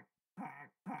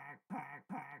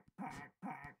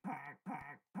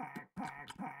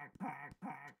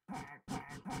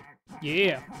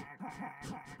 Yeah.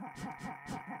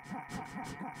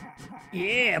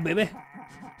 Yeah, baby.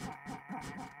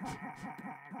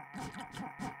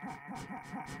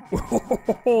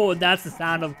 Oh, that's the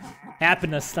sound of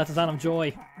happiness. That's the sound of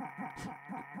joy.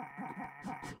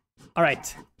 All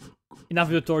right. Enough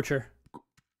of the torture.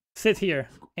 Sit here.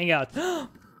 Hang out.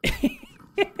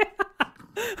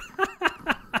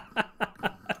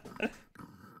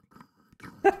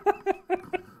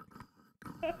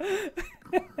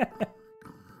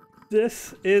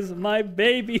 This is my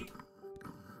baby.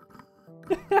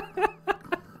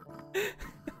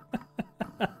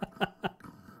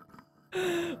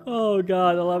 Oh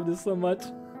god, I love this so much.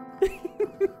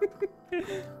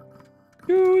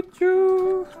 Choo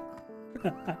choo.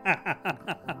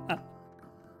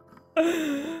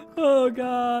 Oh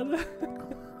god.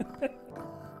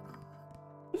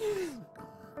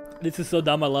 This is so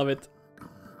dumb, I love it.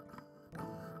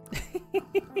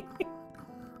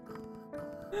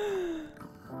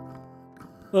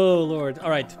 Oh lord,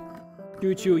 alright.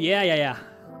 Choo choo, yeah.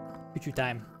 Choo choo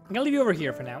time. I'm gonna leave you over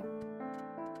here for now.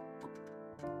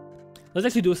 Let's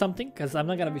actually do something, because I'm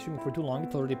not gonna be streaming for too long.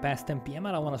 It's already past 10 PM.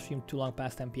 I don't want to stream too long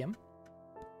past 10 PM.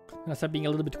 I'm gonna start being a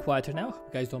little bit quieter now, if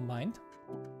you guys don't mind.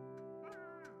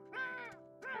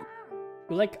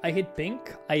 You like, I hit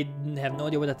pink? I have no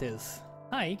idea what that is.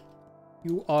 Hi.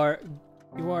 You are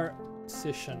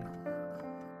session.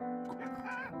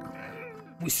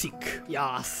 Musik,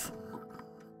 yes.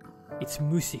 It's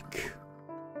music.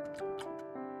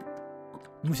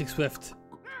 Music Swift.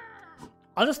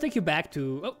 I'll just take you back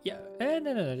to. Oh yeah,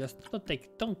 no. Just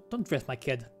don't dress my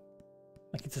kid.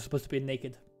 My kids are supposed to be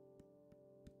naked.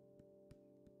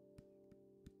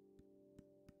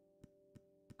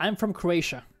 I'm from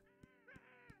Croatia.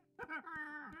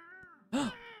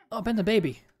 Oh, Ben the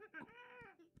baby.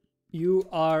 You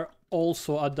are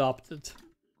also adopted.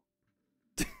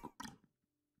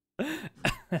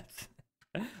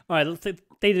 Alright, let's take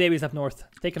the babies up north.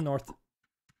 Take them north.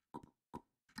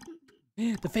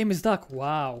 The famous duck.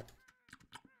 Wow.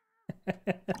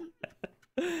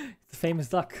 The famous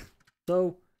duck.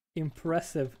 So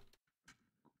impressive.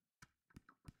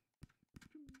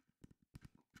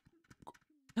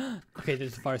 Okay,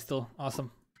 there's the fire still.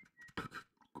 Awesome.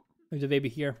 Leave the baby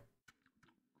here.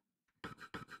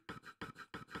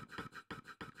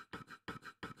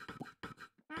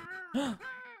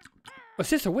 Oh,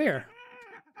 sister, where?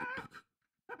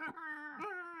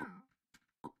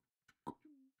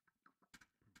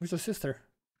 Where's her sister?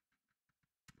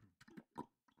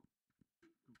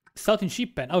 South in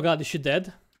sheep pen. Oh god, is she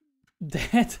dead?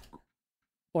 Dead?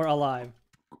 Or alive?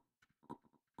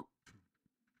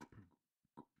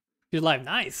 She's alive.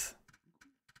 Nice.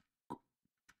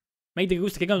 Make the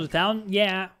goose to kick out of the town?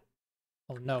 Yeah.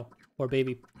 Oh no. Poor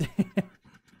baby.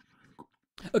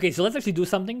 Okay, so let's actually do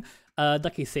something.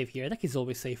 Ducky's safe here. Ducky's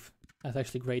always safe. That's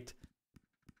actually great.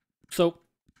 So,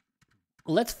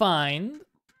 let's find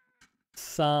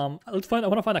some... I want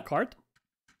to find a cart.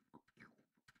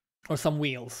 Or some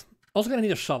wheels. Also gonna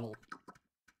need a shovel.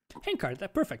 Handcart,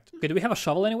 that's perfect. Okay, do we have a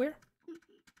shovel anywhere?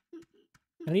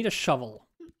 I need a shovel.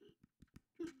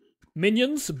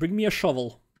 Minions, bring me a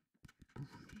shovel.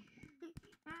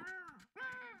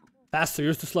 Faster,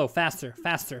 you're too slow. Faster,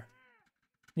 faster.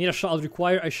 Need a shovel. I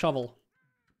require a shovel.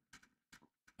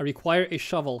 I require a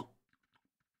shovel.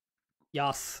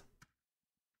 Yes.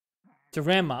 To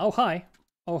grandma. Oh, hi.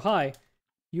 Oh, hi.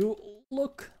 You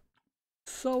look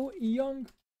so young.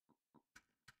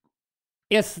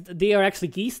 Yes, they are actually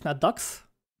geese, not ducks.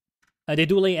 They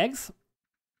do lay eggs.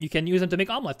 You can use them to make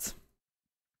omelets.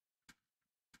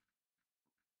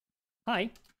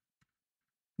 Hi.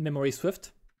 Memory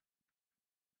Swift.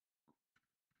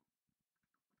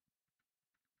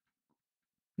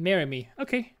 Marry me.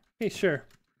 Okay. Okay, sure.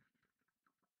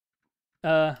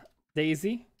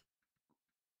 Daisy.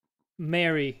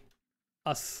 Marry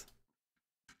us.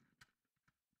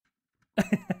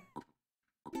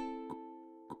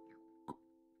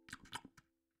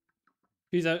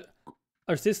 She's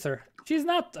our sister. She's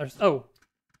not our... Oh.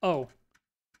 Oh.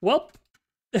 Welp.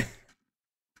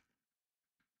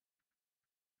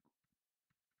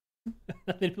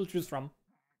 Nothing to choose from.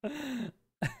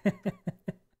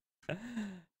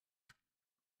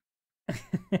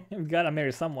 We gotta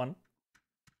marry someone.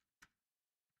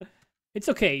 It's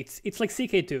okay. It's like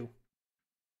CK2.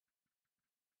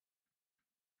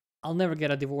 I'll never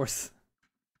get a divorce.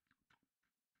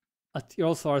 But you're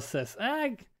also our sis.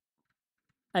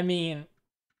 I mean...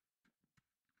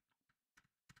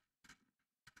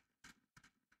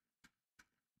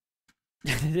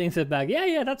 Things said back.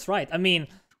 Yeah, that's right. I mean,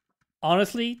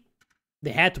 honestly,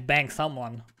 they had to bang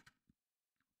someone.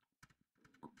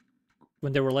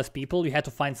 When there were less people, you had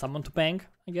to find someone to bang,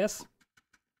 I guess.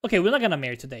 Okay, we're not gonna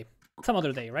marry today. Some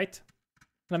other day, right?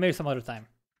 Gonna marry some other time.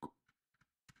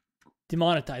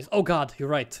 Demonetize. Oh god, you're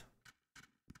right.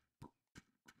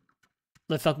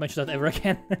 Let's not mention that ever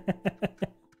again.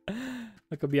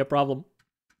 That could be a problem.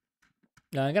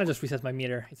 No, I'm gonna just reset my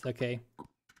meter. It's okay.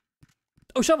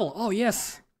 Oh, shovel! Oh,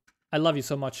 yes! I love you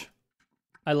so much.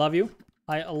 I love you.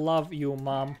 I love you,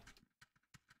 Mom.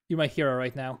 You're my hero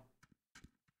right now.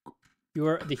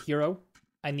 You're the hero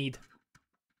I need.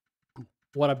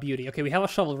 What a beauty. Okay, we have a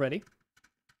shovel ready.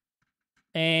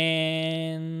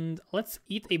 And let's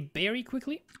eat a berry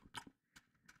quickly.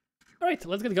 Alright,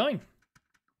 let's get going.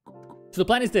 So the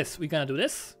plan is this. We're gonna do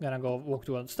this. We're gonna go walk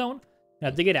to a stone.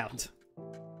 Gonna dig it out.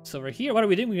 So over here, what are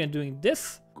we doing? We're gonna doing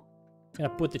this. Gonna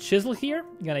put the chisel here.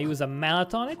 Gonna use a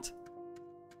mallet on it.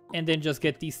 And then just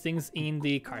get these things in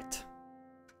the cart.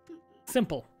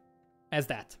 Simple as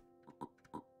that.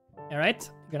 Alright,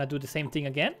 gonna do the same thing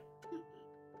again.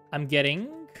 I'm getting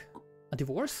a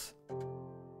divorce. So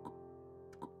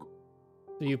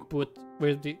you put...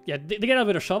 Where's the... Yeah, they get out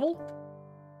with a shovel?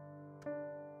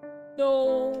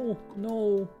 No,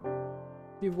 no.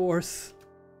 Divorce.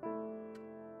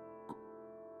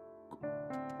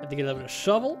 They get out with a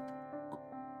shovel.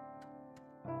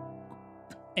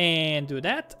 And do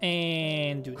that,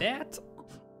 and do that.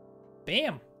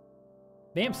 Bam.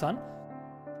 Bam, son.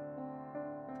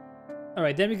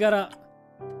 Alright, then we gotta...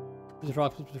 This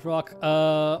rock, this rock.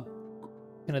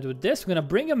 Gonna do this. We're gonna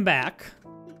bring him back.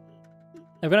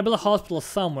 I'm gonna build a hospital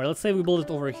somewhere. Let's say we build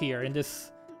it over here in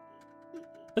this...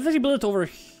 Let's actually build it over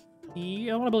here.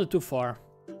 I don't wanna build it too far.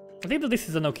 I think that this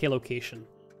is an okay location.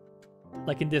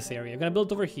 Like in this area. I'm gonna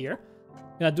build it over here.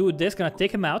 Gonna do this, gonna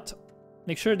take him out.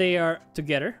 Make sure they are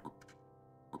together.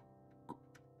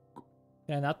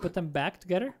 Can I not put them back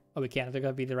together? Oh, we can't. They're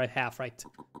gonna be the right half, right?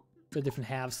 They're different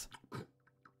halves.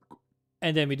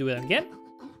 And then we do it again.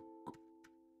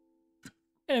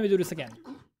 And then we do this again.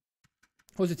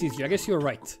 Was it easier? I guess you're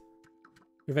right.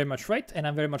 You're very much right, and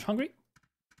I'm very much hungry.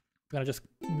 I'm gonna just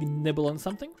nibble on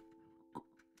something.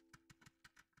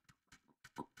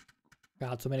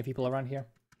 God, so many people around here.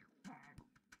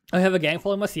 I have a gang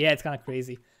following us? Yeah, it's kind of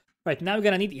crazy. Right, now we're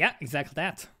gonna need... Yeah, exactly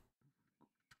that.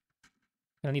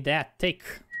 Gonna need that. Take.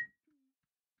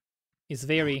 It's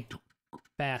very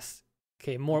fast.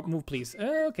 Okay, more move, please.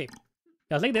 Okay.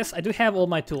 Yeah, like this. I do have all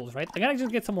my tools, right? I gotta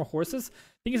just get some more horses.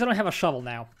 Thing is, I don't have a shovel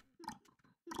now.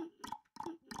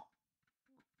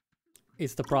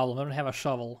 It's the problem. I don't have a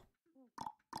shovel.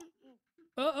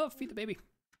 Oh, feed the baby.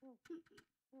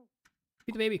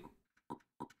 Feed the baby.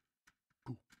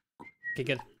 Okay,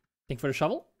 good. Think for the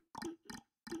shovel.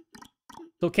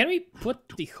 So can we put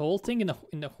the whole thing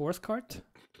in the horse cart?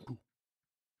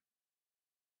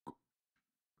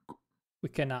 We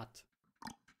cannot.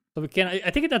 So we can. I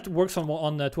think that works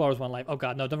on 2 hours 1 life. Oh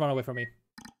god, no! Don't run away from me,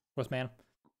 horse man.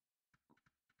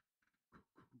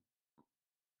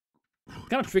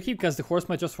 Kind of tricky because the horse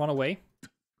might just run away.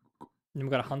 And we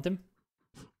gotta hunt him.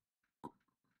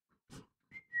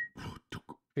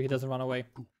 He doesn't run away.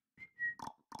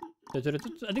 I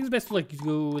think it's best to like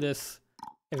do this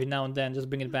every now and then, just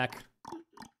bring it back.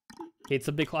 Okay, it's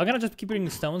a big hole. I'm gonna just keep bringing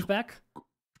stones back.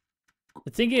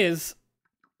 The thing is,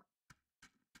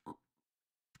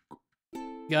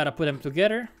 you gotta put them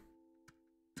together.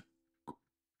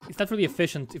 It's not really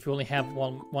efficient if you only have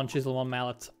one chisel, one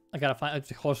mallet. I gotta find...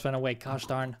 The horse ran away. Gosh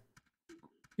darn.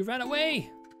 You ran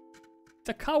away! It's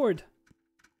a coward!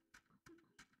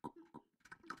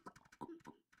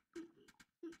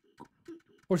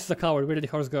 Horse is a coward. Where did the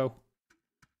horse go?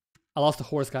 I lost the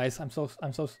horse, guys. I'm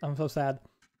so sad.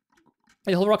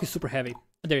 The whole rock is super heavy.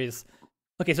 There it is.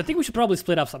 Okay, so I think we should probably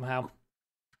split up somehow.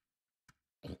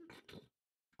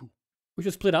 We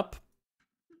should split up.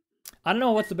 I don't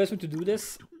know what's the best way to do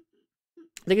this.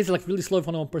 I think it's like really slow if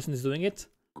only one person is doing it.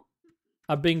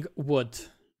 I bring wood.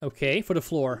 Okay, for the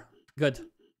floor. Good.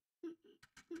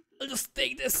 I'll just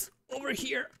take this over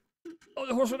here. Oh,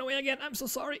 the horse ran away again. I'm so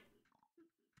sorry.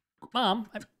 Mom,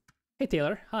 hey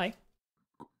Taylor, hi.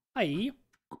 Hi.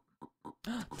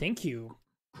 Thank you.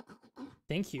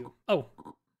 Thank you. Oh.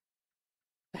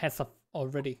 I had stuff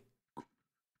already.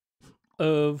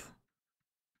 Of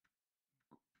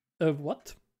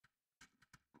what?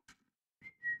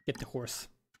 Get the horse.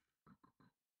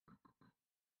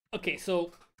 Okay,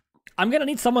 so I'm gonna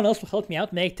need someone else to help me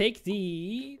out. May I take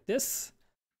this?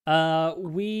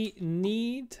 We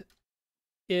need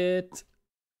it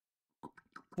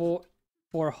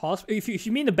for hospital. If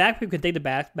you mean the backpack, you can take the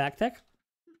backpack.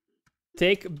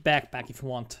 Take backpack if you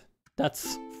want.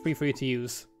 That's free for you to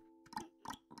use.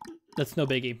 That's no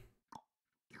biggie.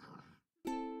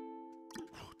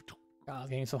 God, I'm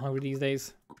getting so hungry these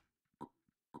days.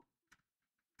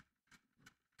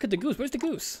 Look at the goose. Where's the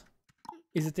goose?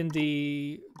 Is it in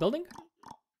the building?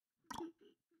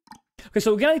 Okay,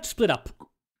 so we're gonna need to split up.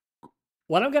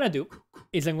 What I'm gonna do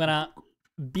is I'm gonna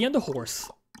be on the horse.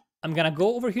 I'm gonna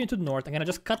go over here to the north. I'm gonna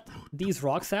just cut these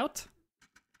rocks out.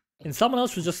 And someone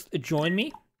else should just join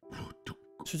me.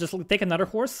 Should just take another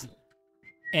horse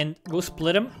and go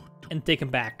split him and take him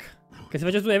back. Because if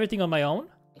I just do everything on my own,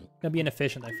 it's gonna be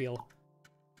inefficient, I feel.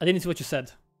 I didn't see what you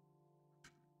said.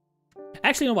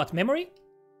 Actually, you know what? Memory?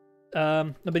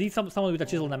 No, but need someone with a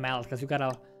chisel and a mallet, because you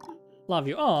gotta love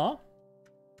you. Aw.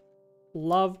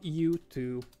 Love you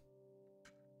too.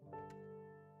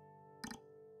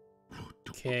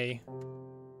 Okay.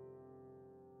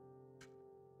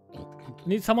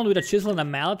 Need someone with a chisel and a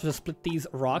mallet to just split these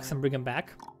rocks and bring them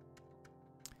back.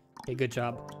 Okay, good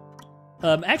job.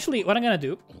 Actually, what I'm gonna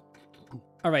do...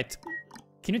 Alright.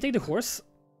 Can you take the horse?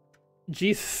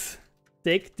 Jesus.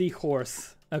 Take the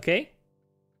horse. Okay?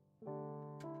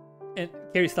 And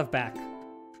carry stuff back.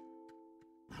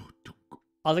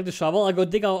 I'll take the shovel. I'll go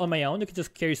dig out on my own. You can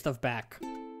just carry stuff back.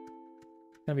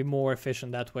 It's gonna be more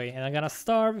efficient that way. And I'm gonna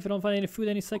starve if I don't find any food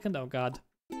any second. Oh god.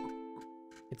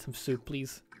 Get some soup,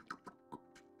 please.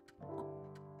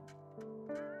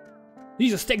 You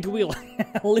just take the wheel.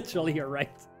 Literally, you're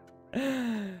right.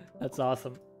 That's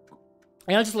awesome.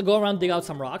 And I'll just go around, dig out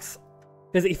some rocks.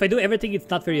 Because if I do everything, it's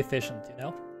not very efficient, you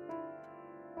know?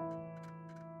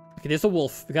 Okay, there's a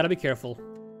wolf. We gotta be careful.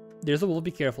 There's a wolf.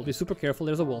 Be careful. Be super careful.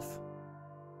 There's a wolf.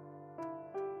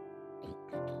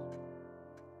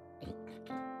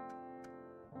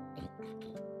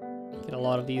 Get a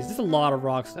lot of these. There's a lot of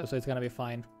rocks, though, so it's gonna be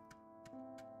fine.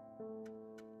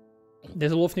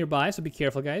 There's a wolf nearby, so be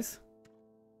careful, guys.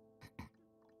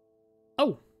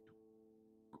 Oh!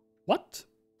 What?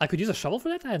 I could use a shovel for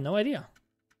that? I had no idea.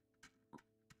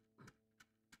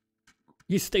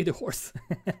 You stay the horse.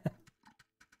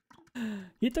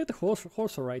 You took the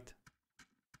horse alright.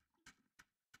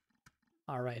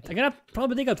 Alright, I'm gonna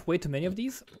probably dig out way too many of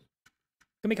these.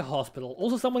 Can make a hospital.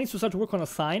 Also, someone needs to start to work on a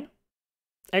sign.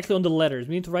 Actually, on the letters.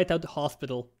 We need to write out the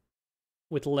hospital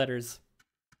with letters.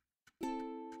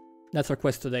 That's our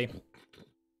quest today.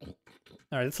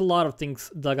 Alright, that's a lot of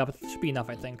things dug up. It should be enough,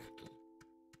 I think.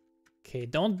 Okay,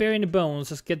 don't bury any bones.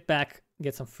 Just get back,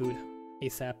 get some food.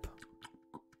 ASAP.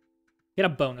 Get a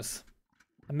bonus.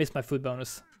 I missed my food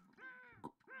bonus.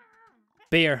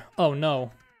 Bear. Oh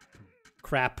no.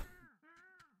 Crap.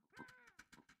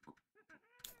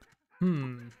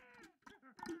 Doing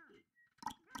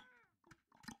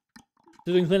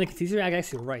clinic is easier? I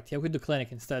guess you're right. Yeah, we could do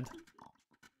clinic instead.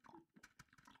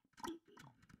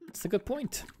 That's a good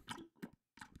point.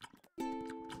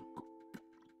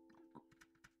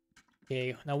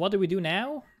 Okay, now what do we do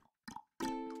now?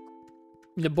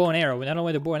 The bow and arrow. We don't know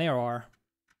where the bow and arrow are.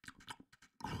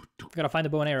 We gotta find the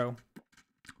bow and arrow.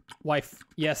 Wife.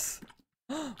 Yes.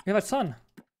 We have a son.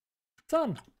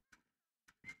 Son.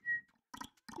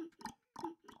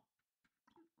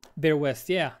 Bear West.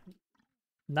 Yeah.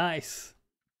 Nice.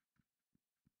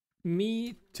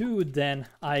 Me too, then,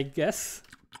 I guess.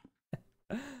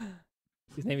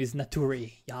 His name is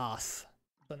Naturi. Yes.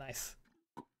 So nice.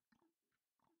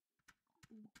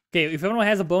 Okay, if everyone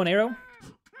has a bow and arrow,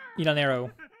 need an arrow.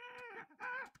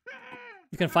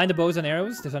 You can find the bows and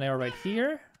arrows. There's an arrow right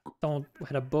here. Someone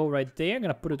had a bow right there. I'm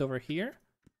gonna put it over here.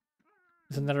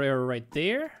 There's another arrow right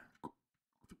there.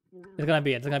 It's gonna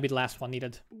be it. It's gonna be the last one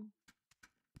needed.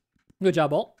 Good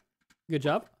job, all. Good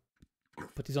job.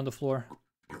 Put these on the floor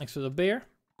next to the bear.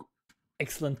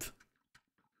 Excellent.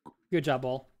 Good job,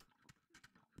 all.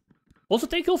 Also,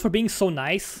 thank you all for being so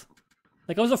nice.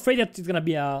 Like, I was afraid that it's gonna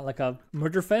be like a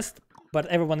murder fest, but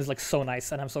everyone is like so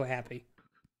nice, and I'm so happy.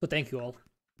 So thank you all.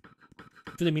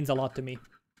 It really means a lot to me.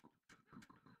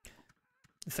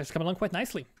 This is coming along quite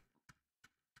nicely.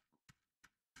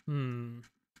 Do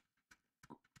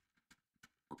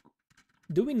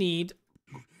we need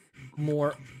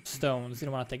more stones. You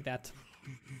don't want to take that.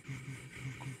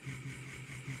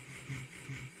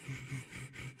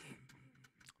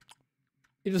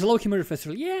 It was a low-key murder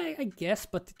festival. Yeah, I guess,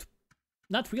 but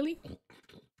not really.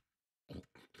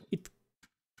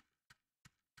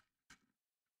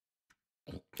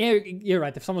 Yeah, you're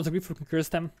right. If someone's a grief for concurs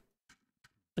them,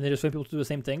 and they just want people to do the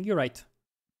same thing, you're right.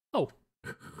 Oh.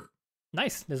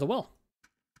 Nice, there's a well.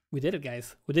 We did it,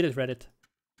 guys. We did it, Reddit.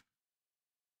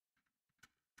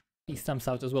 These thumbs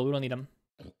out as well, we don't need them.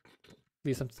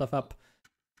 Leave some stuff up.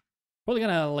 Probably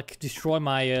gonna, like, destroy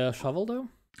my shovel, though.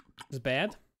 It's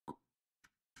bad.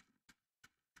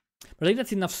 But I think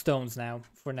that's enough stones now,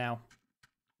 for now.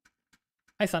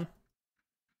 Hi, son.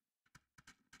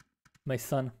 My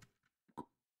son.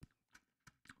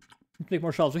 Let's make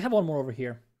more shovels. We have one more over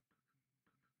here.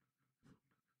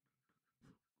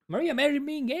 Maria married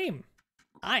me in game.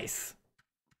 Nice.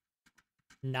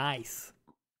 Nice.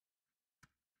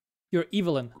 You're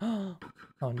Evelyn.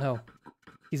 Oh no.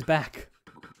 He's back.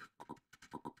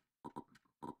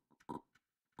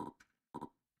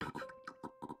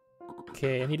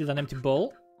 Okay, I needed an empty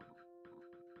bowl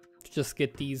to just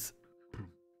get these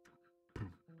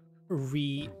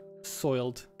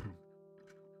re-soiled.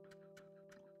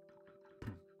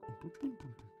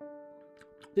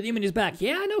 The demon is back.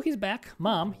 Yeah, I know he's back.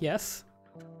 Mom, yes.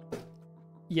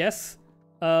 Yes.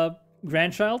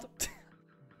 Grandchild.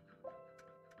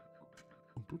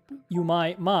 You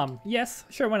my mom. Yes,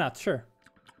 sure, why not? Sure.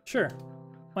 Sure.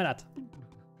 Why not?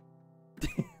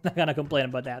 Not gonna complain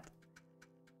about that.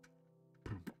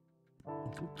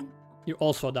 You're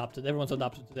also adopted. Everyone's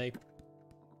adopted today.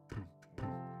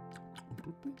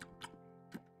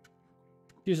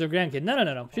 She's your grandkid. No, no,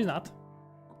 no, no. She's not.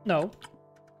 No.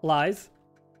 Lies.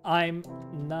 I'm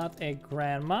not a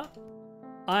grandma.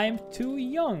 I'm too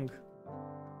young.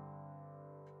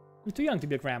 I'm too young to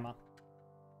be a grandma.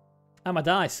 I'ma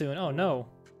die soon. Oh no.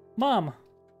 Mom.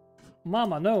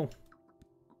 Mama, no.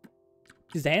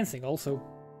 He's dancing also.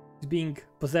 He's being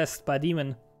possessed by a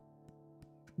demon.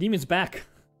 Demon's back.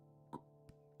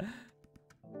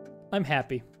 I'm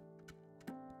happy.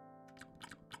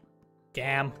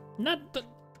 Gam. Not the...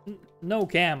 No,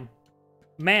 Gam.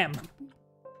 Ma'am.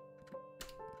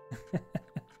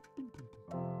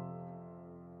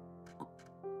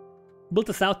 Built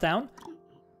a south town.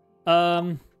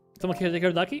 Someone can take care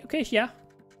of Ducky? Okay, yeah.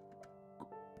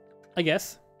 I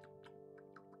guess.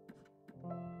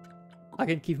 I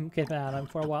can keep an eye on him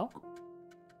for a while.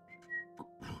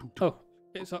 Oh,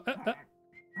 okay, so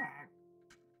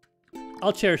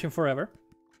I'll cherish him forever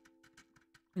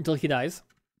until he dies.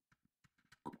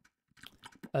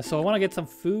 So I want to get some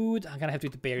food. I'm gonna have to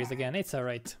eat the berries again. It's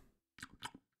alright.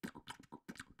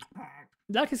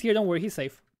 Duck is here. Don't worry, he's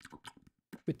safe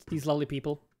with these lovely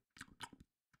people.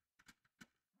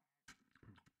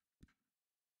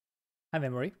 Hi,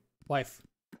 memory. Wife.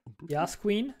 Yes,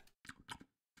 queen.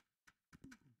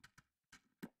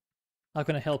 How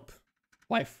can I help?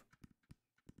 Wife.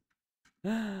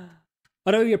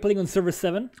 Although you're playing on server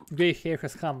 7, gray hair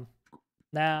has come.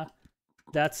 Nah,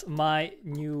 that's my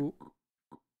new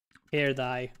hair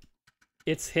dye.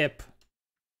 It's hip.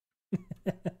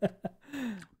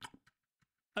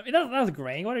 I mean, that was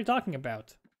graying. What are you talking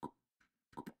about?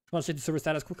 Want to check the server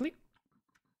status quickly?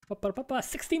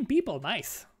 16 people.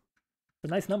 Nice. A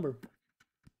nice number.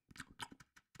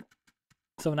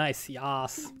 So nice.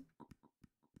 Yas.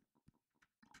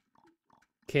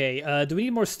 Okay, do we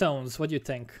need more stones? What do you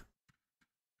think?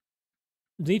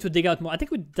 Do we need to dig out more? I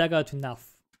think we dug out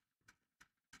enough.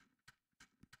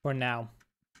 For now.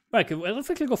 Right, okay, well, let's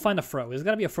actually go find a throw. There's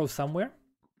gotta be a throw somewhere.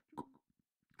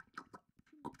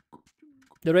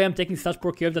 The way I'm taking such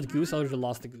poor care of that goose, I already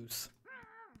lost the goose.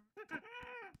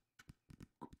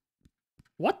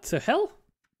 What the hell?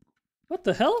 What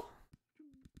the hell?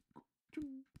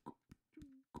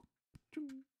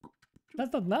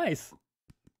 That's not nice.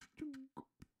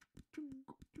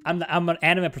 I'm an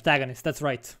anime protagonist, that's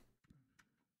right.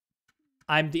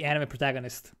 I'm the anime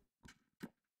protagonist.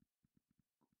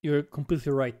 You're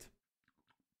completely right.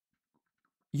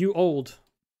 You old.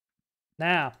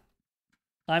 Nah.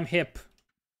 I'm hip.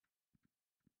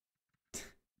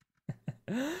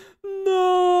 No!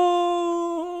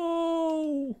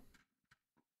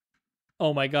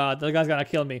 Oh my god, that guy's gonna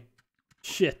kill me.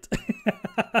 Shit.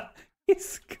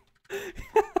 He's...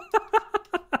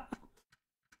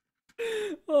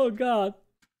 Oh god.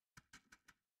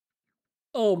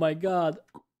 Oh my god.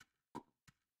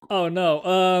 Oh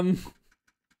no,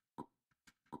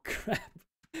 crap.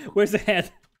 Where's the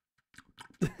head?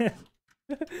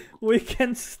 We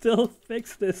can still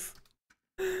fix this.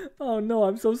 Oh no,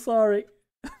 I'm so sorry.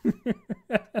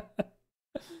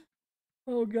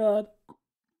 Oh god.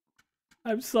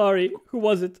 I'm sorry. Who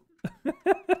was it?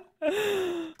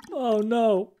 Oh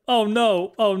no. Oh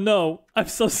no. Oh no. I'm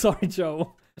so sorry,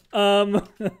 Joe. Oh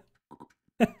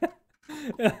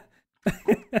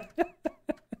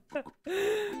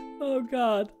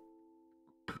god.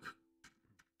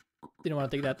 Didn't want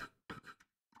to take that.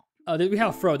 Oh, we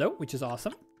have a Frodo, which is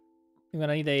awesome. We're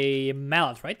gonna need a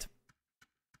mallet, right?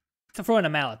 It's a throw and a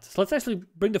mallet. So let's actually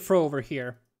bring the throw over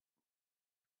here.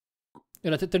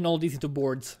 Gonna turn all these into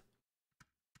boards.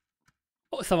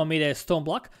 Oh, someone made a stone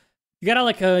block. You gotta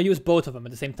like use both of them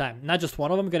at the same time. Not just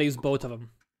one of them, you gotta use both of them.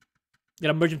 You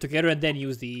gotta merge them together and then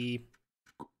use the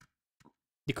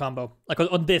combo. Like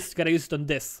on this, you gotta use it on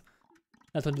this.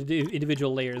 Not on the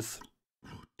individual layers.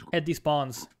 Head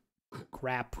despawns.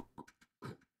 Crap.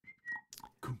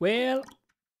 Well...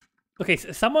 Okay,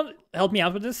 so someone help me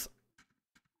out with this.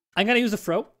 I'm gonna use the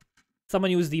throw.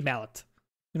 Someone use the mallet.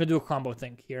 I'm gonna do a combo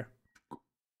thing here.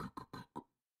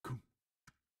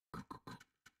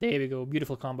 There we go,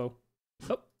 beautiful combo.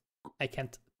 Oh, I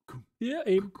can't. Yeah,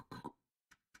 aim.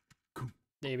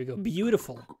 There we go,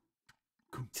 beautiful.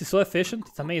 This is so efficient,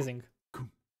 it's amazing.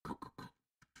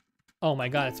 Oh my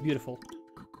god, it's beautiful.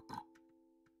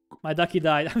 My ducky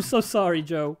died. I'm so sorry,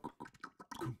 Joe.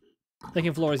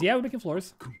 Making floors. Yeah, we're making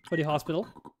floors for the hospital.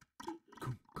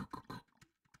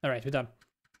 Alright, we're done.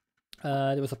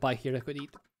 There was a pie here I could eat.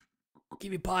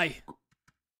 Give me pie.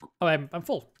 Oh, I'm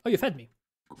full. Oh, you fed me.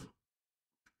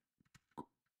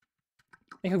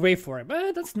 Make a grave for him.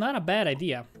 That's not a bad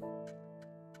idea.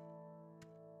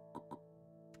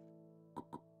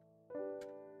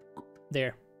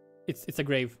 There. It's a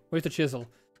grave. Where's the chisel?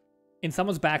 In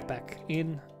someone's backpack.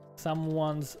 In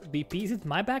someone's BP. Is it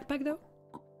my backpack though?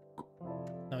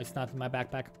 No, it's not in my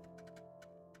backpack.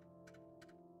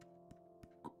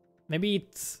 Maybe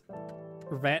it's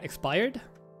expired?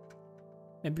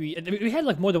 Maybe we had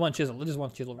like more than one chisel. There's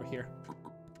one chisel over here.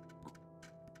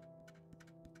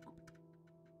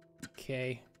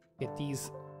 Okay, get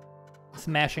these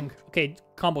smashing. Okay,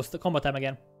 combo time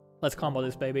again. Let's combo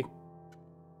this baby.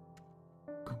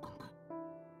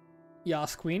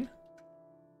 Yas, queen.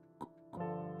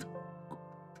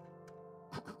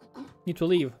 Need to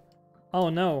leave. Oh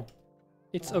no,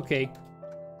 it's okay.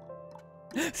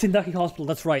 St. Ducky Hospital,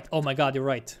 that's right. Oh my god, you're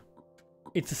right.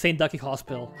 It's the St. Ducky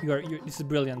Hospital. This is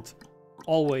brilliant.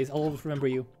 Always, I'll always remember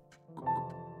you.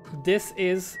 This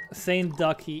is St.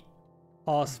 Ducky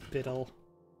Hospital.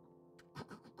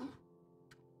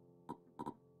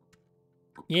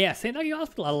 Yeah, St. Ducky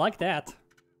Hospital, I like that.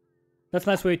 That's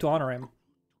a nice way to honor him.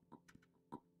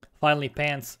 Finally,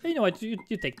 pants. You know what, you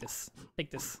take this.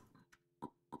 Take this.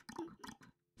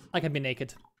 I can be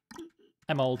naked.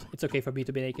 I'm old. It's okay for me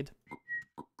to be naked.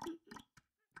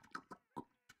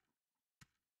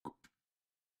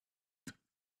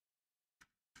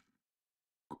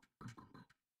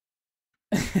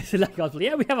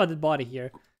 Yeah, we have a dead body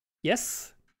here.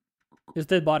 Yes. There's a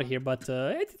dead body here, but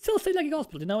it's still St. Ducky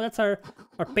Hospital, you know, that's our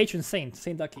patron saint,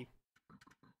 St. Ducky.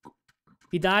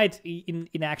 He died in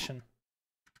action.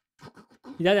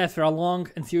 He died after a long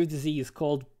and serious disease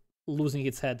called losing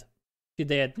its head. She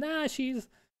dead. Nah, she's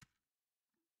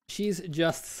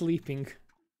just sleeping.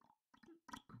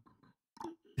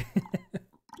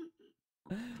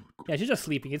 Yeah, she's just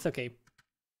sleeping, it's okay.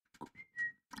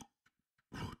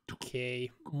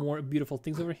 Okay, more beautiful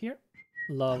things over here.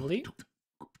 Lovely.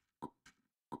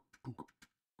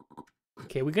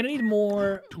 Okay, we're gonna need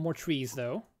more trees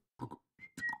though.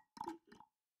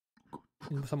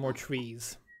 Some more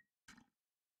trees.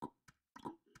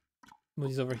 Move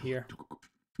these over here.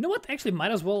 You know what? Actually,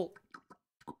 might as well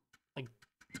like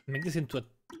make this into a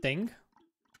thing.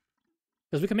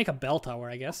 Because we can make a bell tower,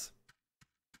 I guess.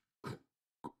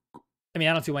 I mean,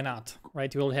 I don't see why not,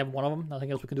 right? We only have one of them.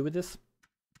 Nothing else we can do with this.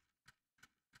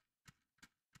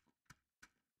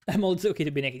 I'm also okay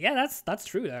to be naked. Yeah, that's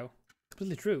true though. It's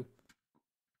completely true.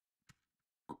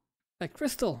 Like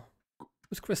Crystal.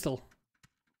 Who's Crystal?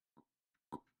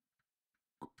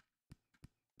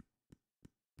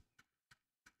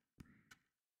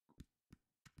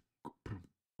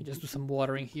 Just do some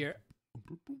watering here.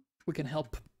 We can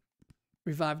help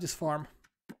revive this farm.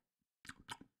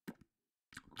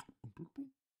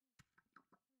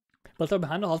 But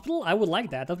behind the hospital, I would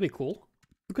like that. That'd be cool.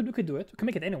 We could do it. We can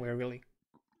make it anywhere, really.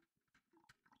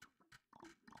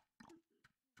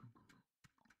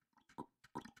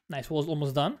 Nice, wall's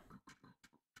almost done.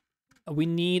 We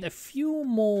need a few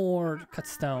more cut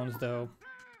stones, though.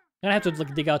 I'm gonna have to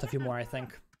like dig out a few more, I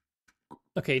think.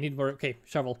 Okay, need more. Okay,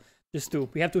 shovel. Just two.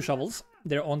 We have two shovels.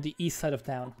 They're on the east side of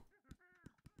town.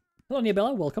 Hello,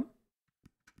 Niabella. Welcome.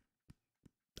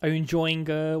 Are you enjoying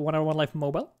 1 Hour 1 Life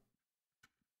Mobile?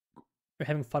 You're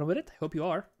having fun with it? I hope you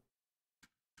are.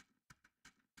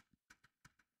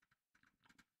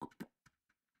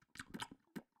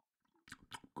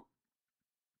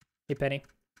 Hey, Penny.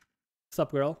 What's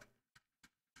up, girl?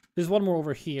 There's one more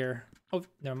over here. Oh,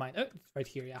 never mind. Oh, it's right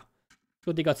here, yeah.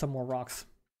 So they got some more rocks.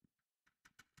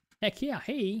 Heck yeah,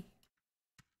 hey.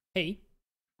 Hey.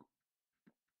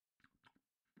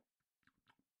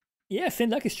 Yeah,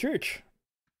 St. Lucky's Church.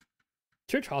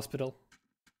 Church hospital.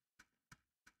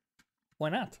 Why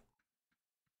not?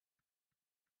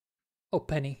 Oh,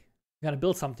 Penny. You gotta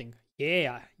build something.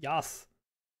 Yeah, yes.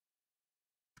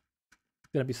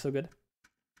 It's gonna be so good.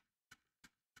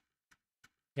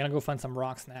 Gonna go find some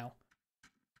rocks now.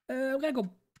 I'm gonna go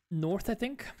north, I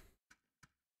think.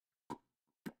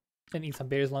 And eat some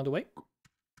berries along the way.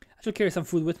 I should carry some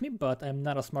food with me, but I'm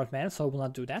not a smart man, so I will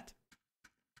not do that.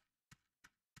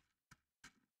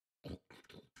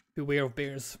 Beware of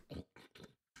bears.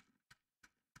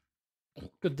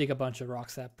 Go dig a bunch of rock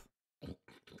sap.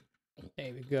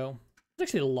 There we go. There's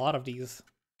actually a lot of these.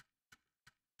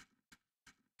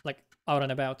 Like, out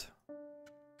and about.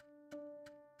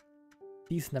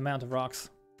 Decent amount of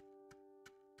rocks.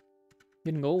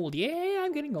 Getting old. Yeah,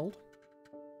 I'm getting old.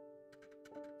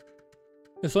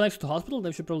 It's so next to the hospital,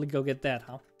 they should probably go get that,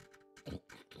 huh?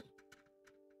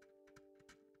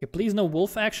 Okay, please no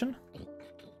wolf action.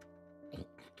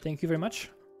 Thank you very much.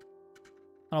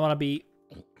 I don't want to be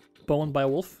boned by a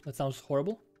wolf. That sounds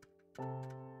horrible.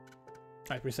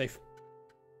 Alright, we're safe.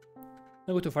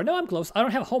 Don't go too far. No, I'm close. I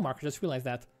don't have a hole marker. Just realized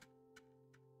that.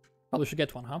 Probably should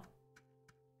get one, huh?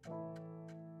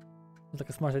 Looks like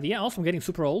a smart idea. Also, I'm getting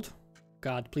super old.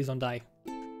 God, please don't die.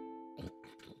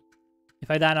 If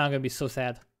I die now, I'm gonna be so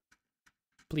sad.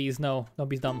 Please, no. Don't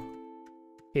be dumb.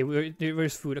 Okay,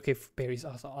 where's food? Okay, berries.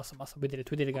 Awesome, awesome, awesome. We did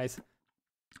it. We did it, guys.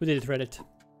 We did it, Reddit.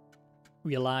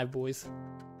 We alive, boys.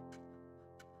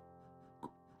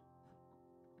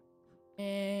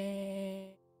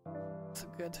 So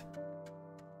good.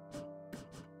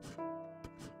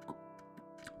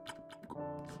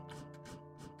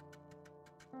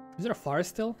 Is there a forest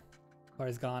still?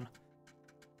 Forest gone.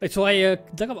 Wait, so I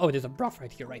dug up. Oh, there's a broth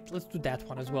right here, right? Let's do that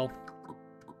one as well.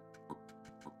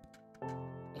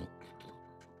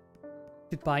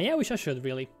 Did pie? Yeah, I wish I should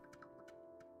really.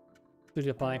 Do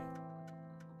the pie.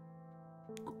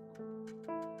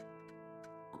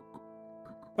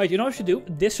 Right, you know what I should do?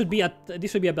 This should be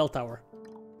a bell tower.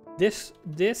 This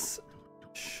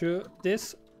should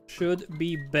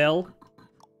be bell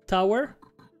tower.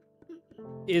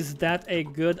 Is that a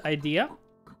good idea?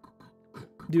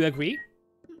 Do you agree?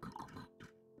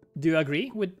 Do you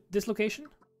agree with this location?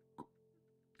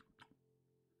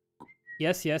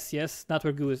 Yes, yes, yes. Not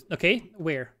where Goo is. Okay,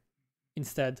 where?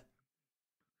 Instead.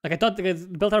 Like, I thought the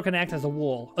bell tower can act as a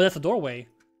wall. Oh, that's a doorway.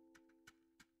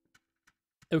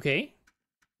 Okay.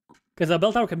 Because a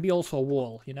bell tower can be also a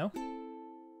wall, you know?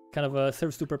 Kind of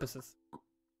serves two purposes.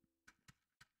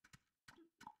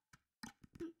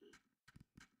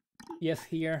 Yes,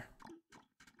 here.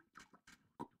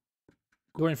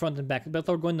 Door in front and back. Bell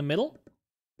tower go in the middle?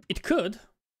 It could.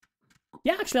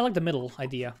 Yeah, actually, I like the middle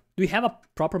idea. Do we have a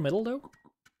proper middle, though?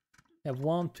 We have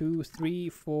 1, 2, 3,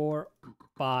 4,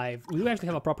 5. We do actually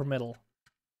have a proper middle.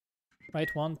 Right?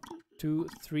 1, 2,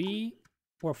 3,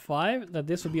 4, 5. That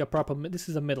this would be a proper... This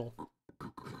is a middle.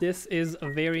 This is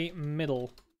a very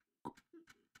middle.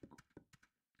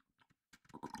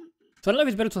 So I don't know if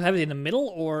it's better to have it in the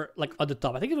middle or like at the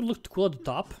top. I think it would look cool at the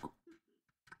top.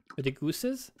 With the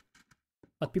gooses.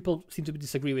 But people seem to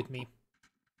disagree with me.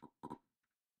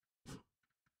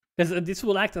 Because this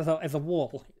will act as a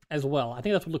wall as well. I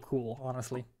think that would look cool,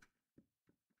 honestly.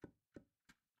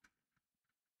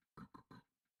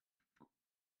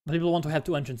 But people want to have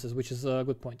two entrances, which is a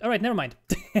good point. Alright, never mind.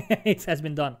 It has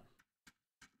been done.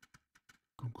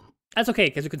 That's okay,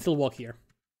 because you can still walk here.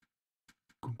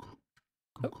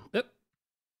 Oh, oh.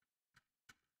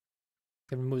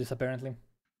 Can remove this apparently.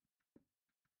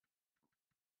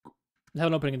 Have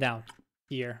an opening down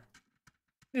here.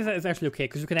 This is actually okay,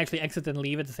 because you can actually exit and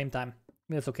leave at the same time. I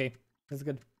mean, that's okay. That's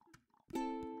good.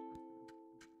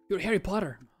 You're Harry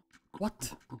Potter.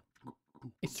 What?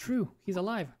 It's true. He's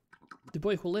alive. The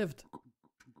boy who lived.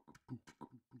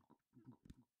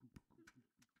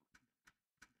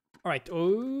 Alright.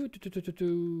 Oh,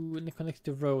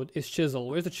 connected road is chisel.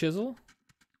 Where's the chisel?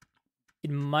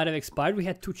 It might have expired. We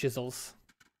had 2 chisels.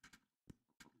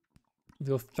 Let's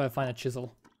go try to find a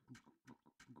chisel.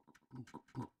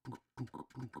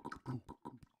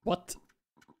 What?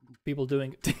 People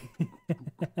doing?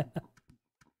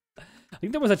 I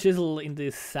think there was a chisel in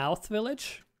the south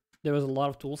village. There was a lot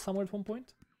of tools somewhere at one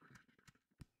point.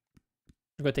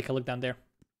 I'm gonna take a look down there.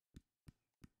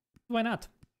 Why not?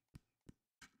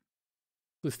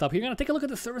 Good stuff. You're gonna take a look at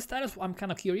the server status. I'm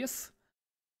kind of curious.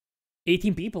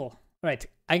 18 people. All right,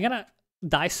 I'm gonna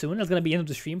die soon. It's gonna be end of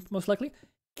the stream most likely.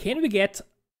 Can we get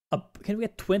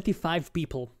 25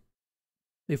 people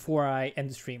before I end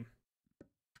the stream?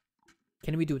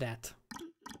 Can we do that?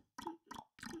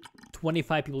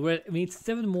 25 people. We need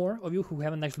 7 more of you who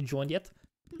haven't actually joined yet.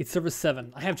 It's server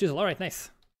 7. I have Jizzle. All right, nice.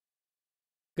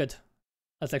 Good.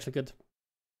 That's actually good.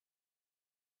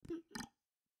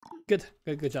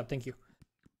 Good job. Thank you.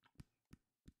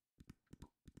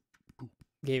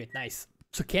 Gave it. Nice.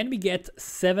 So can we get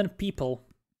 7 people?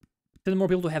 7 more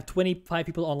people to have 25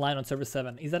 people online on server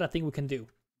 7. Is that a thing we can do?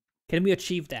 Can we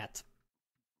achieve that?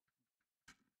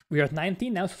 We are at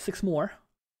 19 now, so 6 more.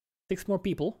 6 more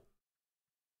people.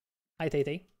 Hi,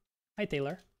 Tay. Hi,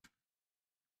 Taylor.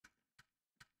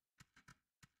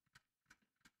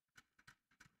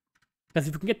 Because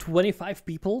if we can get 25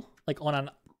 people, like on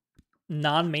a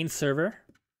non-main server,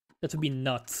 that would be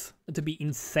nuts. That would be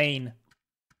insane.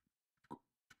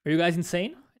 Are you guys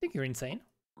insane? I think you're insane.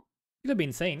 You could be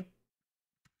insane.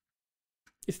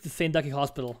 It's the St. Ducky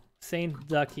Hospital. St.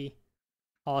 Ducky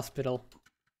Hospital.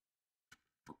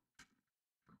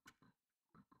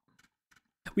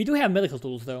 We do have medical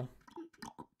tools, though.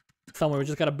 Somewhere, we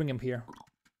just gotta bring them here.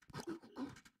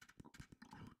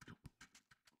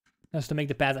 Just to make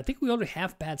the pads. I think we already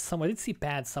have pads somewhere. I did see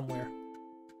pads somewhere.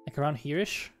 Like around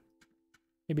here-ish.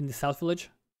 Maybe in the South Village.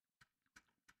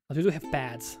 But we do have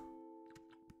pads.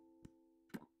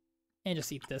 And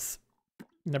just eat this.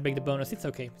 I'm gonna break the bonus. It's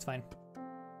okay. It's fine.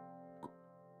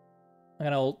 I'm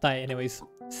gonna all die anyways.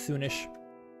 Soonish.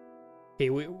 Okay,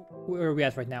 where are we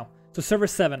at right now? So server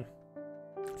 7.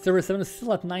 Server 7 is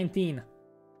still at 19.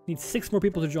 Need 6 more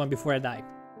people to join before I die.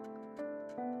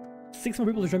 6 more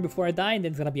people to join before I die, and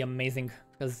then it's gonna be amazing.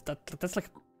 Because that's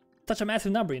like such a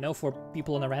massive number, you know, for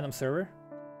people on a random server.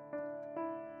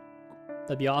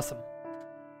 That'd be awesome.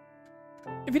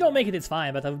 If you don't make it, it's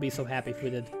fine, but I would be so happy if we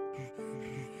did.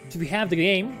 So we have the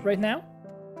game right now.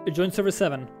 We join server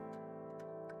 7.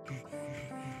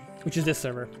 Which is this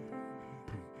server.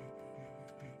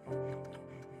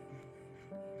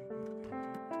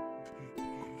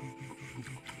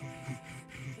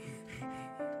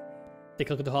 Take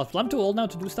a look at the hospital. I'm too old now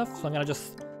to do stuff, so I'm gonna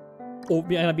just... I'm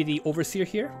gonna be the overseer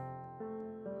here.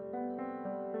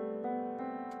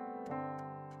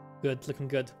 Good, looking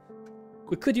good.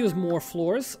 We could use more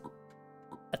floors.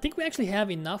 I think we actually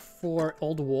have enough for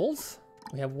all the walls.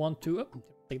 We have 1, 2... Oh,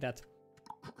 take that.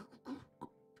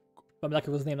 I'm lucky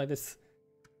it was named like this.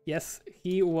 Yes,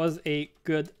 he was a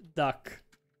good duck.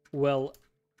 Well,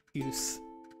 use.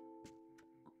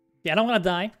 Yeah, I don't want to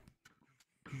die.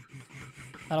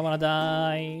 I don't want to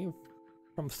die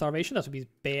from starvation. That would be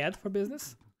bad for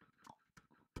business.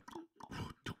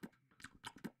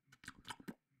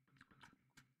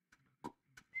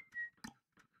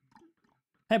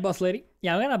 Hey, boss lady.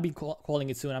 Yeah, I'm gonna be calling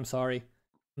it soon. I'm sorry.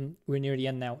 We're near the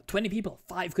end now. 20 people.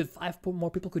 5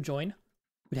 more people could join.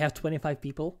 We'd have 25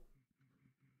 people.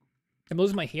 Am I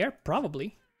losing my hair?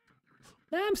 Probably.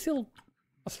 Nah, I'm still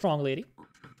a strong lady.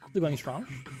 Still going strong.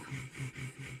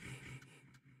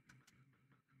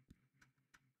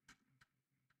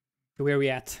 Where are we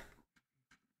at?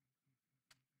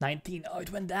 19. Oh,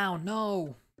 it went down.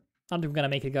 No. I don't think we're gonna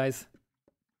make it, guys.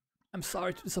 I'm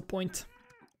sorry to disappoint.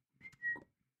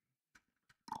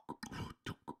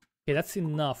 Okay, that's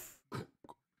enough.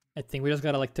 I think we just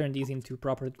gotta like turn these into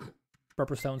proper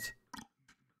stones.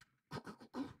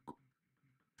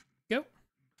 Go.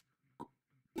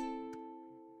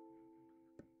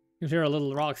 Here are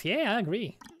little rocks. Yeah, I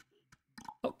agree.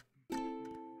 Oh.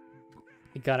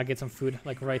 We gotta get some food,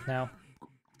 like right now.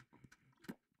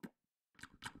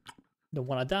 Don't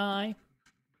wanna die.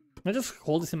 Can I just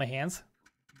hold this in my hands?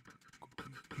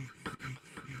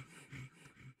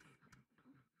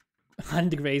 I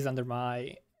need to graze under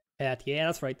my hat. Yeah,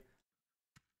 that's right.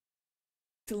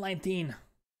 Still 19.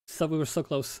 So we were so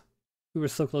close. We were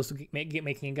so close to making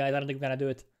it, guys. I don't think we're gonna do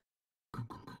it.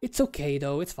 It's okay,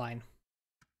 though. It's fine.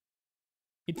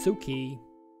 It's okay.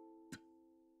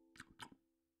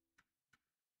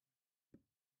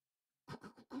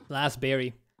 Last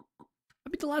berry.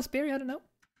 Maybe the last berry? I don't know.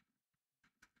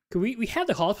 We have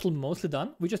the hospital mostly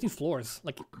done. We just need floors.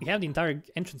 Like, we have the entire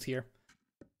entrance here.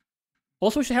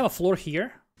 Also, we should have a floor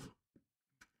here.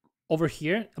 Over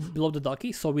here, below the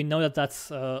ducky, so we know that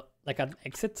that's like an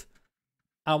exit.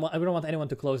 I don't want anyone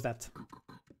to close that.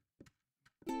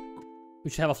 We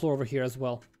should have a floor over here as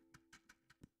well.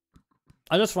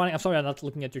 I'm just running. I'm sorry I'm not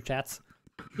looking at your chats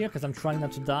here, because I'm trying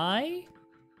not to die.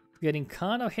 Getting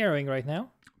kind of harrowing right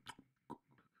now.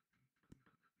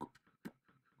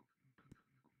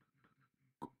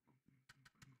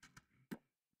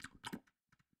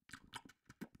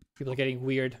 People are getting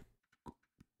weird.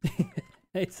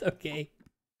 It's okay.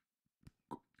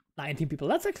 19 people.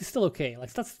 That's actually still okay.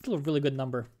 Like, that's still a really good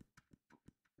number.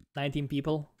 19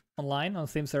 people online on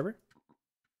the same server.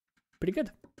 Pretty good.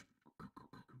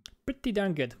 Pretty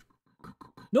darn good.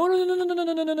 No, no, no, no, no,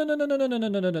 no, no, no, no, no, no, no, no, no,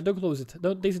 no, no, no, don't close it.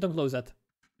 Don't, Daisy, don't close that.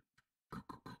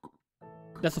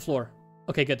 That's the floor.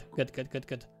 Okay, good, good, good, good,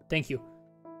 good. Thank you.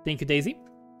 Thank you, Daisy.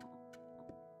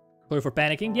 Sorry for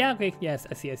panicking. Yeah, okay, yes,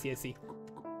 I see, I see, I see.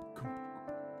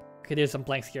 Okay, there's some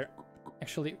planks here.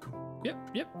 Actually, yep,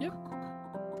 yep, yep.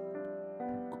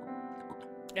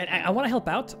 And I want to help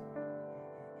out,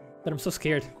 but I'm so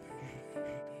scared.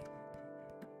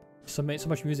 So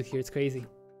much music here, it's crazy.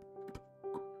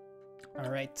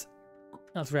 Alright.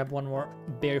 Let's grab one more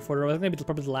berry for the road. Maybe it's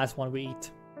probably the last one we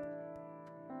eat.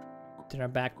 In our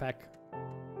backpack.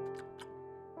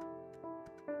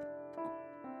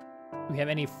 Do we have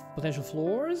any potential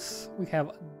floors? We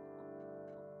have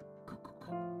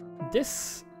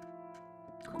this.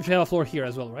 We should have a floor here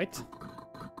as well, right?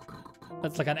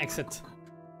 That's like an exit.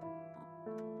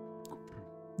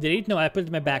 Did I eat? No, I put it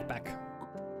in my backpack.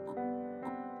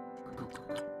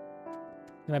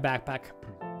 In my backpack.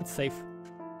 It's safe.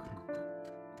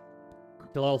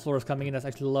 A lot of floors coming in, that's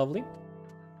actually lovely.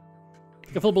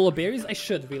 Take a full bowl of berries? I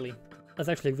should, really. That's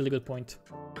actually a really good point.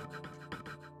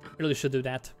 I really should do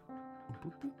that.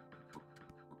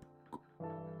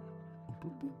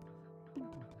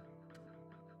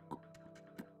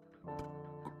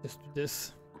 Just do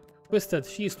this. Twisted,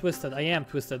 she is twisted. I am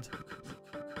twisted.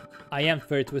 I am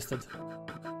very twisted.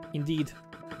 Indeed.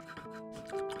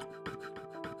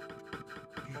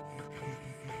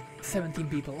 17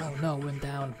 people. Oh no, went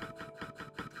down.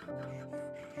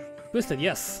 Twisted,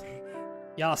 yes.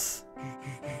 Yes.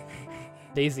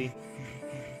 Daisy.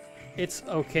 It's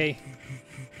okay.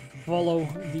 Follow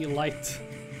the light.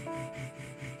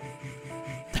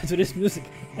 That's what is music.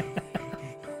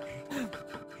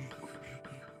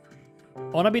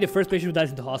 I wanna be the first patient who dies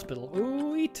in the hospital.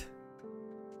 Ooh, eat.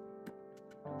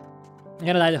 I'm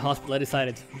gonna die in the hospital, I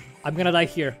decided. I'm gonna die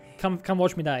here. Come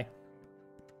watch me die.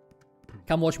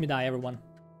 Come watch me die, everyone.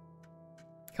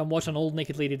 Come watch an old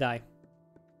naked lady die.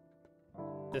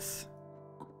 This.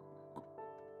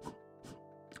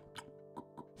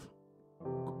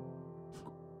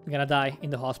 I'm gonna die in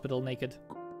the hospital naked.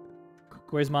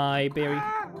 Where's my berry?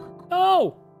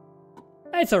 No!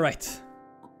 It's alright.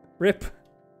 RIP.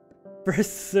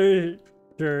 First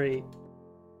surgery.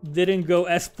 Didn't go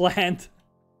as planned.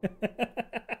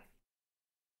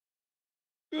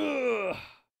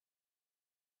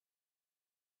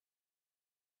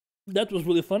 That was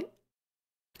really fun.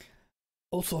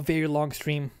 Also a very long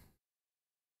stream.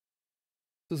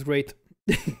 It was great.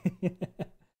 Thank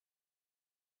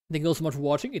you all so much for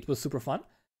watching. It was super fun. I'm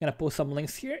gonna post some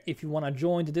links here if you wanna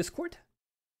join the Discord.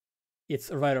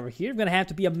 It's right over here. You're gonna have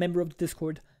to be a member of the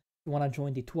Discord if you wanna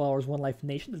join the 2 Hours One Life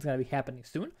Nation. That's gonna be happening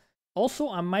soon. Also,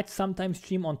 I might sometimes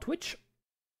stream on Twitch.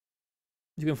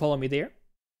 You can follow me there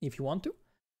if you want to.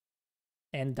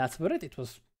 And that's about it. It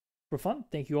was super fun.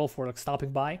 Thank you all for like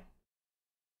stopping by.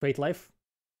 Great life.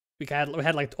 We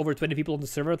had like over 20 people on the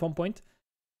server at one point,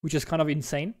 which is kind of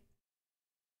insane.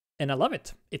 And I love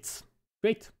it. It's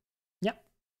great. Yeah.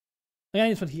 Again,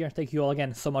 this one here. Thank you all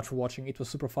again so much for watching. It was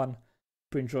super fun,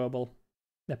 super enjoyable.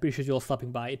 I appreciate you all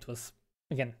stopping by. It was,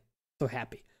 again, so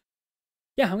happy.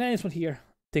 Yeah, I'm gonna end this one here.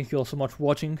 Thank you all so much for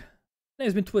watching.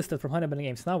 It's been Twisted from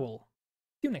HoneyBunnyGames. Now we'll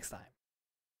see you next time.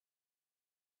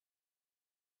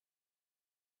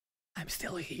 I'm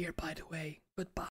still here, by the way. Goodbye.